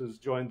 who's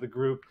joined the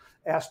group,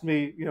 asked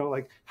me,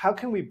 how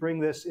can we bring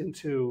this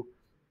into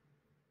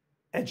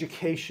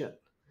education?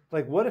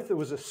 Like, what if there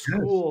was a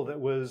school that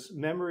was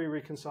memory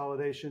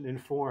reconsolidation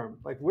informed?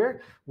 Like, where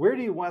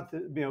do you want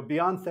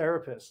beyond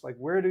therapists? Like,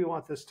 where do you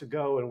want this to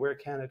go, and where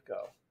can it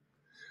go?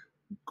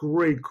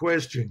 Great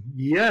question.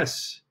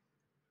 Yes,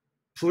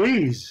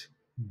 please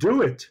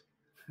do it.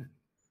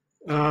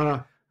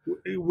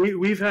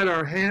 We've had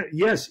our hand.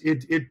 Yes,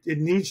 it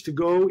needs to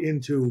go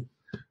into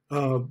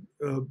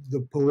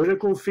the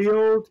political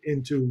field,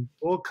 into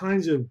all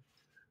kinds of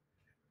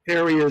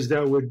areas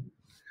that would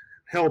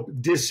help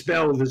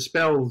dispel the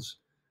spells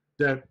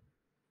that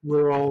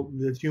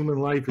that human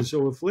life is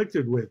so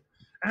afflicted with.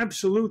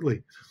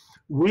 Absolutely.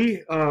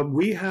 We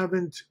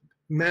haven't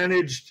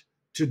managed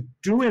to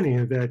do any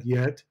of that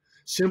yet,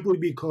 simply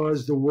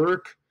because the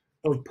work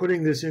of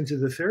putting this into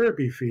the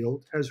therapy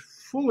field has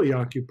fully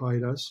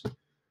occupied us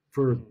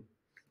for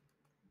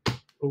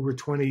over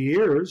 20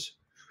 years.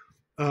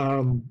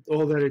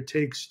 All that it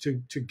takes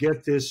to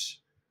get this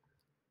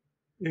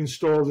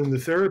installed in the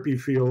therapy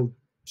field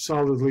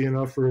solidly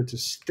enough for it to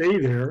stay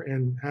there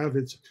and have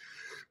its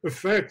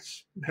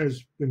effects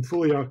has been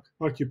fully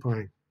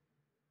occupying.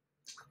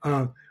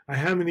 I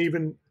haven't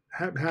even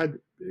had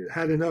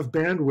enough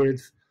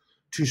bandwidth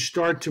to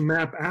start to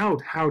map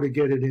out how to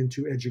get it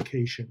into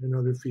education and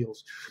other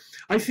fields.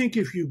 I think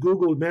if you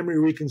Googled memory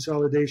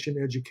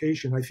reconsolidation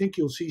education, I think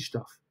you'll see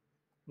stuff.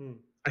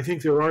 I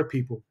think there are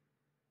people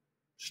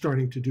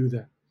starting to do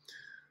that.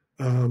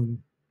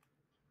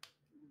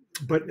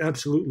 But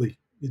absolutely,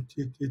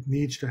 it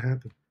needs to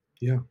happen.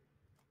 Yeah.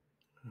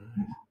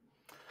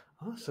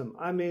 Awesome.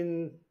 I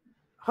mean,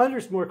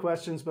 hundreds more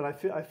questions, but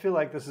I feel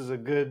like this is a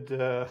good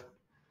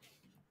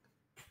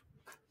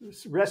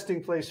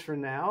resting place for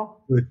now.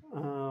 Good.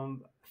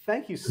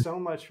 Thank you so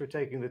much for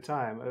taking the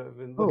time. I've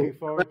been Oh, looking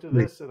forward to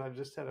gladly. this, and I've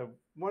just had a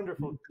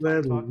wonderful time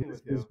Gladly. talking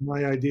This with you. is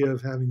my idea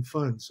of having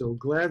fun. So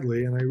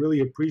gladly, and I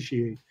really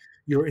appreciate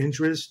your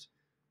interest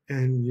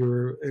and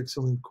your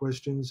excellent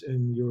questions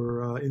and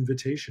your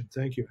invitation.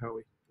 Thank you,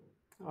 Howie.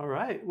 All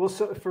right. Well,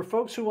 so for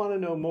folks who want to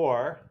know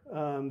more,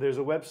 there's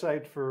a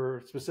website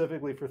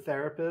specifically for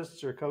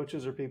therapists or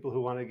coaches or people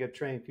who want to get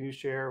trained. Can you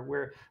share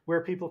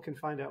where people can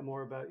find out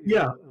more about you?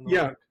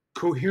 Yeah.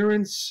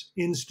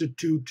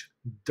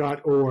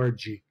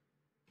 Coherenceinstitute.org.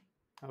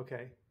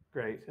 Okay,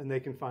 great. And they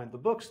can find the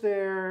books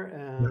there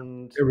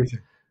and everything.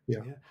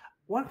 Yeah.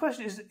 One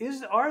question is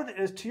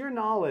to your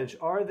knowledge,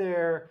 are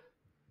there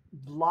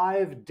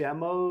live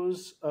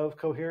demos of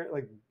coherent,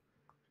 like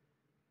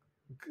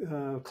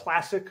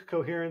classic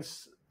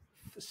coherence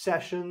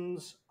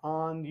sessions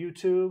on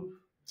YouTube?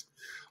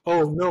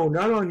 Oh, no,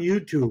 not on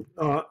YouTube.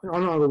 On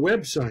our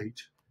website,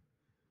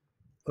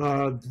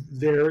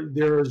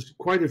 there's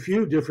quite a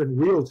few different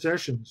real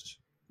sessions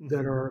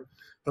that are,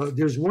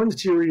 there's one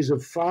series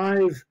of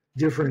 5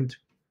 different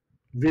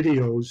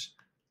videos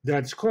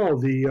that's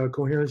called the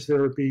Coherence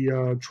Therapy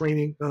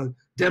Training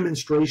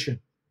Demonstration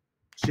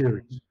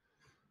Series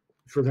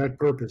for that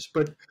purpose.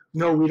 But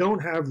no, we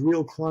don't have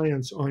real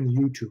clients on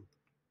YouTube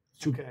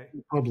to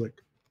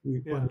public.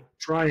 We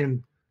try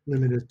and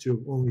limit it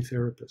to only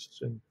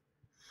therapists and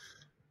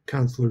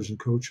counselors and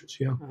coaches.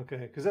 Yeah.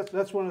 Okay, because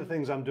that's one of the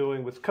things I'm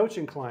doing with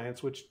coaching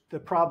clients, which the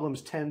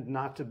problems tend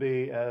not to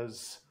be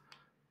as,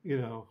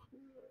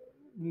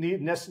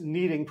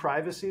 needing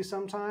privacy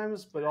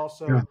sometimes, but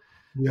also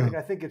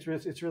I think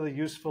it's really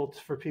useful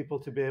for people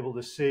to be able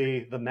to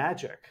see the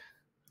magic.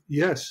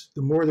 Yes,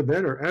 the more the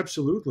better.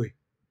 Absolutely.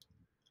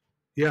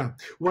 Yeah.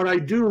 What I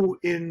do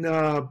in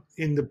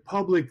the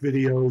public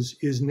videos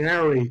is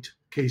narrate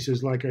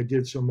cases like I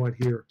did somewhat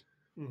here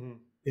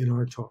in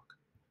our talk.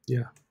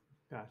 Yeah.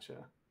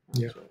 Gotcha.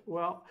 Yeah.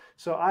 Well,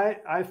 so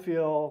I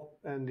feel,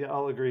 and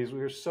all agrees,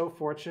 we are so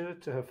fortunate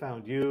to have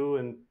found you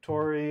and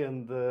Tori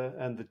and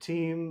the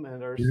team,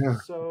 and are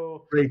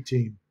so great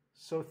team.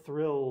 So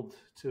thrilled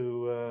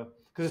to,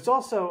 because it's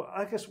also,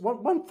 I guess,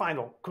 one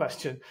final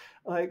question.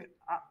 Like,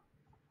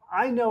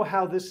 I know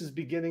how this is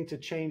beginning to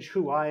change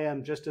who I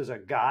am just as a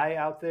guy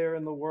out there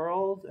in the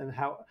world and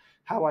how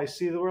I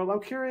see the world.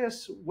 I'm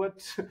curious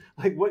what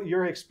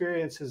your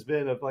experience has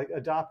been of like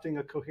adopting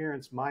a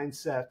coherence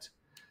mindset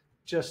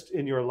just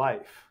in your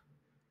life.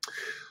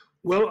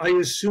 Well, I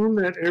assume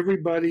that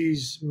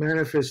everybody's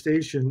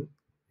manifestation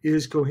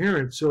is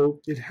coherent.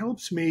 So it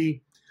helps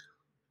me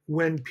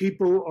when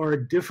people are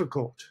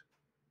difficult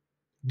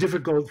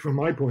from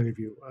my point of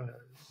view,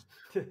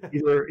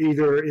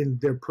 either in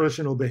their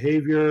personal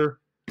behavior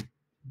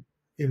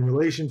in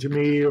relation to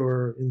me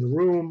or in the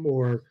room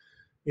or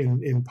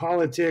in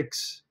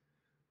politics.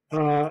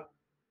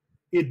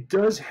 It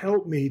does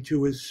help me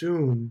to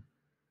assume,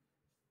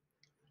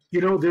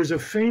 there's a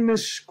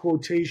famous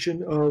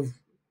quotation of,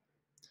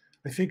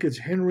 I think it's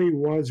Henry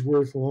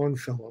Wadsworth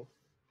Longfellow.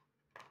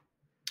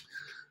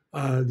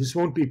 This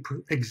won't be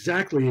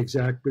exactly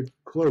exact, but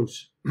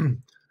close.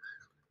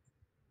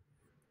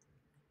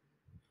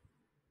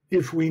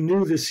 If we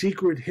knew the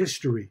secret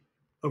history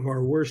of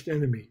our worst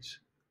enemies,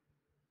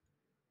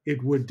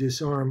 it would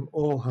disarm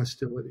all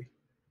hostility.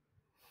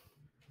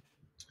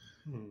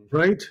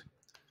 Right?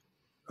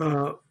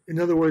 In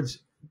other words,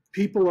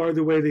 people are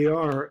the way they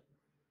are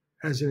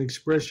as an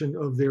expression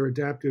of their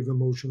adaptive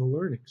emotional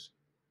learnings,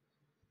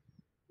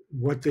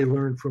 what they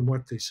learned from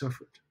what they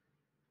suffered.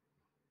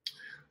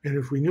 And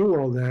if we knew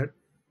all that,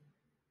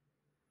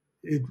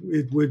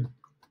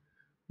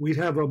 we'd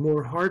have a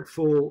more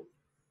heartful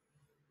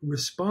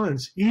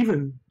response,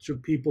 even to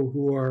people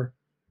who are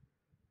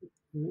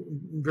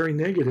very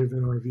negative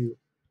in our view,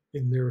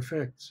 in their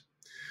effects.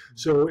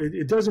 So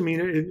it doesn't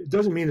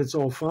mean it's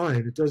all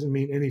fine. It doesn't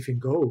mean anything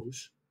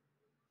goes.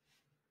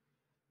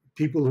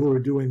 People who are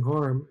doing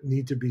harm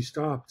need to be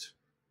stopped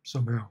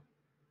somehow.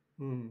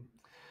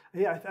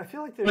 Yeah, I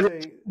feel like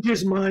it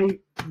is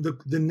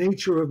the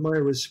nature of my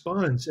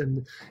response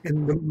and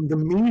the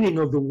meaning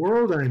of the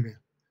world I'm in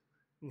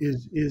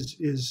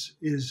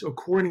is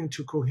according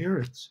to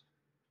coherence.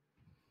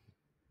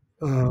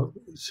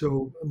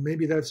 So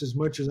maybe that's as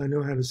much as I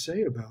know how to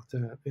say about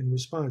that in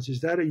response. Is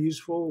that a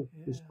useful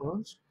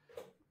response?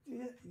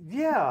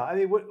 Yeah, I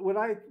mean,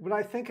 when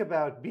I think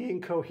about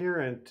being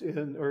coherent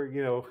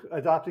or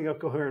adopting a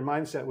coherent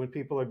mindset when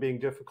people are being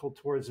difficult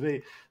towards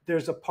me,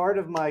 there's a part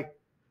of my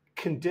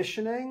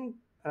conditioning,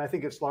 and I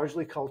think it's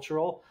largely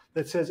cultural,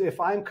 that says if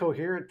I'm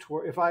coherent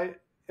if I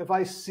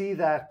see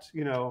that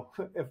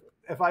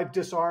if I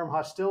disarm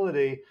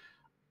hostility,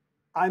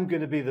 I'm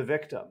going to be the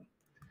victim.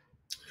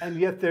 And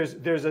yet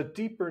there's a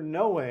deeper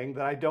knowing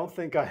that I don't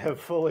think I have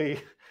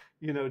fully,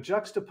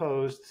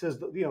 juxtaposed. Says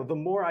the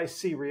more I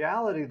see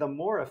reality, the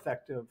more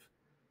effective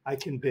I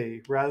can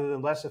be, rather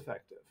than less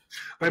effective.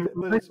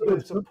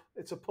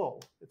 It's a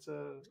pull. It's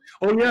a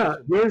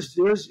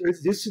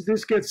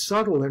this gets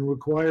subtle and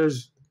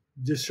requires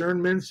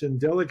discernments and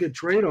delicate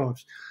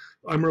trade-offs.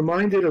 I'm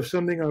reminded of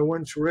something I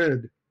once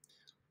read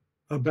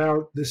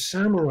about the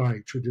samurai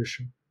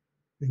tradition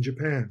in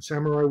Japan,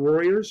 samurai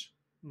warriors.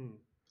 Hmm.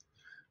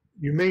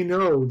 You may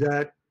know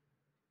that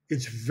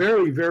it's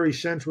very, very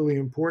centrally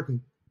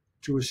important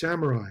to a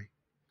samurai,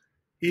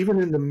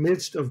 even in the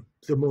midst of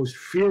the most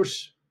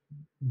fierce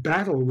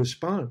battle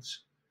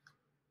response,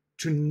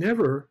 to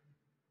never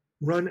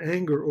run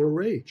anger or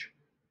rage.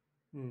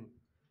 Hmm.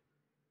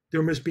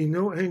 There must be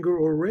no anger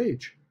or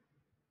rage.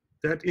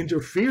 That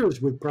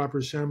interferes with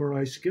proper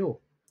samurai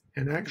skill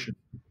and action.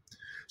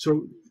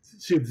 So,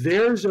 see,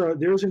 there's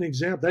an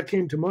example that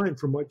came to mind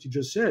from what you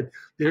just said.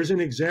 There's an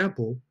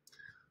example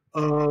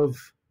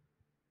of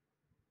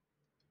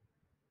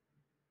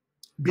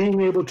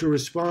being able to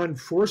respond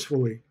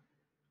forcefully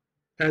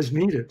as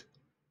needed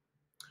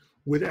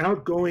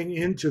without going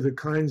into the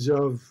kinds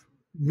of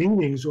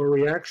meanings or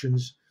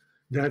reactions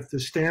that the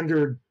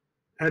standard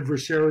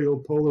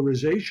adversarial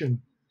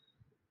polarization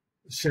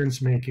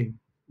sense making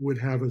would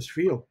have us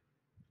feel.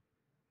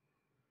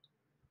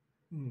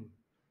 Hmm.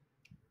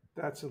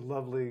 That's a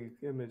lovely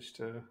image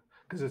to,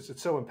 because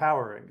it's so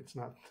empowering. It's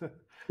not.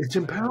 It's I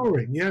don't.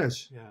 empowering.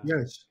 Yes. Yeah.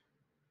 Yes.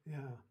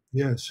 Yeah.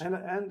 Yes.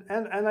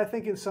 And I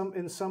think in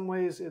some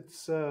ways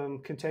it's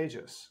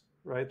contagious,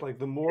 right? Like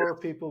the more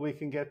people we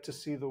can get to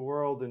see the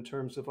world in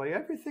terms of like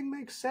everything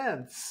makes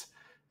sense,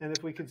 and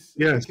if we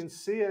Yes. can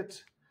see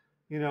it,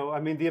 I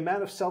mean, the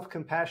amount of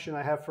self-compassion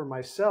I have for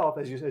myself,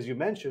 as you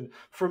mentioned,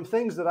 from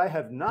things that I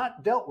have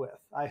not dealt with,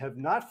 I have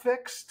not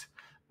fixed,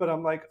 but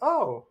I'm like,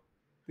 oh,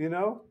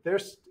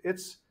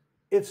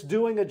 it's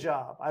doing a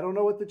job. I don't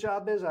know what the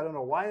job is. I don't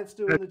know why it's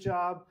doing the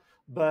job,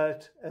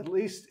 but at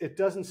least it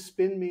doesn't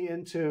spin me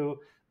into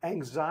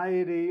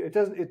anxiety. It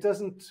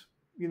doesn't,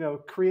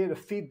 create a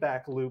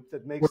feedback loop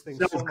that makes things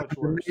so much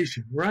worse.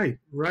 Right,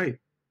 right.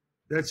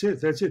 That's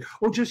it. That's it.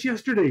 Oh, just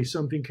yesterday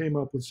something came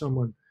up with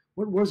someone.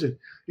 What was it?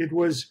 It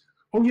was,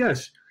 oh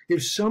yes,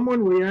 if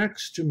someone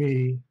reacts to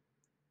me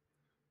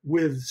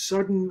with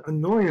sudden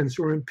annoyance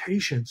or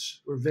impatience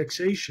or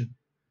vexation,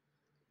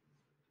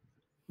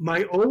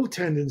 my old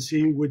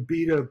tendency would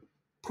be to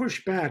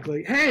push back,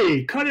 like,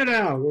 hey, cut it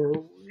out, or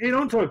hey,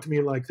 don't talk to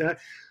me like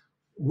that.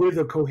 With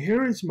a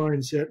coherence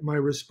mindset, my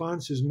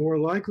response is more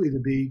likely to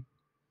be,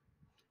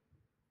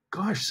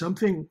 gosh,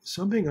 something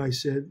I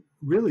said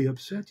really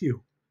upset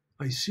you.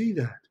 I see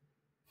that.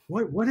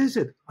 What is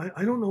it?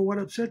 I don't know what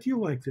upset you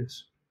like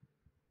this.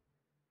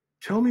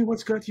 Tell me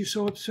what's got you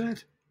so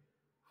upset.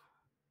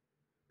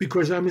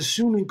 Because I'm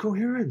assuming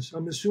coherence.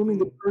 I'm assuming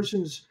the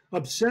person's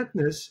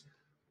upsetness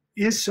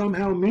is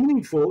somehow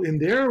meaningful in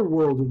their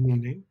world of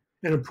meaning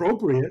and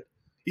appropriate,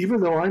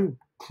 even though I'm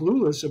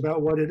clueless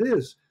about what it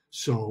is.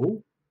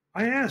 So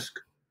I ask,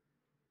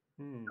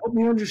 help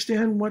me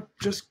understand what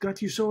just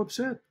got you so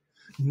upset.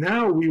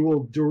 Now we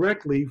will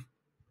directly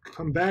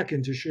come back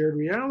into shared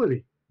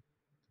reality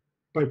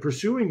by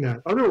pursuing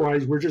that.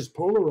 Otherwise, we're just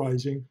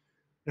polarizing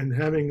and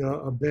having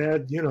a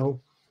bad,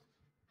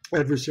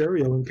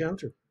 adversarial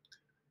encounter.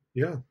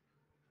 Yeah.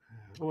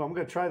 Well, I'm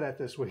going to try that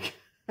this week.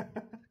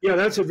 Yeah,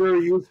 that's a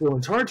very useful one.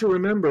 It's hard to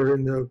remember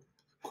in the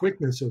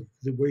quickness of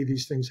the way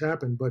these things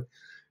happen, but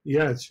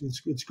yeah,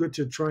 it's good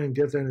to try and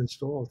get that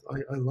installed.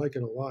 I like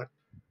it a lot.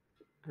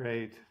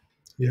 Great.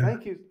 Yeah.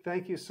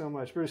 Thank you so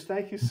much, Bruce.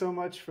 Thank you so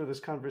much for this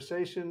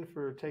conversation,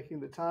 for taking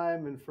the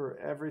time, and for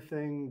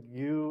everything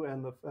you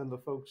and the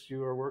folks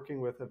you are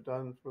working with have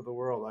done for the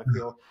world. I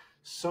feel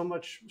so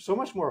much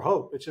more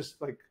hope. It's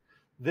just like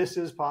this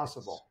is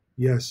possible.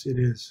 Yes, it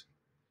is.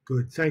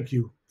 Good. Thank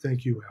you,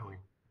 Howie.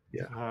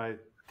 Yeah. All right.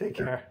 Take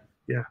care.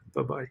 Yeah.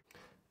 Bye-bye.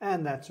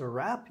 And that's a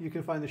wrap. You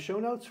can find the show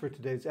notes for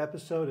today's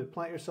episode at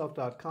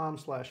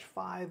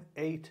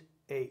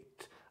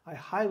plantyourself.com/588. I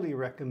highly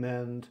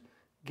recommend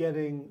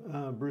getting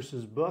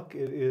Bruce's book.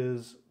 It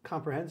is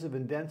comprehensive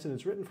and dense, and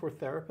it's written for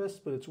therapists,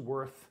 but it's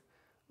worth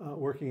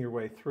working your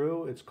way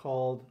through. It's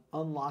called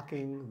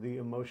Unlocking the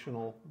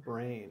Emotional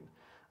Brain.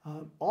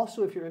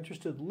 Also, if you're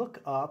interested,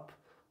 look up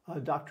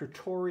Dr.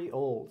 Tori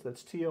Olds.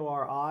 That's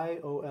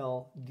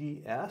Toriolds.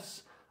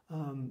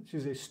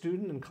 She's a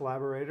student and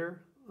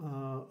collaborator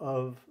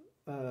of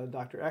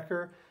Dr.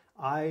 Ecker.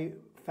 I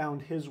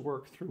found his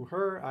work through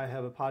her. I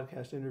have a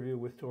podcast interview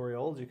with Tori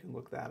Olds. You can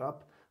look that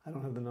up. I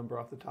don't have the number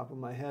off the top of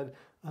my head.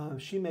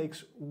 She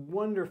makes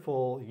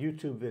wonderful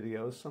YouTube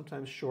videos,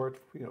 sometimes short,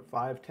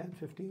 5, 10,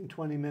 15,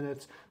 20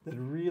 minutes, that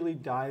really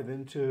dive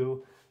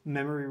into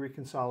memory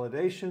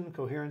reconsolidation,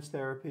 coherence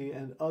therapy,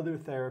 and other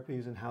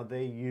therapies and how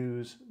they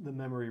use the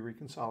memory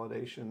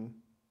reconsolidation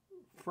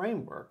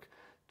framework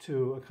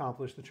to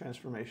accomplish the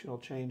transformational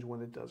change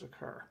when it does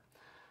occur.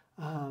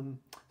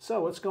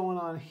 So what's going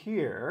on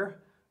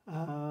here?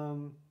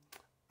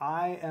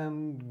 I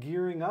am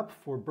gearing up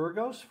for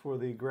Burgos for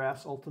the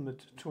Grass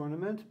Ultimate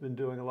Tournament. Been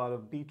doing a lot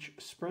of beach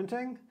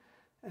sprinting,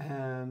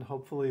 and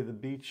hopefully the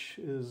beach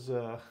is,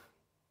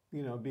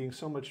 being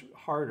so much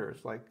harder.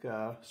 It's like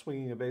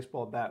swinging a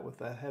baseball bat with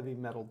a heavy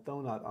metal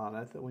donut on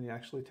it, that when you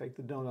actually take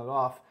the donut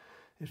off,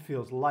 it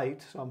feels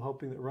light. So I'm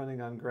hoping that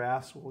running on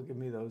grass will give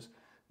me those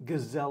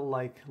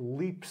gazelle-like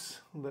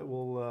leaps that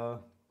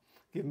will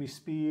give me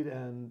speed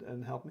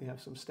and help me have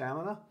some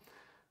stamina.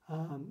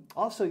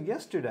 Also,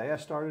 yesterday I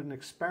started an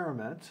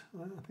experiment.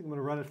 I think I'm going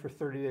to run it for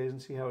 30 days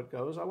and see how it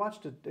goes. I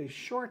watched a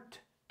short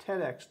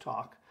TEDx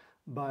talk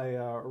by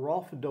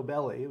Rolf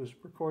Dobelli. It was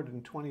recorded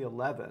in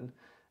 2011,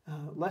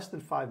 less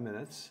than 5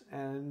 minutes,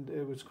 and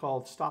it was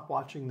called Stop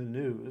Watching the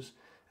News.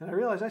 And I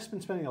realized I've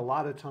been spending a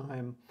lot of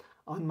time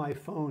on my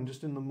phone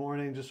just in the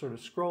morning, just sort of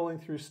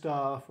scrolling through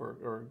stuff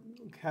or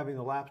having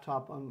a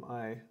laptop on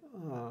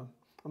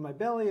my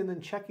belly and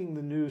then checking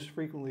the news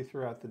frequently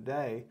throughout the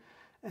day,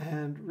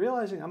 and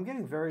realizing I'm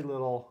getting very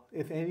little,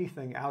 if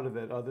anything, out of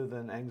it other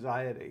than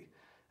anxiety.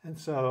 And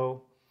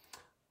so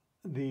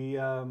the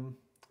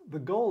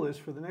goal is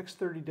for the next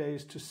 30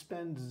 days to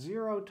spend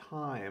 0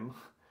 time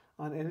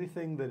on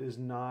anything that is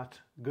not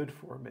good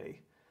for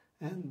me.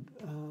 And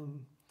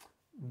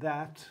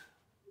that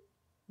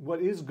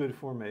what is good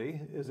for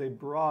me is a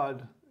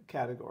broad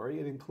category.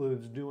 It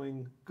includes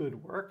doing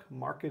good work,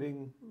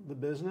 marketing the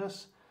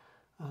business,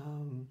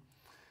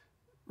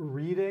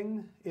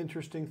 reading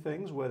interesting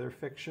things, whether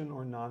fiction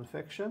or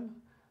nonfiction,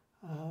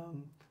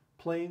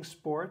 playing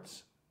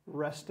sports,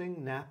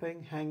 resting,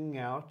 napping, hanging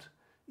out,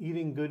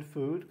 eating good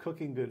food,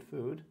 cooking good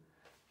food.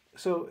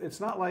 So it's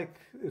not like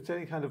it's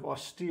any kind of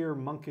austere,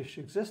 monkish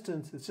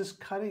existence. It's just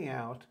cutting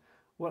out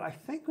what I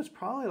think was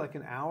probably like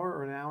an hour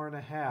or an hour and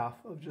a half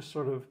of just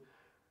sort of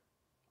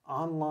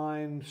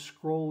online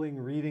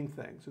scrolling, reading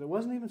things. And it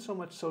wasn't even so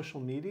much social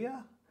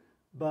media,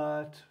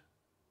 but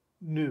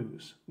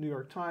news. New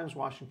York Times,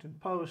 Washington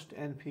Post,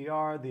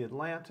 NPR, The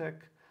Atlantic,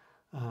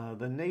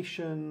 The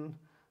Nation,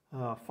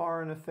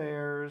 Foreign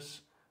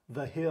Affairs,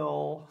 The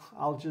Hill,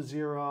 Al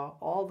Jazeera,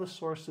 all the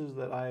sources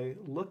that I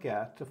look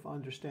at to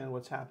understand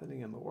what's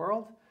happening in the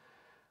world.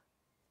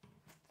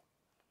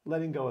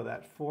 Letting go of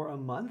that for a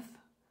month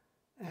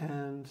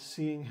and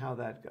seeing how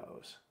that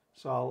goes.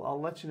 So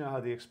I'll let you know how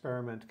the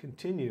experiment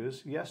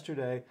continues.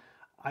 Yesterday,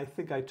 I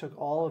think I took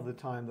all of the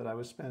time that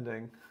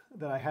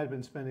I had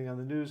been spending on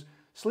the news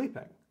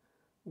sleeping,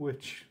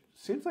 which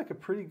seems like a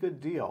pretty good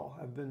deal.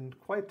 I've been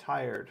quite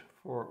tired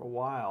for a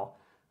while.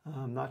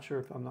 I'm not sure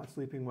if I'm not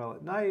sleeping well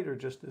at night or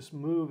just this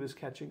move is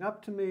catching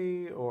up to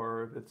me,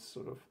 or if it's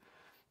sort of,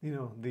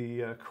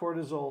 the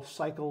cortisol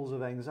cycles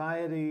of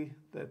anxiety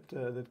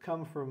that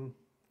come from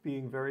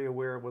being very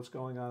aware of what's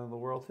going on in the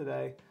world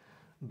today.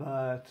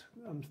 But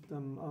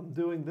I'm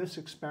doing this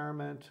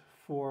experiment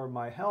for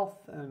my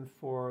health and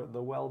for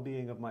the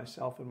well-being of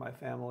myself and my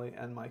family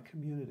and my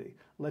community.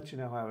 Let you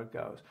know how it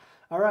goes.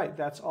 All right,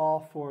 that's all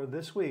for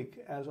this week.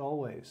 As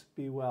always,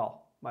 be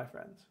well, my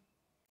friends.